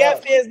Kuan Yew real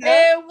face now.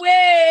 I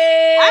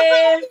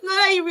know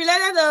that you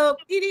related to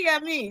Idi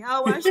Amin. I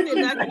watched the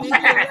documentary.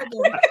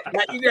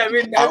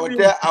 I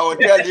will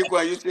tell Lee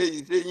Kuan Yew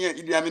say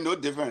Idi Amin no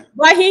different.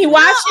 But he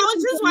watched. I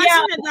was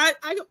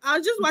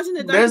just watching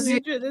the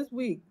documentary this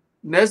week.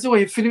 Next when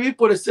he finished, we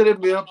put a set of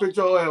me up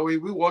picture and we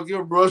walking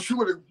on brush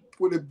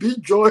with a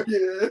big joy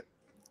here.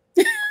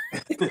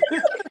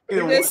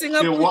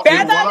 Congratulations.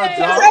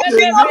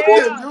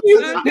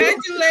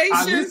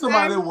 I need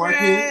somebody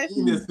working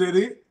in the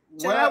city.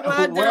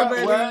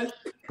 Where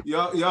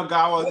your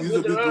guy was used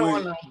to be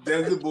doing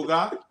Desi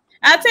Buga.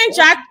 I think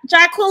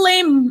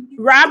Jacqueline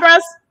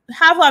Roberts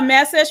have a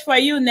message for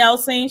you,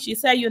 Nelson. She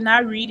said you're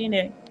not reading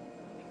it.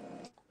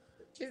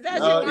 She said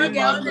she want to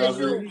get on the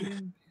show.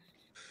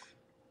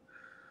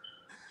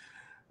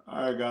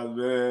 All right, guys,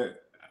 man.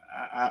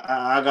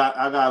 I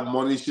got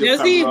money shit. You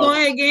see you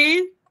going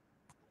again?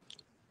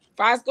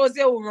 Pasco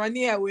said we're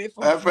running away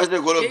from. Go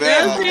to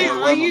bed.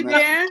 Are you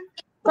there?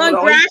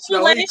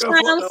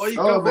 Congratulations.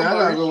 Oh man, I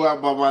gotta go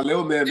out by my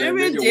little man.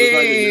 Every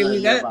day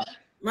we got.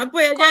 My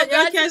boy,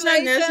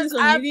 congratulations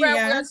on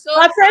meeting.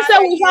 But Princess,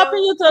 we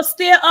helping you to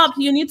stay up.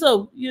 You need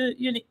to.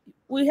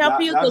 We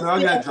help you to stay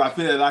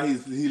up.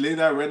 He lay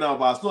down right now,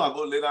 but as soon as I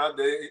go lay down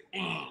there,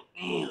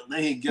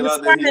 then he get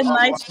out there. The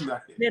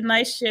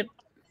night shift.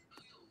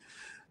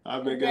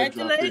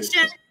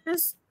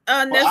 Congratulations.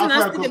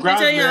 Nelson, the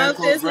picture in your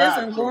office.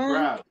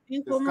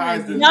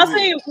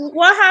 Nelson,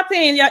 what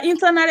happened? Your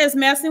internet is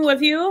messing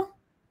with you?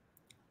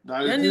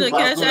 You need to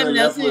catch up,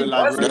 Nelson.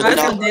 Don't catch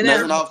up,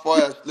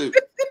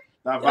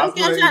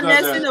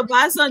 Nelson, to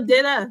buy some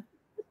data.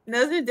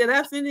 Nelson, did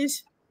I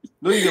finish?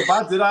 No, you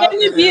bought data. Can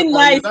you be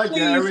nice, not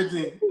get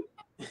everything.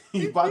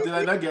 You bought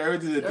data, not get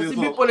everything.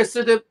 People that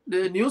set up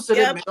the news set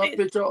up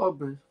picture up.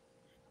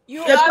 You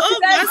want to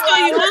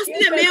see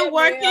the man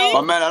working?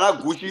 But man, I'm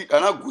not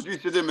Gucci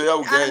see the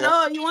mayor. I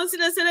know, you want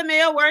to see the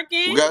mayor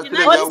working? You want to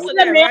see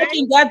the mayor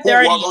can get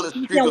dirty.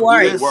 You can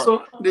work.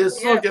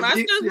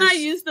 Pastor's not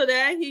used to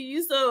that. He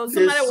used to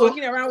somebody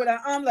walking around with an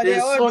arm like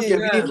that all day.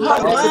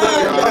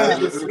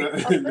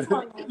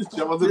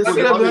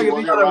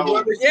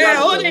 Yeah,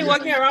 all day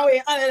walking around with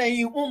an arm like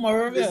you.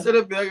 Instead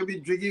of being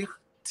be drinking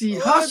tea,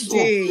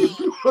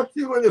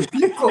 working with the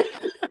people.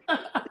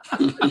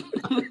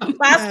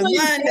 Pastor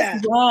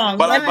is wrong.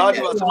 But I thought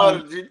you were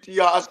somebody drink tea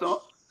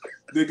also.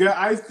 They get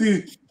iced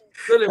tea.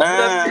 You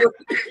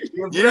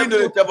didn't know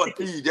the type of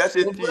tea. That's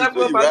a tea. So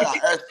you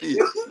got iced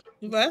tea.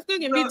 Pastor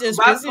can be just.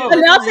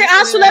 Nelson,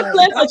 actually,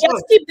 please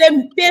just keep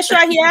the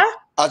picture here.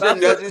 I said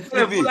Nelson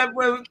TV. He not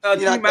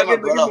my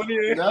brother.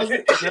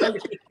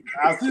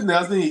 I see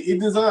Nelson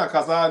eating some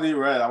cassava,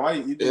 right? Why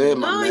you eating? Yeah,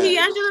 No, he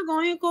actually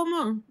going to come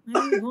on.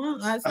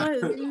 I saw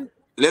it.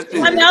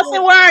 Listen. And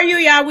Nelson, where are you?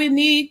 Yeah, we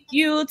need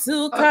you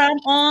to come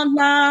on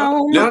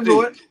now.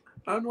 Listen.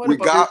 We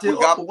got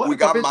What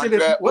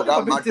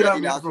Matra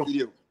in our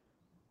studio.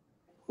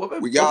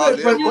 We got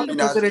in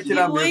our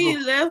studio. When he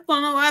left,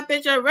 I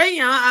picture right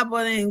now, I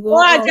bought go. Oh,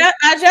 I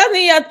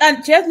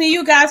just need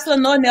you guys to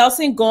know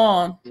Nelson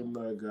gone. Oh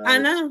my God. I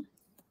know.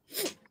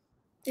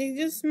 He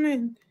just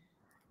meant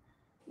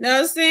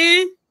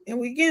Nelson, and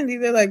we can't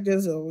leave it like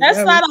this. Let's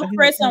start on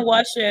praise and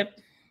worship.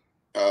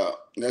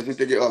 Nelson,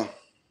 take it off.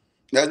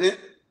 That's it.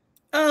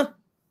 Oh,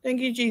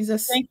 thank you,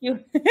 Jesus. Thank you.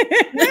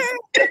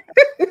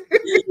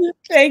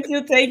 Thank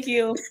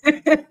you.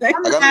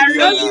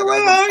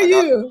 Where are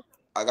you?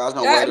 I got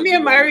some me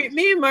and Murray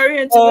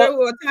and Tigger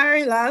were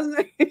tired last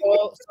night.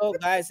 So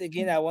guys,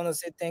 again, I want to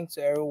say thanks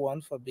to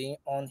everyone for being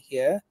on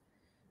here,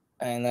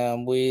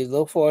 and we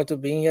look forward to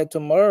being here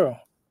tomorrow.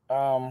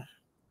 I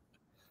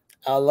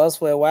lost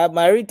for a while.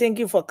 Mary, thank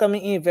you for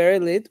coming in very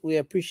late. We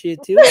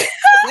appreciate you.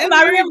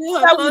 Mary,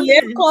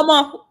 come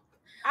on.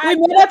 We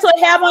made it to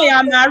heaven,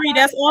 yeah, Mary.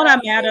 That's all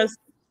that matters.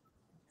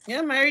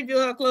 Yeah, Mary, do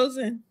her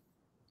closing.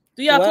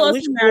 Do your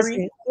closing,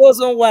 Mary? Close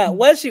on what?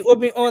 When she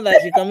open on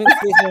like she coming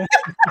close on.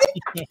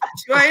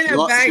 She want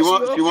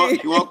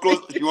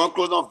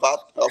close on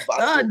Vasco.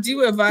 Oh, do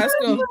with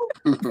Vasco.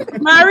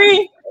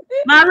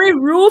 Mary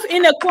Ruth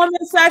in the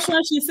comment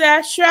section, she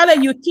said,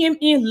 Shirley, you came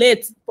in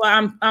late, but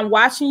I'm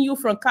watching you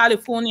from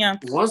California.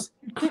 What's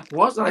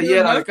I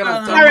hear? North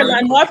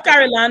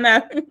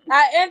Carolina.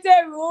 I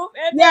entered Ruth.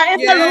 Ruth.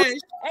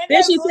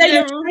 Then she said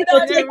you're trying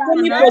to take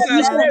any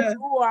position.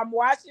 I'm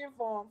watching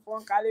from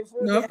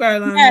California. North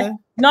Carolina. Yeah,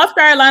 North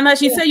Carolina.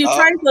 She said you're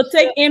trying to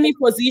take any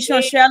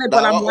position, Shirley,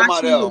 but I'm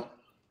watching you.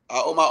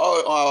 On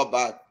our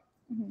back.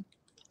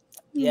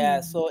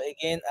 Yeah, so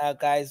again,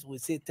 guys, we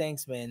say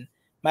thanks, man.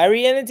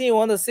 Mary, anything you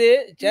want to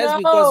say? Because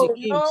you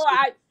came. No,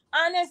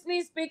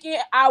 honestly speaking,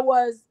 I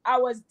was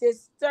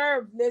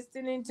disturbed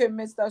listening to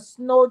Mr.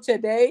 Snow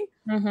today.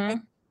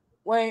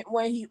 When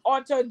he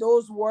uttered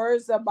those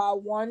words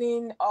about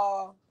wanting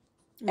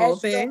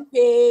extra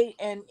pay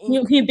and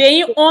he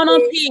being on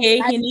pay,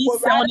 he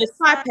needs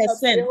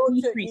 75%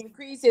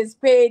 increase his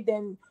pay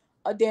than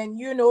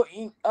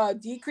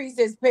decrease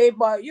his pay.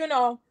 But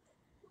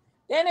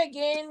then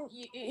again,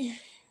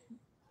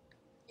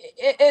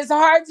 it's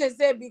hard to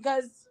say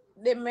because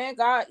the man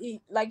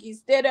he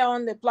stayed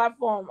on the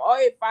platform. All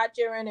he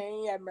featuring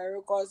in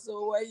America,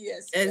 so what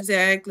yes.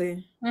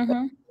 Exactly.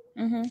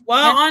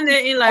 While on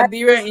there in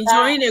Liberia,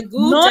 enjoying a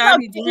good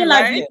time,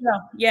 right?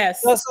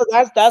 Yes. So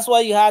that's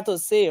what you had to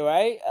say,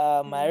 right,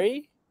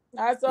 Mary?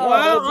 That's all. If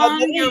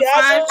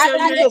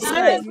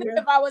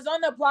I was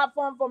on the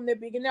platform from the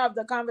beginning of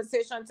the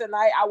conversation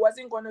tonight, I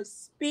wasn't going to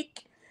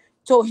speak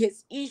to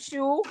his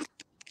issue.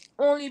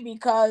 Only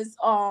because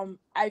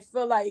I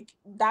feel like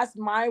that's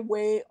my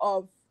way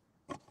of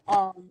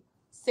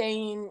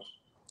saying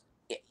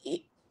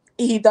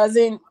he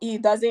doesn't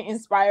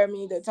inspire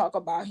me to talk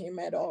about him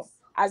at all.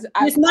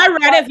 It's not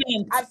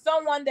relevant. As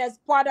someone that's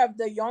part of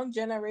the young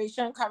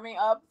generation coming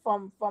up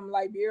from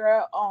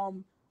Liberia,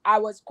 I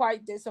was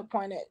quite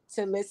disappointed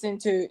to listen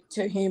to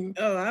him.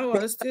 Oh, I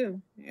was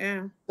too.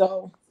 Yeah.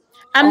 So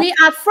I mean,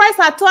 at first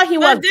I thought he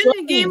was. Then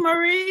again,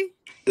 Marie.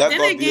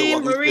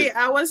 Marie,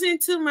 I wasn't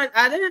too much.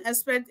 I didn't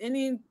expect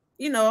any,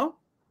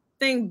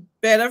 thing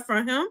better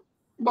from him.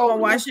 But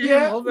watching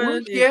him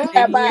over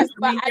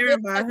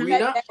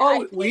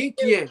we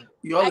care.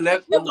 You're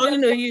left. Who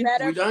talking to you?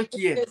 We don't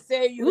care.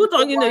 Who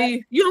talking to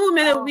you? You who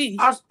made a we?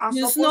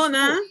 You know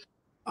now?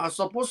 I'm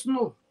supposed to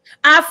know.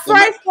 At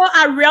first,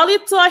 I really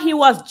thought he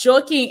was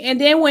joking, and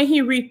then when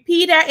he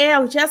repeated it, I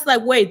was just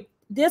like, "Wait,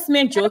 this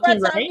man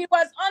joking, right?" He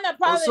was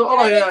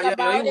unapologetic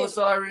about he was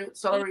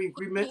salary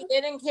increment. He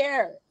didn't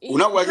care. We're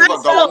not working for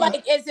government.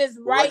 Like it's his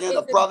right. It's his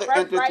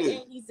birthright.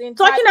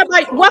 Talking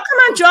about what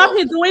kind of job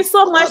he's doing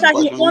so much that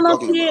he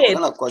unpaid.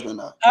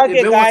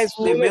 Okay, guys,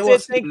 we will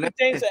say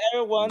thanks to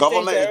everyone.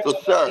 Government is to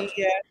serve.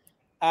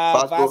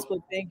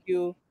 Vasco, thank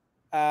you.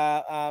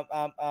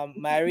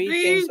 Mary,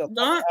 please thanks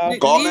don't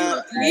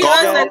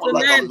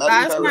government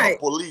last night.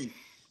 Police.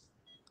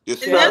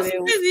 Please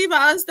leave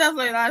our stuff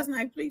like last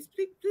night, please.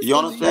 You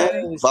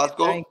understand,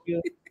 Vasco? Thank you.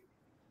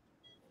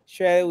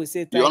 Shirley, we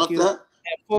say thank you. You understand?